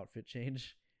outfit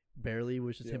change. Barely,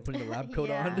 which is him Yeah. putting the lab coat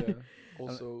Yeah. on. yeah.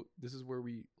 Also, this is where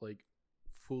we, like,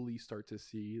 fully start to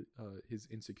see his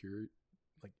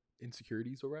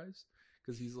insecurities arise,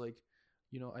 because he's like,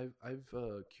 I've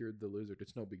cured the lizard.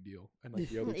 It's no big deal. And, like,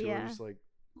 the other two Yeah. are just like,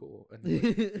 cool. And he's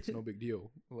like, it's no big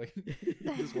deal. Like, he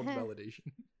just wants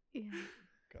validation. Yeah.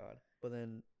 God. But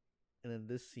then, and then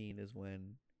this scene is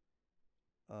when,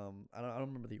 I don't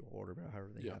remember the order of how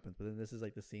everything Yeah. happens, but then this is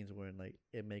like the scenes when like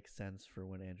it makes sense for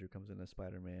when Andrew comes in as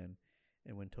Spider-Man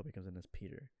and when Tobey comes in as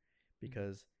Peter,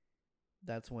 because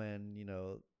that's when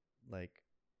like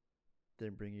they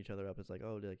bring each other up. It's like,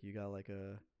 oh, like you got like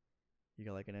an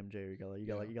MJ, or you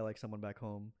got like someone back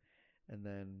home, and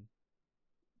then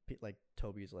like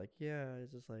Toby's like, yeah,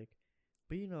 it's just like,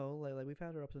 but like we've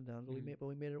had our ups and downs, but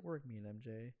we made it work, me and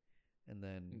MJ. And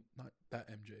then Not that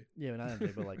MJ. yeah, not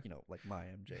MJ, but like like my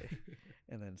MJ.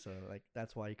 And then so like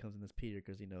that's why he comes in as Peter,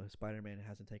 because Spider-Man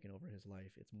hasn't taken over his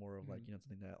life. It's more of like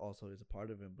something that also is a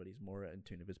part of him, but he's more in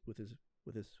tune with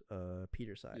his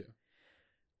Peter side.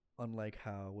 Yeah. Unlike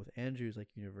how with Andrew's like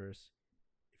universe,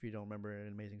 if you don't remember in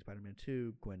Amazing Spider-Man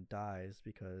 2, Gwen dies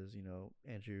because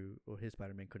Andrew or his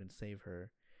Spider-Man couldn't save her,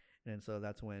 and so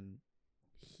that's when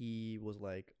he was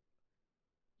like,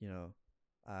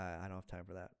 I don't have time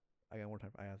for that. I got more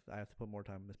time. I have to put more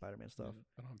time in the Spider-Man stuff. Yeah,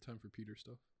 I don't have time for Peter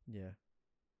stuff. Yeah.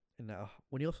 And now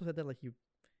when he also said that, like, he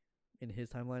in his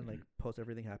timeline, like post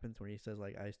everything happens where he says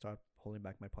like, I stopped holding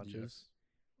back my punches.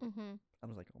 Yes. Mhm. I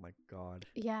was like, oh my God.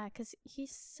 Yeah, because he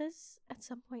says at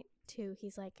some point too,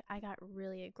 he's like, I got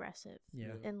really aggressive. Yeah.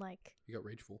 Yeah. And like, He got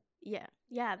rageful. yeah,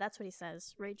 that's what he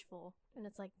says, rageful. And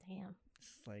it's like, damn.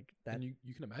 It's like that. And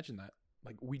you can imagine that.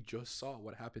 Like, we just saw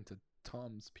what happened to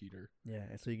Tom's Peter. Yeah.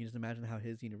 And so you can just imagine how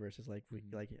his universe is like,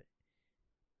 Mhm. like,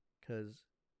 because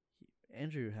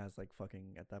Andrew has like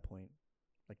fucking at that point,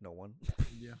 like no one.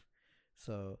 Yeah.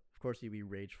 So of course he'd be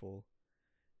rageful,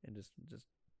 and just.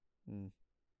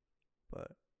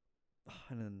 But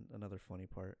and then another funny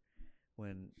part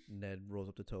when Ned rolls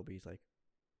up to Toby, he's like,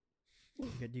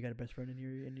 "You got a best friend in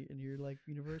your like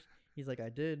universe?" He's like, "I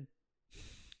did.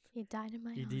 He died in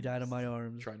my arms. He died in my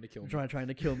arms, Trying to kill me. trying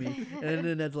to kill me." And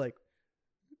then Ned's like,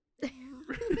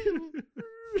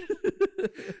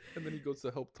 And then he goes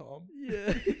to help Tom.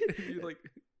 "Yeah." And he's like,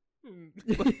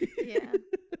 Yeah.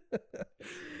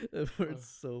 It's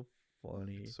so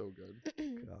funny. It's so good.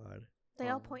 God. They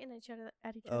all point at each other.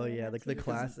 Oh yeah, and like that's the it.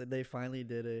 class. They finally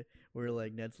did it where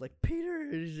like Ned's like Peter,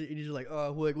 and he's like,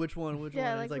 oh, like which one? Which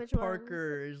Yeah, one? like, He's like which ones?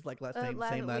 Parker. He's like same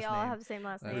last we name. all have the same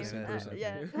last Or name. the same person.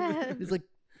 Yeah. He's like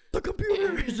the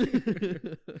computers.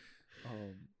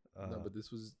 No, but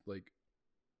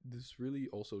this really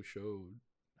also showed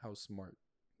how smart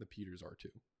the Peters are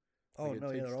too. Oh Like, it no,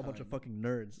 yeah, takes they're all a bunch of time. fucking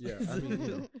nerds. Yeah, I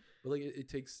mean, but like it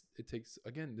takes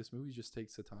again. This movie just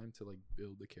takes the time to like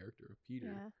build the character of Peter,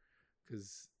 Yeah.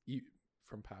 because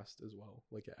from past as well.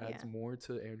 Like it adds Yeah. more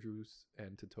to Andrew's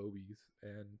and to Toby's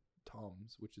and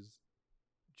Tom's, which is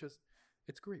just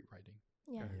it's great writing.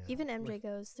 Yeah. Yeah. Even MJ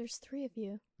goes, "There's 3 of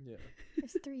you. Yeah.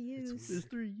 There's 3 yous." There's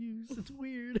 3 U's. It's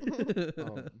weird.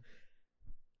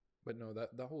 But no, that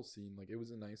whole scene, like it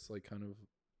was a nice like kind of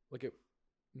like it.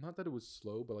 Not that it was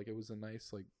slow, but like it was a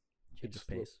nice like Change it of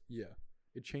pace. Yeah,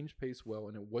 it changed pace well,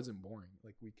 and it wasn't boring.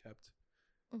 Like we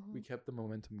kept the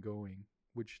momentum going,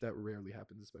 which that rarely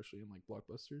happens, especially in like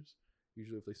blockbusters.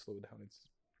 Usually, if they slow it down, it's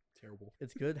terrible.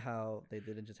 It's good how they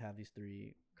didn't just have these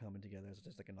 3 coming together as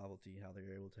just like a novelty. How they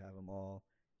were able to have them all,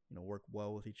 work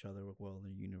well with each other, work well in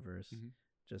the universe. Mhm.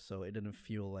 Just so it didn't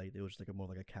feel like it was like more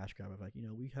like a cash grab of like,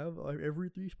 we have every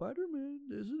 3 Spider-Man.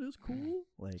 Isn't this cool?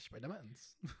 Like,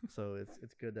 Spider-Mans. so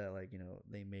it's good that like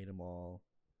they made them all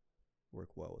work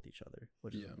well with each other,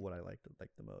 which is what I liked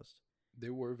the most. They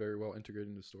were very well integrated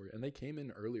in the story, and they came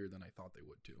in earlier than I thought they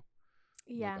would too.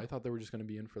 Yeah. Like, I thought they were just going to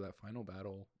be in for that final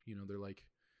battle. They're like,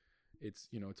 it's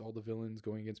it's all the villains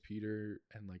going against Peter,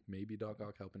 and like maybe Doc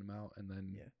Ock helping him out, and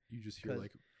then you just hear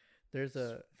like there's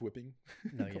a whipping.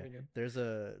 no yeah coming in. there's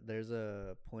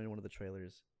a point in one of the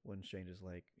trailers when Strange is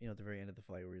like, at the very end of the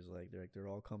fight where he's like they're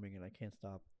all coming and I can't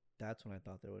stop. That's when I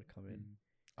thought they would come in.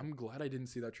 I'm glad I didn't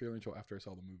see that trailer until after I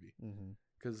saw the movie,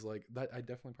 because like that I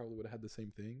definitely probably would have had the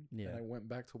same thing. Yeah. And I went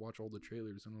back to watch all the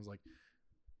trailers, and I was like,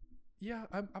 yeah,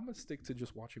 I'm gonna stick to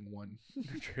just watching one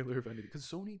trailer of anything, because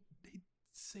Sony, they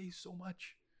say so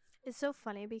much. It's so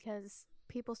funny because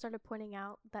people started pointing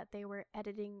out that they were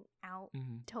editing out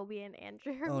Toby and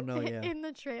Andrew in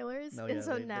the trailers. No, and yeah,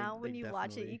 so they now when you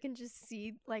watch it, definitely- you can just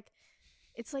see like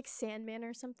it's like Sandman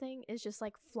or something is just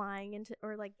like flying into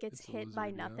or like gets It's a hit by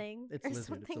lizard, yeah. nothing It's or lizard.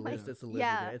 something It's a like lizard. It's a lizard.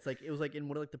 yeah. It's like it was like in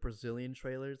one of like the Brazilian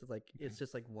trailers. It's like it's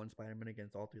just like one Spider-Man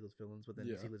against all 3 of those villains, but then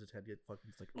you Yeah. see Lizard's head get fucking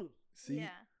it's like "Ugh." See, Yeah.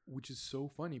 which is so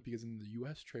funny because in the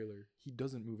U.S. trailer, he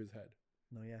doesn't move his head.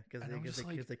 No, yeah, because And I'm just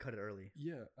like- they cut it early.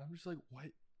 Yeah, I'm just like,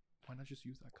 why not just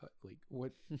use that cut? Like,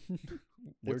 what? They were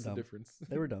What's the dumb. difference?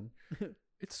 They were dumb.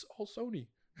 It's all Sony.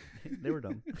 They were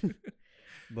dumb.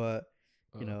 But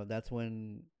Uh, that's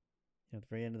when at the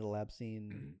very end of the lab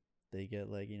scene they get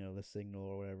like the signal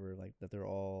or whatever, like that they're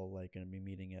all like going to be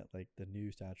meeting at like the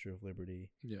new Statue of Liberty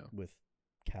yeah, with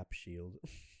Cap's shield.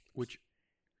 which,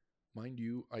 mind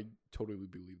you, I totally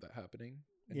believe that happening.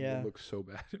 And Yeah. it looks so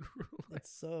bad in real life. It's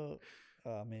so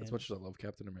oh man, As much as I love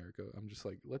Captain America, I'm just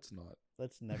like, let's not.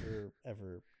 let's never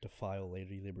ever defile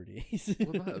Lady Liberties.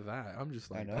 Well, not that. I'm just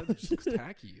I like, know. that just looks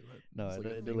tacky. No, It's it like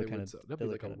a did thing look they would kinda- sell. they That'd be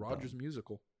look like a kinda Rogers dumb.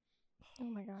 musical. Oh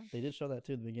my god. They did show that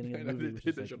too at the beginning of I the know, movie. they Which did.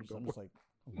 is They like, showed 'em I'm go just like,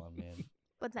 come on, man.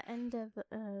 But the end of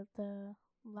the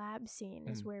lab scene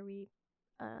is where we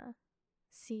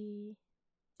see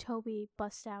Toby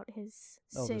bust out his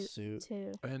Oh, the suit suit.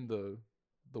 too. And the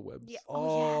webs. Yeah.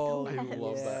 Oh, yeah, I the webs.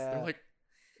 love that. Yeah. They're like,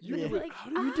 you Yeah. do it Like, out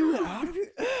of You do it out of your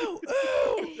ow,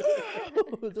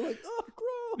 ow. They're like, oh,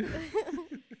 gross.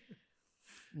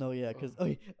 No, yeah, because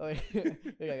yeah, I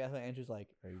think Andrew's like,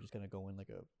 are you just gonna go in like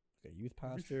a youth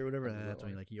pastor or whatever? And that's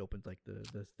when he opens like the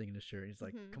thing in his shirt. And he's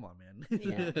like, come on, man.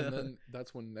 Yeah. And then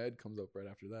that's when Ned comes up right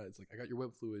after that. It's like, I got your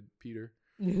web fluid, Peter.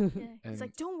 Yeah. And- He's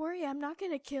like, don't worry, I'm not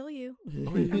gonna kill you.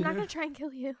 Oh, yeah. I'm not gonna try and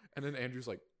kill you. And then Andrew's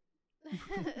like,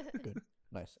 Good,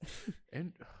 nice.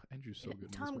 and Andrew's so good. in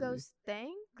this Tom movie. goes,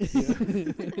 thanks.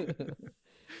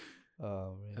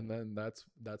 Oh man. And then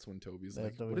that's when Toby's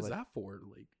That's like, when what he's is like- that for?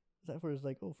 Like, Is that for his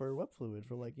like for web fluid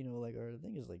for like like our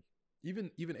thing is like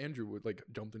even Andrew would like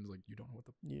jumped in, like, you don't know what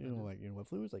the like web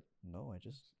fluid is like no I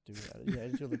just do that yeah I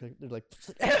just feel like they're like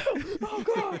ow! Oh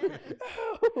god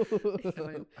ow!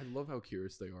 And I love how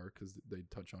curious they are because they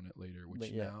touch on it later, which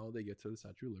But yeah. now they get to the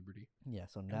Statue of Liberty. Yeah,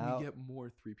 so And now we get more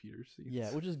 3 Peter scenes.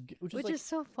 yeah, which is Which like, is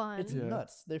so fun. it's Yeah.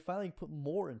 nuts. They finally put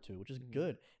more into it, which is Mhm.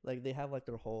 good. Like they have like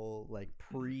their whole like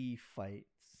pre-fight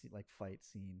fight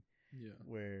scene Yeah.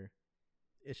 where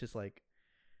it's just like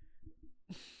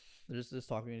they're just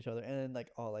talking to each other, and then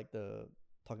like all like the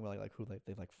talking about like who like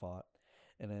they like fought,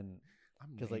 and then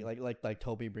because like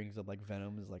Toby brings up like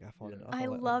Venom is like I fought. Yeah. I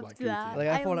like, loved Black Goo that. too. like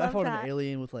I love fought that. an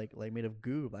alien with like made of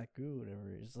goo, black goo,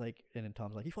 whatever. It's like, and then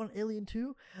Tom's like, you fought an alien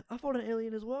too? I fought an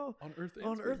alien as well on Earth and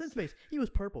on Earth and space. space. He was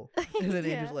purple, and then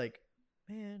Yeah. Andrew's like,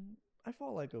 man, I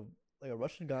fought like a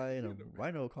Russian guy in a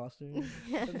rhino costume.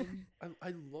 Yeah. And then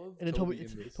I love And then Toby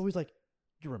in this. Toby's like,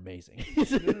 you're amazing.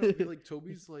 No, like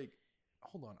Toby's like,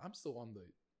 hold on, I'm still on the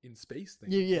in space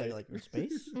thing. Yeah, like in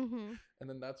space. Mm-hmm. And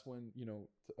then that's when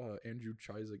Andrew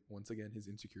tries like once again his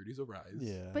insecurities arise.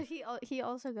 Yeah. But he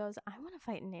also goes, I want to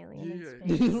fight an alien in Yeah.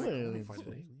 space. He's like, I wanna Alien fight an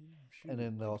space. alien. And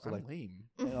then Shoot, also, I'm like- lame.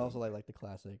 And also like the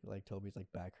classic, like Toby's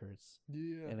like back hurts,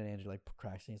 Yeah. and then Andrew like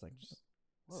cracks, and he's like,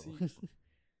 whoa. See,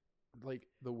 like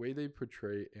the way they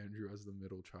portray Andrew as the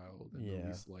middle child and the Yeah.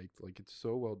 least liked, like it's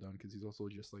so well done because he's also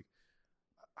just like,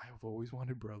 I've always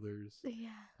wanted brothers. Yeah.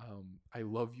 I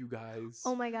love you guys.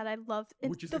 Oh my god, I love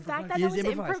Which is the fact that He that is was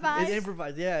improvised. It's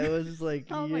improvised. Yeah, it was just like,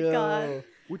 Oh my yo. God.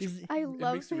 Which He's- I it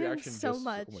love makes the him reaction so just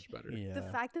much. so much better. Yeah.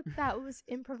 The fact that that was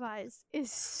improvised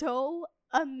is so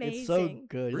amazing. It's so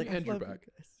good. Bring He's like, I Andrew love you back.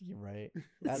 guys. You're right.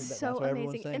 It's so that's what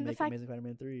everyone's amazing. saying. And the Make fact- Amazing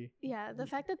Spider-Man 3. Yeah, the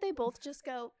fact that they both just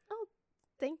go, "Oh,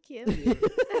 thank you."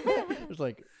 It's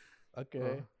like,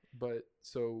 okay. But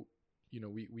so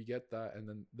we get that, and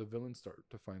then the villains start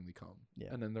to finally come. Yeah.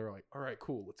 And then they're like, all right,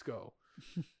 cool, let's go.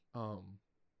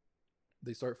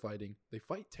 They start fighting. They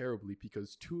fight terribly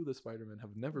because two of the Spider-Men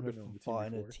have never been on the fought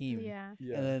team in a before. team. Yeah.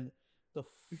 Yeah. And then the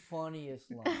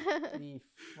funniest line,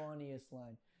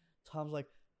 Tom's like,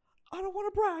 I don't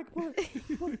want to brag, but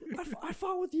I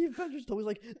fought with the Avengers. Toby's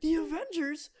like, the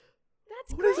Avengers?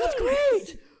 That's What is great. That's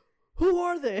great. Who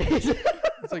are they?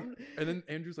 It's like, and then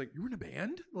Andrew's like, you were in a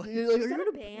band? You're like, Is "Are that you a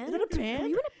in band? Is that a band? Are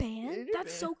you in a band? in a That's band?"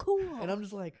 so cool. And I'm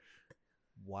just like,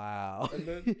 wow. And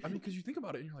then, I mean, because you think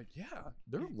about it, and you're like, yeah,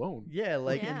 they're alone. Yeah,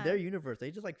 like Yeah. in their universe,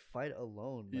 they just like fight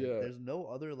alone. Like, Yeah. there's no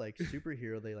other like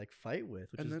superhero they like fight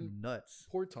with, which And is then- nuts.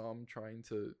 Poor Tom trying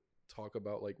to talk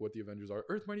about like what the Avengers are,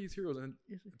 Earth's Mightiest Heroes, and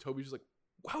Toby's just like,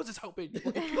 how is this helping?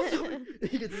 Like,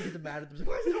 he gets mad at them. He's like,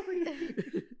 why is it helping?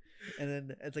 And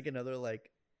then it's like another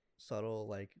like subtle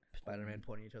like Spider-Man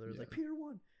pointing at each other. It's like Yeah. Peter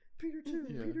 1, Peter 2,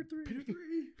 Yeah. Peter 3, Peter 3.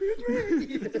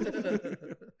 Peter 3.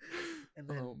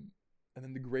 And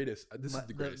then the greatest. This is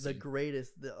the greatest. the scene,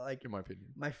 greatest, like in my opinion.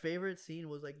 my favorite scene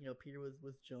was like Peter was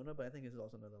with Jonah, but I think this is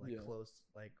also another like Yeah. close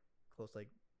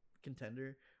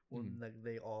contender when Mhm. like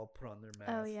they all put on their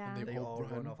masks. Oh, yeah. and They they all all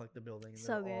run run. off like the building. And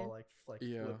So they're all good. like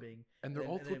Yeah. flipping. And they're then-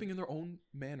 all and then- flipping in their own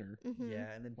manner. Mhm.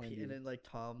 Yeah, and then Mind you. and then like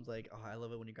Tom's like, oh, I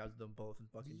love it when he grabs them both and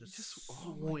fucking He just, just-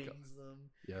 oh my God. swings them,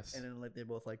 Yes. and then like they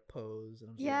both like pose.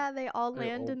 And I'm just Yeah, they all They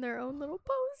land all- in their own little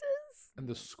poses. And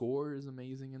the score is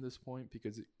amazing in this point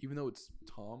because even though it's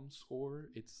Tom's score,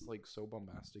 it's like so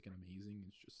bombastic and amazing.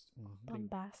 It's just like,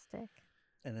 Bombastic.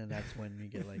 and then that's when you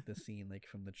get like the scene like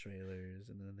from the trailers,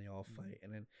 and then they all Mhm. fight,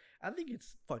 and then I think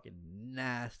it's fucking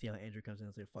nasty how Andrew comes in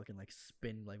and like fucking like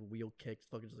spin like wheel kicks,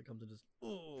 fucking just like comes in just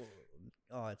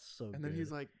oh it's so. and then he's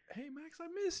good. like, "Hey Max, I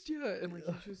missed you," and like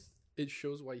he just it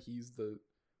shows why he's the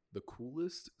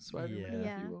coolest Spider-Man,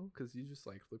 Yeah. if you will, because he's just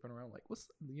like flipping around like,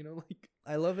 "What's like?"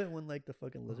 I love it when like the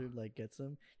fucking lizard like gets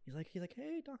him. He's like,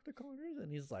 hey, Dr. Connors, and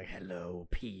he's like, hello,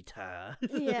 Peter.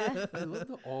 Yeah. I love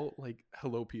the all like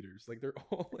hello Peters, like they're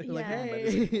all like, Like, Yeah.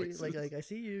 hey, voices. like I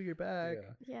see you, you're back.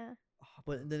 Yeah. Yeah. Oh,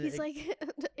 but then He's it, like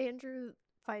Andrew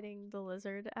fighting the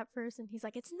lizard at first, and he's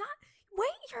like, "It's not. Wait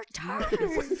your turn.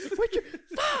 wait your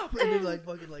stop, and then like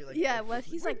fucking like Yeah, well,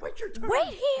 he's like, wait your turn.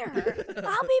 Wait here.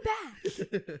 I'll be back."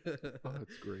 Oh,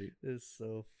 that's great. It's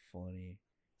so funny.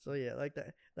 So yeah, like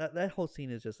that whole scene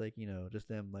is just like just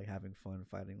them like having fun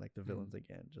fighting like the villains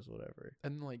again, just whatever.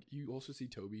 And like you also see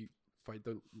Toby fight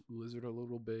the lizard a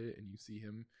little bit, and you see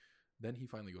him. Then he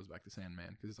finally goes back to Sandman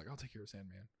because he's like, "I'll take care of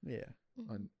Sandman." Yeah.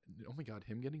 And oh my god,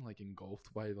 him getting like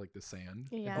engulfed by like the sand.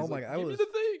 and Yeah. he's Oh my like, God, I "Give me was- the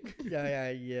thing.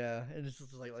 Yeah, and it's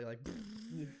just like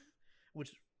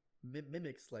which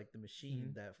mimics like the machine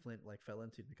Mhm. that Flint like fell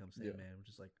into to become Yeah. Sandman, which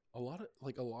is like a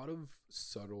lot of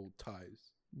subtle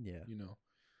ties, yeah.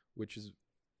 which is,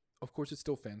 of course, it's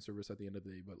still fan service at the end of the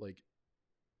day. But like,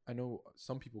 I know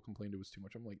some people complained it was too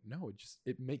much. I'm like, no,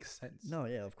 it makes sense. No,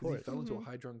 yeah, of 'Cause course. he fell into a Mhm.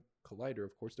 hadron collider.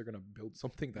 Of course, they're gonna build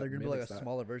something that They're gonna be like a mimics that.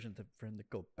 smaller version for him to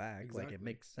go back. Like it Exactly.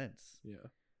 makes sense. Yeah.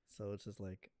 So it's just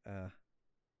like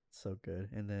so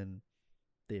good. And then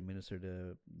they administer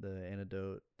the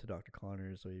antidote to Dr.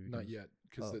 Connors, so he becomes, Not yet,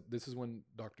 because Oh. this is when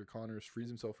Dr. Connors frees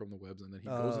himself from the webs, and then he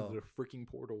goes Oh. into the freaking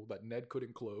portal that Ned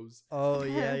couldn't close. Oh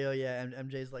yeah. And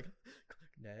MJ's like,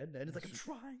 Ned is like, I'm It's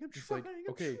trying, it's like, I'm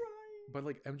okay, trying. But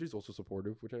like MJ's also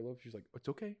supportive, which I love. She's like, "It's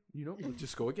okay, like,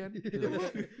 just go again." You're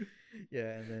like,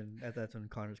 Yeah, and then that's when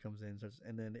Connors comes in,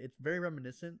 and then it's very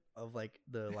reminiscent of like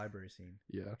the library scene,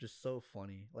 yeah, which is so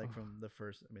funny, like from the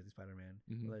first Amazing Spider-Man.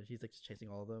 Mhm. Like, he's like chasing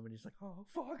all of them, and he's like, oh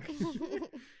fuck.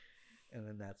 And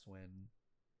then that's when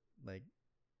like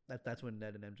that's when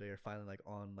Ned and MJ are finally like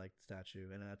on like the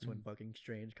statue, and that's when Mhm. fucking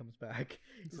Strange comes back.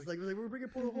 It's like- like we're bringing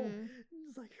Portal home. Mhm. And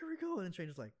it's like, here we go, and then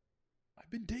Strange is like, I've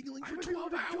been dangling for I've been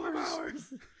 12 doing it for 12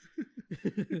 hours.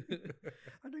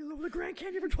 I'm doing over the Grand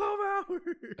Canyon for 12 hours.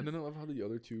 And then I love how the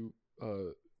other two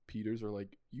Peters are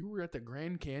like, you were at the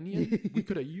Grand Canyon? We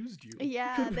could have used you.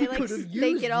 Yeah, We they like could've they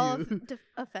used get all you.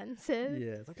 offensive,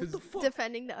 Yeah, it's like, what the 'Cause fuck?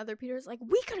 defending the other Peters. Like,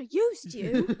 we could have used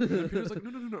you. And then Peter's like,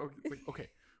 no. It's like, okay.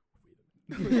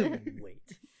 Wait.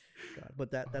 God,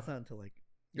 but that's not until like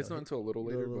It's not until a little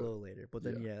later, a but little later. But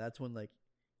then yeah. that's when like,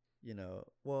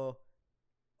 well,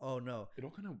 oh no, it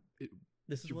all kind of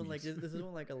this is when like Jeez. this is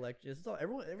when like this is all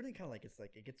everything kind of like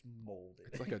it gets molded.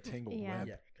 it's like a tangled Yeah. web.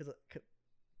 yeah, because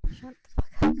Shut the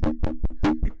fuck up.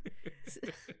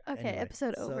 Okay, anyway,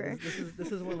 episode so over.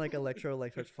 This is when like Electro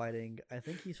like starts fighting. I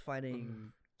think he's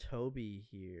fighting Toby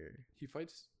here He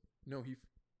fights. No,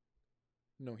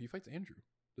 he fights Andrew,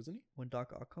 doesn't he? when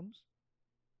Doc Ock comes.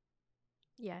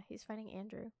 Yeah, he's fighting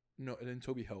Andrew. No, and then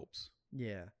Toby helps.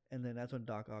 Yeah, and then that's when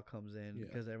Doc Ock comes in Yeah.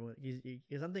 because everyone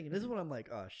because I'm thinking this is when I'm like,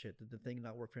 oh shit, did the thing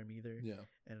not work for him either? Yeah.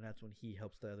 And that's when he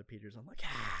helps the other Peters. I'm like,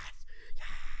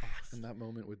 yes. And that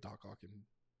moment with Doc Ock and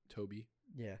Toby.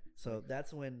 Yeah. So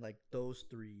that's when like those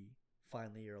three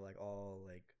finally are like all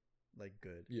like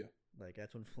good. Yeah. Like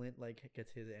that's when Flint like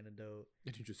gets his antidote.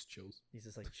 And he just chills. He's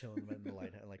just like chilling in the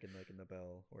light, like in the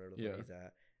bell or wherever the fuck Yeah. he's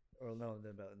at, or no, in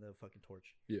the bell, in the fucking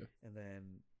torch. Yeah. And then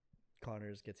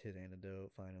Connors gets his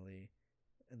antidote finally,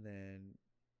 and then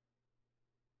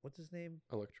what's his name?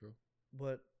 Electro.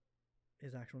 What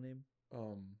his actual name?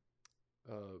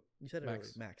 You said it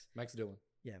Max. earlier. Max. Max Dillon.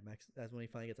 Yeah, Max. That's when he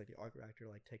finally gets like the arc reactor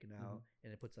like taken out,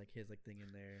 and it puts like his like thing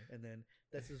in there. And then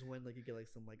this is when like you get like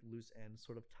some like loose ends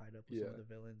sort of tied up with some of Yeah. the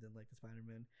villains and like the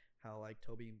Spider-Man. How like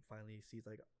Toby finally sees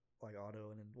like Otto,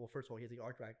 and then first of all he has the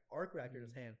arc reactor in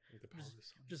his hand, Like the power of the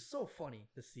sun. which is so funny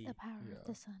to see. The power Yeah. of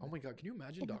the sun. Oh my god, can you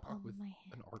imagine in the Doc palm Ock with of my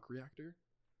hand. an arc reactor?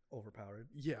 Overpowered.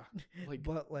 Yeah. Like,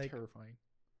 But like terrifying.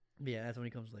 yeah, that's when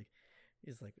he comes like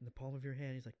he's like in the palm of your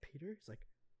hand. He's like Peter. He's like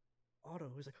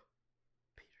Otto. He's like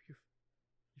Peter,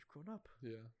 you've grown up.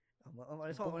 Yeah.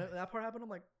 I saw when that part happened. I'm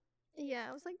like, Yeah,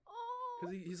 I was like, oh.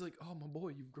 Because he's like, oh, my boy,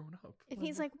 you've grown up. And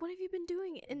he's like, what have you been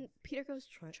doing? And Peter goes,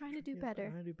 trying to do better.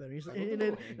 Trying to do better. He's I like, love and the then,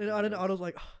 little and then angry Otto's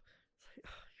like,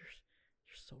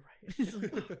 you're so right. He's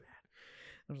like, oh, man.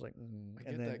 I was like, I and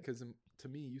get then, that because to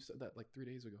me, you said that like 3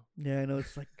 days ago. yeah, I know.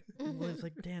 It's like, Mhm. it's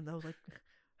like, damn, that was like,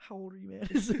 how old are you,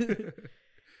 man?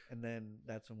 And then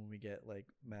that's when we get like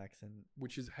Max, and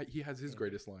Which is, he has his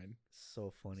greatest line. so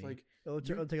funny. It's like, oh,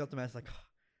 you- take off the mask. Like,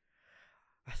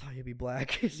 I thought you'd be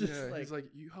black. It's just yeah, like, he's like,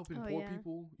 you helping Oh, poor yeah.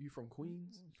 people? You from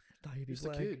Queens? thought you'd be Just a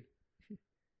black. kid.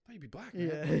 Thought you'd be black,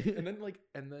 man. Yeah.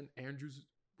 And then Andrew's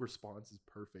response is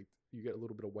perfect. You get a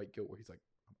little bit of white guilt where he's like,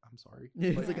 I'm sorry. Yeah,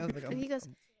 Like, he's like, And he goes,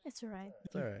 it's all right.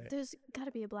 it's all right. There's got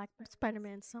to be a black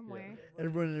Spider-Man somewhere.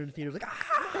 Everyone in the theater's like,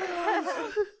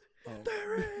 ah! um,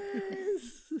 There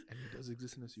is. and he does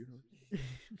exist in this universe.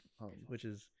 Which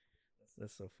is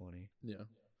that's so funny. Yeah.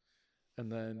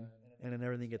 And then And then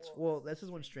everything gets this is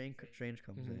when Strange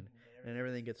comes in, and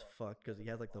everything gets fucked because he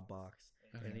has like the box,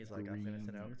 and he's like, I'm gonna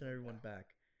send everyone back,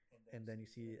 and then you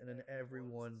see, and then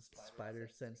everyone's spider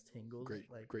sense tingles.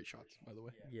 great shots, by the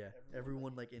way. Yeah,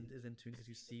 everyone like is in tune because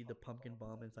you see the pumpkin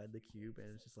bomb inside the cube, and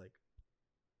it's just like,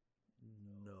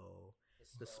 no,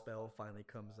 the spell finally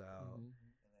comes out,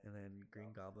 and then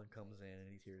Green Goblin comes in, and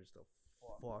he's here just to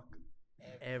fuck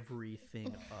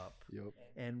everything up. Yep.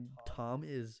 And Tom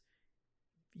is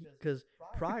because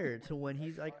prior to when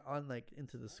he's like on like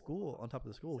into the school on top of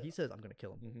the school, he says, I'm gonna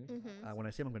kill him. Mm-hmm. When I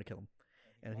see him, I'm gonna kill him.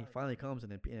 And he finally comes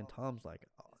in, and Tom's like,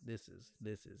 oh, this is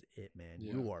it, man.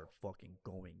 Yeah. You are fucking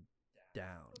going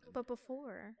down. But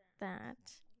before that,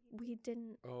 we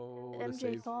didn't. Oh, MJ the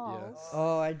save, falls. Yes.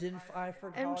 Oh, I didn't. I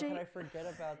forgot. How MJ could I forget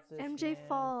about this? MJ man?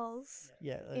 falls,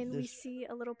 Yeah, and we there's- see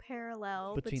a little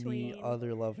parallel between the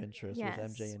other love interests yes,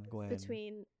 with MJ and Gwen.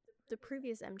 between the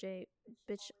previous MJ,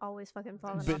 bitch always fucking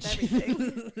falling off Bitch.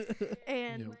 everything,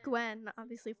 and Yep. Gwen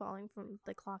obviously falling from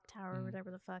the clock tower or Mhm.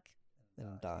 whatever the fuck.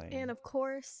 and dying. And of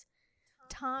course,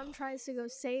 Tom tries to go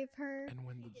save her. And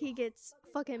when He gets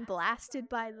fucking blasted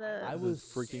by the I the was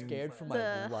freaking- scared for my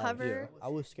the life. hover. I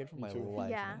was scared for Me my too. life. when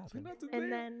Yeah. that happened.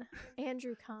 and then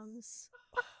Andrew comes,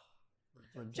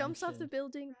 jumps off the Redemption.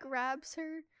 building, grabs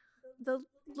her. The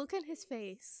look on his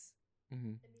face,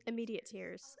 Mhm. immediate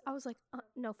tears. I was like,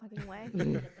 no fucking way.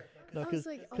 No, I was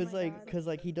like, oh my God. cause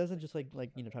like he doesn't just like try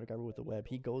to grab her with the web.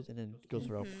 He goes in and goes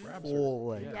for a Mhm. Grabs her. full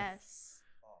like. Yeah. Yes.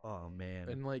 Oh man.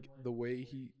 And like the way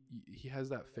he has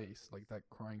that face, like that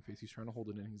crying face. He's trying to hold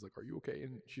it in. He's like, "Are you okay?"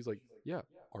 And she's like, "Yeah."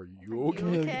 Are you you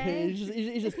okay? okay? He's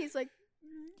And just he's like,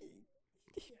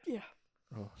 Yeah.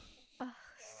 Oh. Ugh,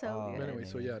 so Oh, good. But anyway,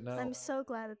 so man. yeah, now I'm so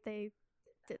glad that they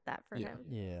did that for Yeah. him.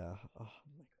 Yeah. Oh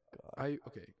my god.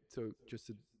 okay. So just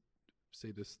to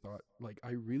say this thought, like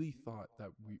I really thought that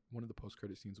one of the post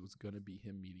credit scenes was gonna be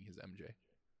him meeting his MJ.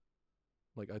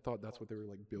 Like I thought that's what they were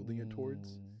like building it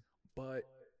towards, but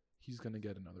he's gonna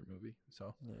get another movie.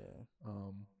 So Yeah.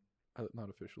 not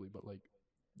officially, but like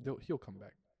he'll come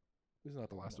back. This is not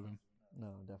the last of him. No,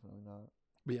 definitely not.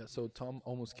 But yeah, so Tom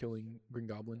almost killing Green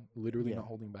Goblin, literally Yeah. not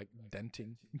holding back,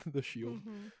 denting the shield.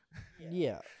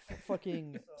 Yeah,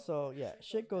 fucking. So yeah,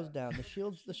 shit goes down. The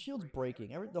shield's breaking.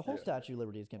 The whole Statue of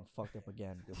Liberty is getting fucked up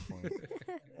again at this point.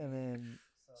 And then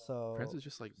so Francis is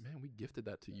just like, man, we gifted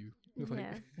that to you. Like,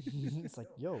 Yeah. it's like,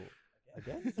 yo,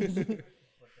 again.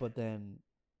 But then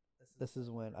this is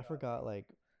when I forgot like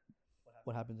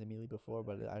what happens immediately before,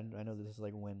 but I know this is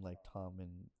like when like Tom and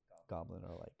Goblin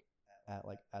are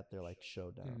at their like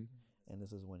showdown, and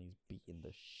this is when he's beating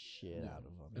the shit out of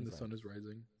him. And He's the like, sun is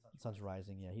rising. the sun's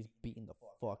rising. Yeah, he's beating the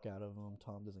fuck out of him.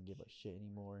 Tom doesn't give a shit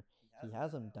anymore. He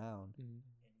has him down,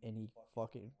 and he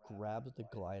fucking grabs the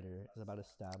glider. Is about to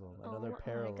stab him. Another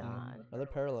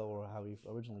parallel or how he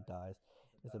originally dies.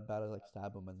 Is about to like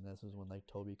stab him, and this is when like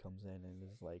Toby comes in and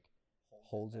is like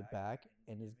holds it back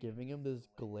and is giving him this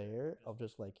glare of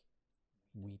just like,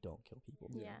 we don't kill people.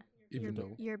 Yeah. Even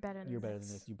though You're better than you're better than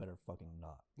this, you better fucking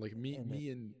not. like me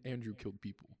and Andrew killed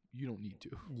people. You don't need to.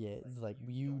 Yeah, it's like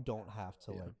you don't have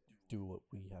to like do what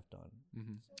we have done.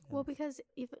 Well, because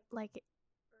if like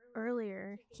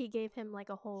earlier he gave him like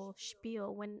a whole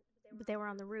spiel when they were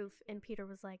on the roof, and Peter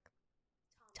was like,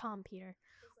 Peter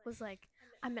was like,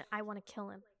 I want to kill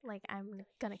him. Like I'm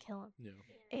gonna kill him.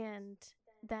 Yeah. And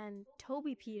then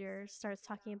Toby Peter starts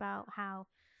talking about how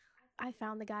I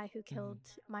found the guy who killed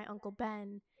my Uncle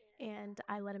Ben, and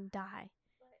I let him die,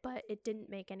 but it didn't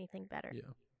make anything better.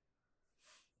 Yeah.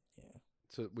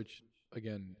 So, which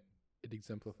again, it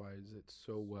exemplifies it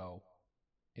so well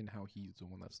in how he's the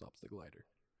one that stops the glider.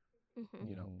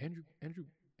 You know, Andrew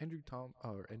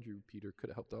Peter could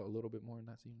have helped out a little bit more in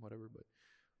that scene, whatever.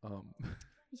 But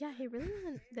yeah, he really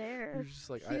wasn't there. he was just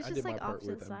like, He was I just did my like part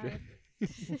with opposite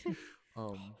MJ. side.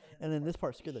 And then this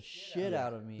part scared the shit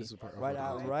out of me. This is the part right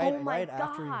I was out, like, right, Oh my right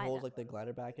after he God. holds like the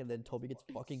glider back, and then Toby gets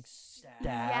fucking stabbed.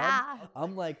 Yeah.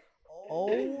 I'm like,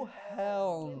 oh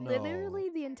hell no! Literally,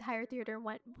 the entire theater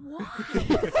went, what?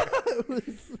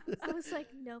 I was like,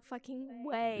 no fucking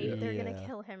way. Yeah. They're gonna Yeah.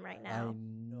 kill him right I now.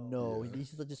 know. Yeah. He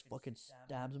just fucking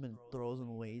stabs him and throws him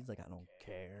away. He's like, I don't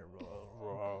care.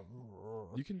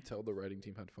 You can tell the writing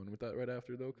team had fun with that right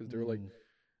after though, because they were like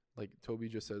Toby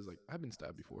just says like, I've been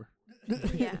stabbed before.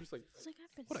 Yeah. Just like, It's like,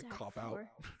 I've been what a stabbed cop out. before.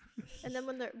 And then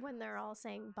when they're all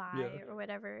saying bye Yeah. or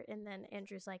whatever, and then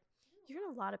Andrew's like, you're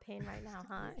in a lot of pain right now,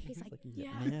 huh? And he's like,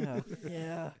 yeah.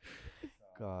 yeah.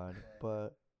 God, but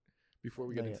Before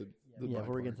we get into the yeah, bye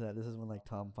before we get part. into that, this is when like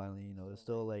Tom finally, is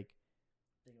still like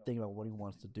thinking about what he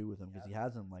wants to do with him because he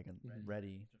has him like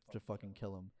ready to fucking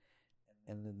kill him,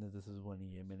 and then this is when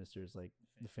he administers like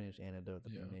the finished antidote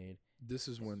that Yeah. they made. This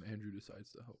is when Andrew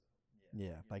decides to help.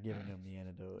 Yeah, by giving him the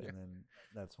antidote, Yeah. and then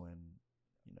that's when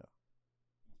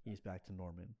he's back to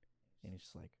Norman, and he's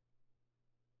just like,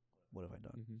 what have I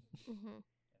done? Mm-hmm.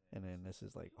 And then this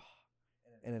is like,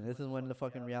 and then this is when the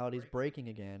fucking reality's breaking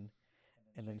again.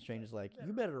 And then Strange is like,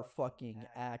 you better fucking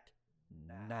act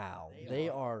now. They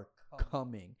are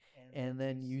coming. And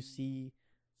then you see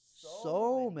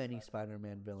so many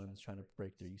Spider-Man villains trying to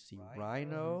break through. You see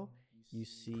Rhino, you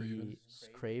see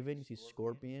Craven, you see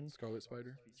Scorpion, Scarlet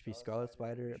Spider. you see Scarlet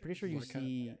Spider. I'm pretty sure you Black Cat.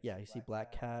 see, you see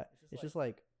Black Cat. It's just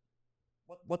like,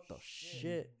 what the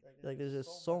shit? Like, there's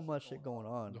just so much shit going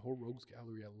on. The whole Rogues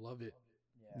Gallery, I love it.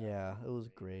 Yeah, it was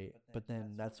great. But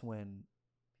then that's when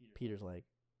Peter's like,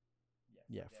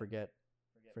 yeah, forget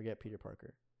Peter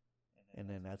Parker. And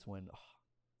then that's when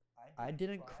I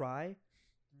didn't cry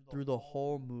through the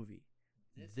whole movie.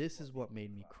 This is what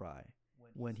made me cry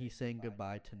when he's saying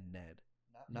goodbye to Ned.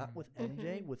 Not with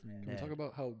MJ, with Can we Ned. talk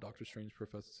about how Doctor Strange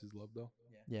professes his love though?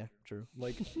 Yeah, true.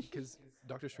 Like, because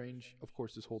Doctor Strange, of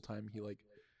course, this whole time he like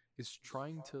is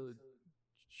trying to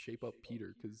shape up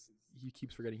Peter because he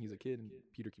keeps forgetting he's a kid and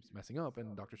Peter keeps messing up,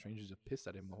 and Doctor Strange is just pissed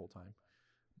at him the whole time.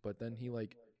 But then he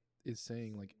like is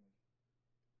saying like,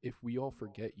 if we all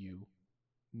forget you,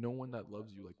 no one that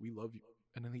loves you, like we love you.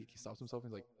 And then he stops himself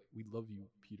and he's like, we love you,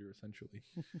 Peter, essentially.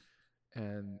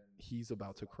 And he's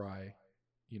about to cry,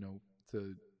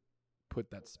 to put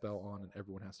that spell on, and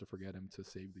everyone has to forget him to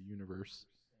save the universe.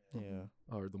 Yeah.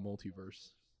 Or the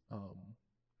multiverse.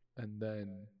 And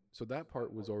then so that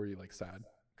part was already like sad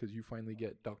because you finally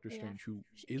get Doctor Yeah. Strange, who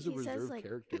is a He says, reserved like-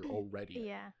 character already.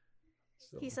 Yeah.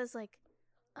 So, He says like,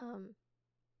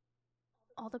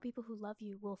 all the people who love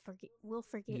you will forget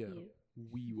Yeah. you.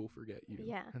 We will forget you.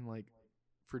 Yeah. And like,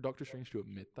 for Doctor Strange to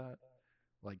admit that,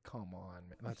 like, come on,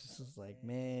 man. That's That's just like,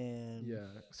 man. yeah.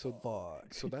 So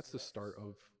Fuck. so that's the start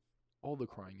of all the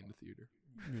crying in the theater.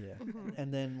 Yeah. Mhm.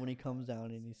 And then when he comes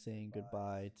down and he's saying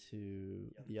goodbye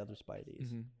to the other Spideys,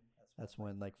 Mm-hmm. that's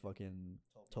when like fucking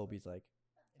Toby's like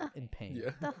in pain.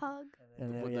 Yeah. The hug.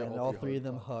 And then When yeah, they and all all three three of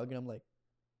hug. them hug, and I'm like,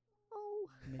 Oh,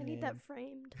 I need man. that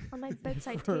framed on my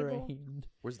bedside table. Framed.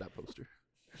 Where's that poster?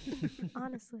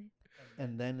 Honestly.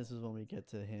 And then this is when we get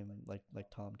to him, like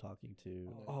Tom talking to.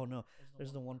 Oh no,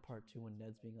 there's the one part too when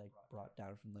Ned's being like brought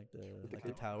down from like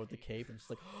the tower with the cape, and it's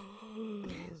like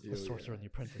the Yo, sorcerer and yeah.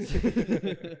 the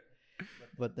apprentice.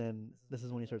 But then this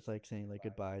is when he starts like saying like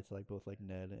goodbye to like both like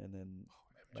Ned and then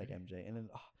like MJ, and then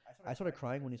I started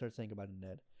crying when he started saying goodbye to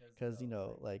Ned, because you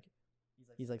know like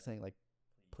he's like saying like,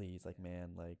 please, like, man,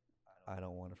 like, I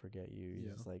don't want to forget you. He's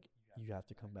Yeah. just like, you have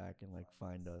to come back and like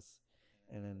find us.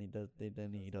 And then he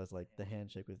does like the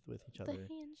handshake with each The other.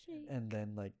 handshake. And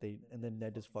then like then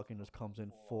Ned just fucking just comes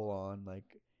in full on like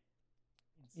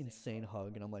insane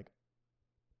hug, and I'm like,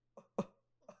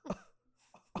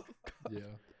 Yeah.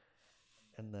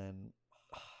 and then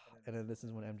this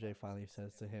is when MJ finally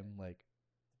says to him, like,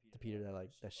 to Peter,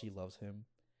 that she loves him,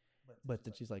 but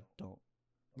then she's like, don't.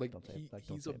 Like Don't say it. Like,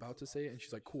 don't he's say it. about to say it, and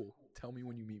she's like, "Cool, tell me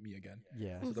when you meet me again."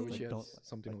 Yeah, So that way like, she has don't,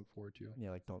 something to like, look forward to. yeah,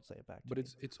 like, don't say it back. To But me.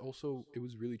 it's also, it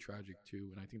was really tragic too,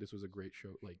 and I think this was a great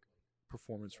show, like,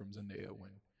 performance from Zendaya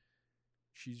when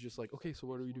she's just like, "Okay, so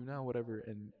what do we do now?" Whatever,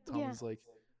 and Tom Yeah. is like,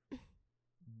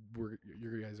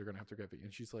 "You guys are gonna have to get me,"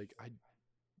 and she's like,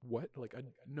 what? Like,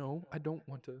 no, I don't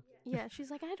want to." Yeah,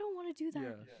 she's like, I don't want to do that.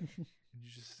 Yeah, and you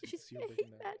just She's see I her hate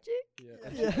breaking down. magic.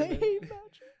 Yeah, Yeah, I and, hate then,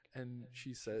 magic. and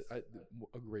she said,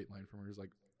 a great line from her is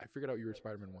like, "I figured out you were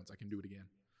Spider-Man once. I can do it again."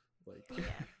 Like,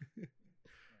 Yeah.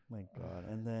 My God,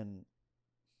 and then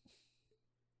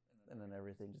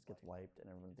everything just gets wiped and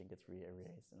everything gets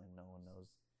erased, and then no one knows.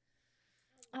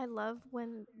 I love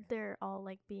when they're all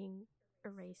like being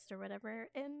erased or whatever,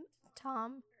 and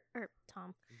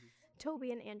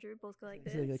Toby and Andrew both go like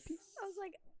He's this. like, "Peace." I was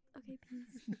like, okay,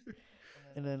 peace.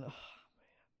 And then,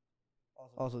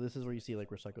 also, this is where you see like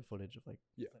recycled footage of like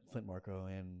Yeah. Flint Marko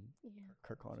and Yeah.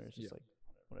 Kirk Connors, just Yeah. like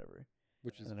whatever.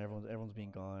 which is And then everyone's being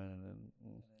gone,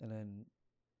 and then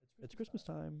it's Christmas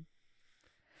time.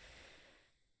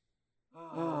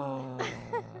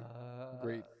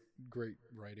 great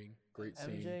writing, great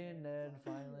scene. MJ and Ned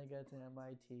finally get to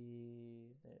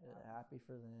MIT. They're happy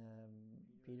for them.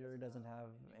 Peter doesn't have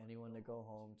anyone to go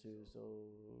home to, so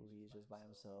he's just by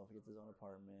himself. He gets his own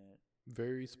apartment.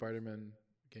 Very Spider-Man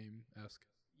game-esque.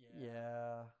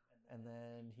 Yeah. And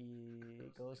then he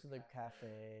goes to the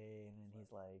cafe, and then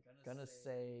he's like gonna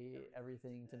say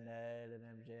everything to Ned and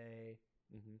MJ.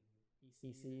 Mm-hmm.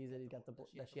 He sees that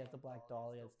that she has the black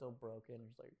doll. It's still broken.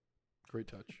 He's like, Great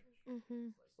touch.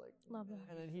 Mhm. just like, Love that.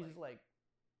 and then he's just like,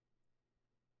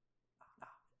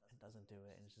 it doesn't do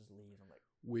it, and it just leaves. I'm like,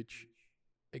 Which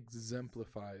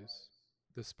exemplifies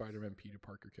the Spider-Man Peter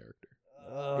Parker character.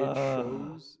 It "Ugh."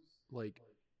 shows, like,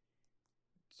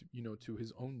 to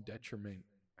his own detriment,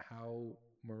 how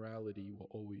morality will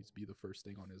always be the first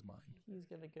thing on his mind. He's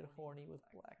gonna get horny with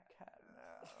Black Cat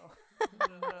now.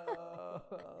 No.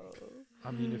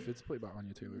 I mean, if it's played by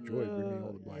Anya Taylor-Joy, bring me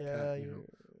all the Black Cat,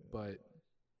 But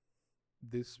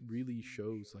this really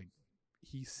shows, like,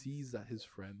 he sees that his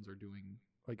friends are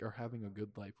having a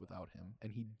good life without him,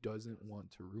 and he doesn't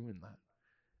want to ruin that.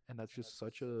 And that's just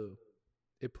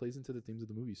it plays into the themes of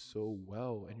the movie so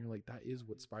well, and you're like, that is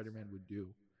what Spider-Man would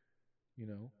do,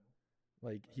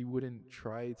 Like, he wouldn't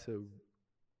try to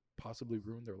possibly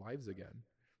ruin their lives again.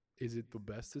 Is it the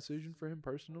best decision for him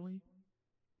personally?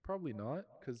 Probably not,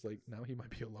 because, like, now he might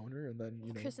be a loner, and then,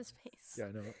 Chris's face. yeah,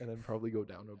 I know, and then probably go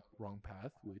down a wrong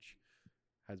path, which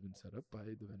has been set up by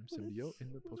the Venom symbiote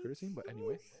in the post-credit scene. But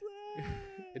anyway,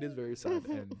 it is very sad,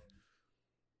 and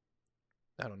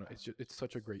I don't know. It's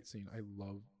such a great scene. I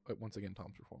love, once again,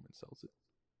 Tom's performance sells it,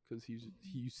 because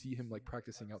you see him like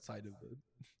practicing outside of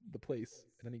the place,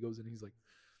 and then he goes in and he's like,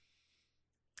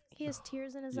 He has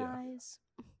tears in his Yeah. eyes.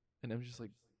 and I'm just like,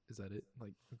 is that it?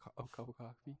 Like a cup of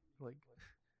coffee, like,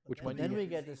 which And might then be we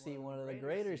get to see one of the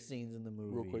greater scenes in the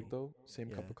movie. real quick though. Same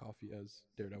cup Yeah. of coffee as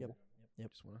Daredevil.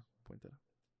 Yep. Just want to point that out.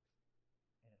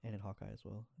 And in Hawkeye as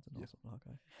well. It's an Yeah. awesome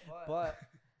Hawkeye. But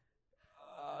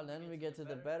then we get to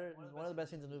one of the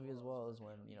best scenes in the movie as well is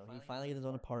when he finally gets his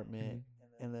own apartment,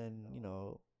 and then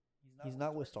he's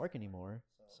not with Stark anymore.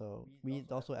 So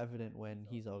it's also evident when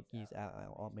he's at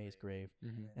Aunt May's grave,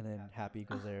 Mm-hmm. and then Happy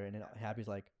goes there, and then Happy's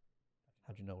like,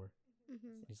 "How'd you know her?" Mhm.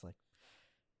 And he's like,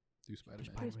 Do Spider-Man.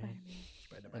 Spider-Man. Spider-Man.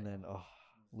 Spider-Man. And then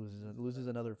loses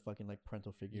another fucking like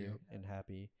parental figure in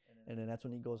Happy, and then that's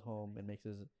when he goes home and makes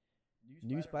his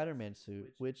new Spider-Man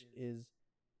suit, which is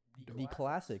the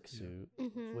classic suit,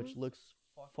 which looks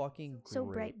fucking great. So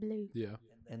bright blue. Yeah.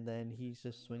 And then he's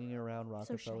just swinging around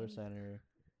Rockefeller shiny. Center,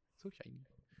 So shiny.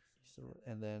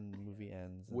 and then the movie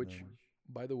ends. and Which, then-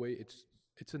 by the way, it's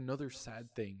another sad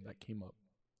thing that came up.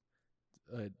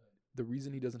 The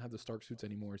reason he doesn't have the Stark suits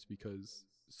anymore is because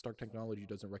Stark technology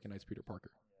doesn't recognize Peter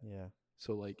Parker. yeah,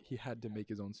 So like he had to make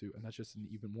his own suit, and that's just an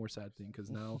even more sad thing because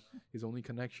now his only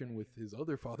connection with his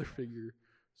other father figure,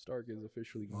 Stark, is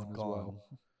officially he's gone as gone.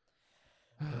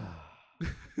 well.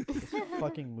 This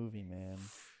fucking movie, man,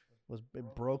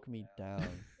 it broke me down.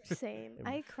 Same.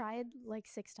 I cried like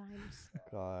 6 times.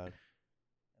 God.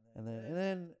 And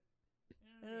then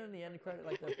in the end credit,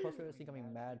 like the post credit scene, got me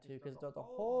mad too, because the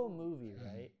whole movie,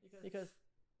 right? Because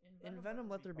in Venom: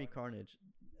 Let There Be Carnage,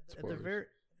 at the Spoilers.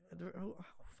 who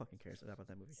fucking cares about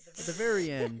that movie? At the very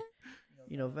end,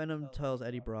 Venom tells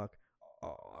Eddie Brock,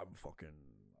 "Oh, I'm fucking."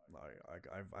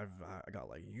 I got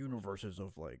like universes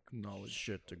of like Knowledge.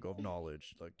 shit to go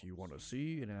knowledge. Like, do you want to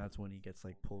see? And that's when he gets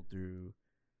like pulled through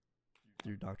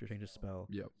Doctor Strange's spell.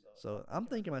 Yep. So I'm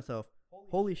thinking to myself,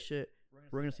 holy shit,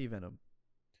 we're gonna see Venom.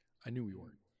 I knew we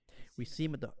weren't. We see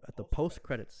him at the post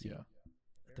credits scene. Yeah.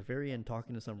 At the very end,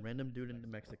 talking to some random dude in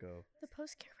Mexico. The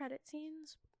post-credit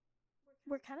scenes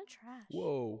were kind of trash.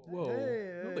 Whoa.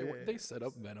 Hey, No, hey. they set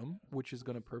up Venom, which is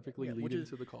going to perfectly Yeah, lead which is-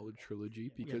 into the college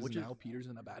trilogy because which is- now Peter's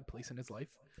in a bad place in his life.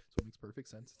 So it makes perfect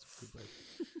sense. It's good,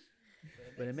 right?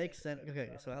 But it makes sense. Okay,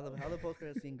 so how the post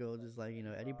credit scene goes is like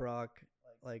Eddie Brock,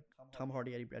 like Tom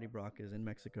Hardy, Eddie Brock is in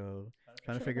Mexico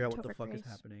trying to Should've figure been out what the Topher fuck is Grace.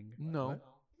 happening. No. What?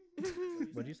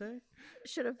 What'd you say?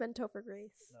 Should have been Topher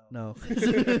Grace. No.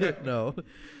 No.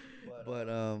 But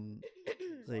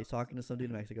so he's talking to some dude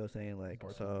in Mexico saying like,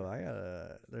 so I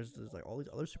gotta there's like all these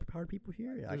other superpowered people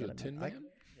here. Yeah, I There's a gotta Tin meet- Man?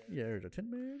 Yeah, there's a Tin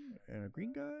Man and a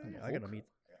green guy. And I gotta Hulk. meet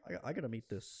I gotta meet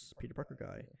this Peter Parker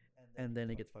guy. And then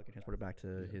it gets fucking transported back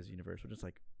to his universe, which is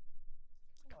like,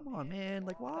 come on, man,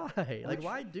 like why? Like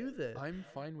why do this? I'm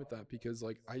fine with that because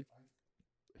like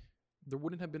there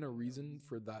wouldn't have been a reason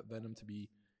for that Venom to be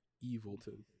evil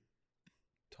to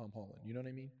Tom Holland. You know what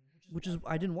I mean? Which is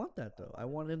I didn't want that though. I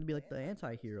wanted him to be like the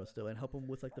anti-hero still and help him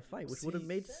with like the fight, which would have See,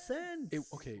 made sense.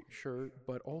 Okay, sure,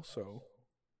 but also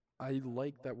I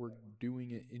like that we're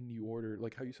doing it in the order,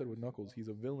 like how you said with Knuckles. He's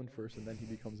a villain first, and then he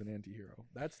becomes an anti-hero.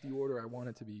 That's the order I want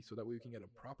it to be, so that way we can get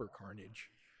a proper Carnage.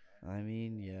 I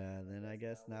mean, yeah. Then I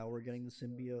guess now we're getting the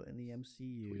symbiote in the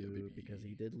MCU baby. because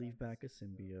he did leave back a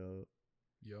symbiote,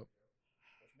 Yep.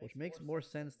 which makes more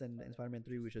sense than in Spider-Man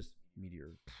 3, which is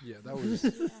Meteor. Yeah, that was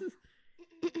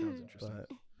interesting. But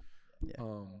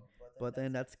yeah. But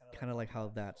then that's kind of like how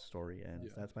that story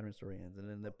ends. Yeah. That Spider-Man story ends, and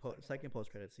then the second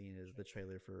post-credit scene is the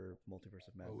trailer for Multiverse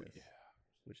of Madness, Oh yeah.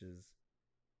 which is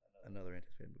another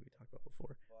anticipated movie we talked about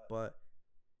before. But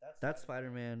that's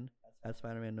Spider-Man. That's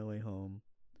Spider-Man No Way Home.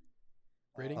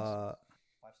 Ratings?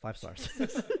 5 stars.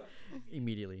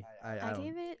 Immediately. I I don't.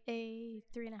 gave it a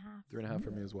 3.5. 3.5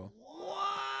 for me as well. What?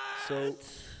 So,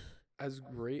 as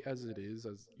great as it is,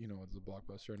 as you know, as a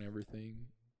blockbuster and everything,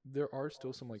 there are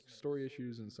still some like story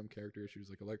issues and some character issues,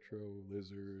 like Electro,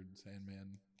 Lizard,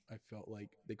 Sandman. I felt like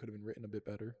they could have been written a bit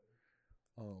better.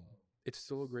 It's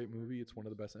still a great movie. It's one of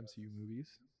the best MCU movies.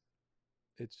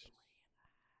 It's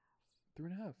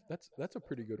 3.5. That's a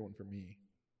pretty good one for me.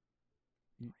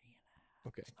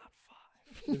 Okay.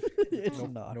 It's no,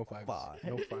 not no fives. 5.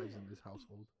 No fives in this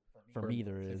household. For Or me,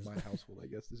 there in is. my household, I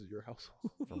guess this is your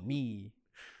household. For me.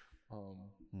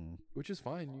 Which is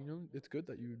fine. You know, it's good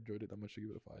that you enjoyed it that much to give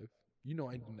it a 5. You know,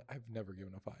 I've never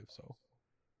given a 5, so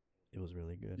It was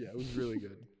really good. yeah, it was really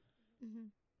good. Mm-hmm.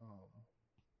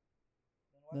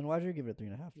 Then why'd you give it a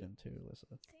 3.5 then too,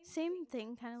 Alyssa? Same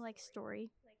thing, kind of like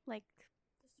story. Like,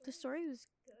 the story was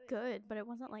good, but it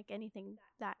wasn't like anything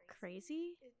that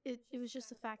crazy. It was just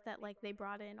the fact that like they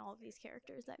brought in all of these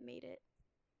characters that made it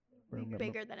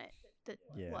bigger than it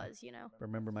Yeah. was, you know.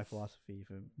 Remember my philosophy. If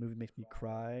a movie makes me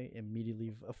cry,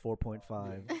 immediately a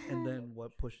 4.5. And then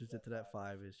what pushes it to that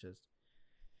 5 is just,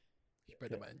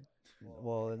 Spider-Man.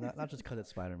 well, not just because it's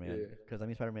Spider-Man. Yeah. Because, I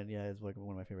mean, Spider-Man, yeah, is like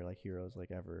one of my favorite like heroes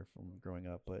like ever from growing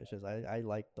up. But it's just, I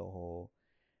like the whole,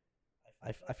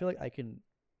 I feel like I can,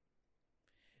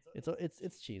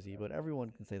 it's cheesy, but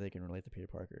everyone can say they can relate to Peter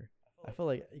Parker. I feel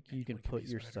like you can Anyone can put be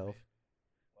yourself,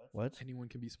 Spider-Man. what? Anyone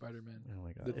can be Spider-Man. Oh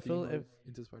my God. The I theme feel, of if,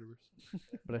 Into Spider-Verse.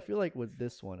 But I feel like with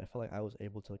this one, I feel like I was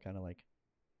able to kind of like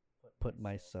put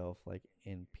myself like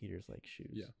in Peter's like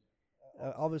shoes.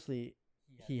 Yeah. Obviously,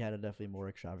 he had a definitely more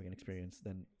extravagant experience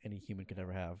than any human could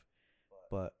ever have.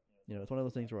 But you know, it's one of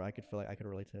those things where I could feel like I could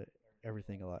relate to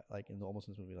everything a lot, like in almost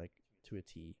in this movie, like to a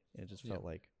T. And it just felt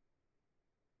like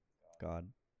God.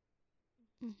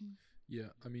 Mm-hmm. Yeah,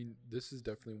 I mean, this is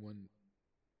definitely one.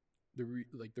 The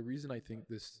reason I think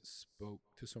this spoke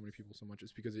to so many people so much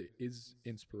is because it is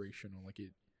inspirational. Like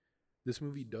this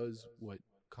movie does what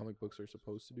comic books are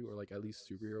supposed to do, or like at least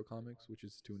superhero comics, which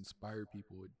is to inspire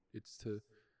people. It's to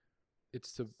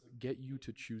get you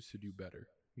to choose to do better.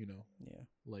 You know, Yeah.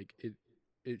 like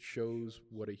it shows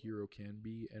what a hero can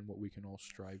be and what we can all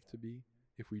strive to be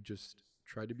if we just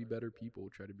try to be better people,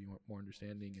 try to be more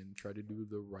understanding, and try to do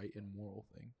the right and moral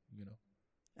thing. You know.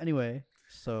 Anyway,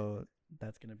 so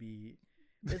that's gonna be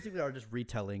basically our just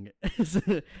retelling,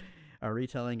 our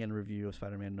retelling and review of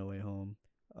Spider-Man: No Way Home.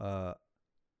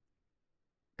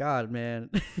 God, man,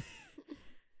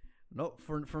 no,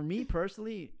 for me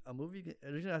personally, a movie it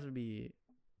just has to be.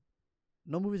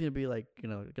 No movie's gonna be like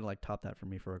gonna like top that for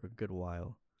me for a good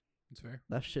while. It's fair.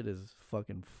 That shit is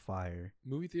fucking fire.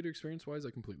 Movie theater experience wise,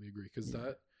 I completely agree because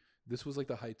this was like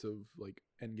the heights of like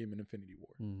Endgame and Infinity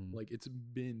War. Mm-hmm. Like it's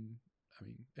been. I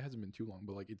mean, it hasn't been too long,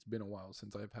 but like it's been a while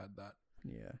since I've had that.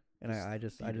 Yeah, and I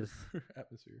just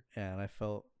atmosphere. Yeah, and I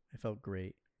felt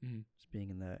great Mm-hmm. just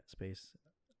being in that space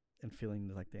and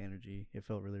feeling like the energy. It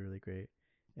felt really, really great,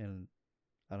 and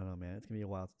I don't know, man. It's gonna be a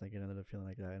while since I get another feeling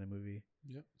like that in a movie.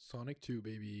 Yep, Sonic 2,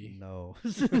 baby. No,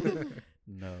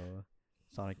 no,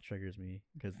 Sonic triggers me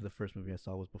because the first movie I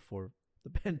saw was before the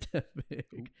pandemic.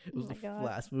 It was the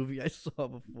last movie I saw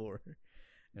before,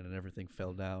 and then everything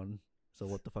fell down. So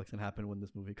what the fuck's gonna happen when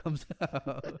this movie comes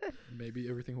out? Maybe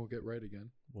everything will get right again.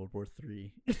 World War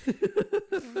III.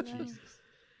 Jesus.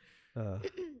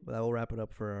 But that will wrap it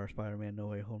up for our Spider-Man No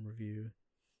Way Home review.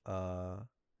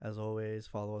 As always,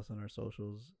 follow us on our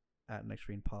socials at Next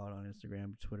Screen Pod on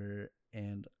Instagram, Twitter,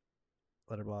 and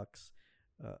Letterboxd.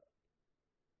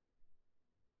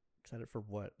 Excited for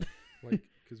what? Like,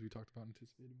 because we talked about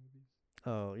anticipated movies.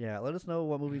 Oh yeah, let us know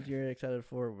what movies you're excited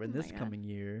for in this coming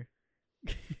year.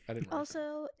 I didn't.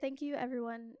 Also, thank you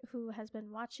everyone who has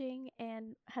been watching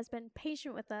and has been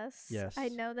patient with us. Yes, I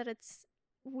know that it's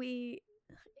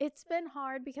been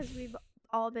hard because we've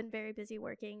all been very busy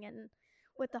working and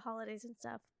with the holidays and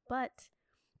stuff, but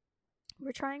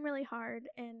we're trying really hard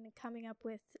and coming up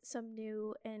with some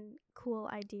new and cool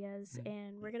ideas,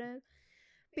 and we're gonna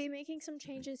be making some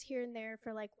changes here and there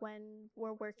for like when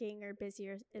we're working or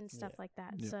busier and stuff like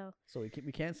that. Yeah. So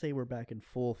we can't say we're back in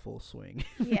full swing.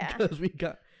 Yeah. Because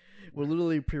we're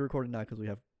literally pre-recording now because we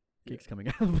have gigs coming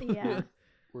up. Yeah.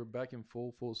 We're back in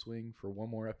full swing for one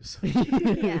more episode.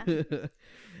 Yeah.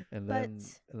 and then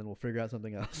we'll figure out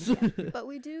something else. Yeah. But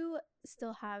we do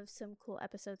still have some cool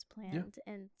episodes planned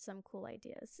and some cool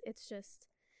ideas. It's just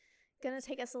gonna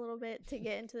take us a little bit to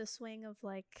get into the swing of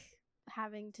like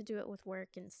having to do it with work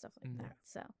and stuff like that.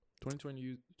 So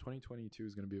 2022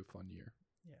 is going to be a fun year.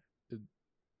 Yeah.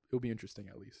 It'll be interesting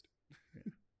at least.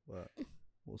 But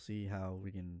we'll see how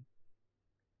we can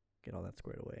get all that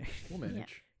squared away. We'll manage. Yeah.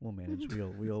 We'll manage.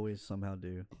 We always somehow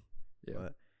do. Yeah.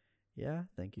 But yeah,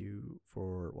 thank you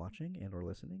for watching and or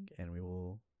listening, and we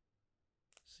will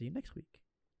see you next week.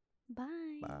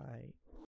 bye. Bye.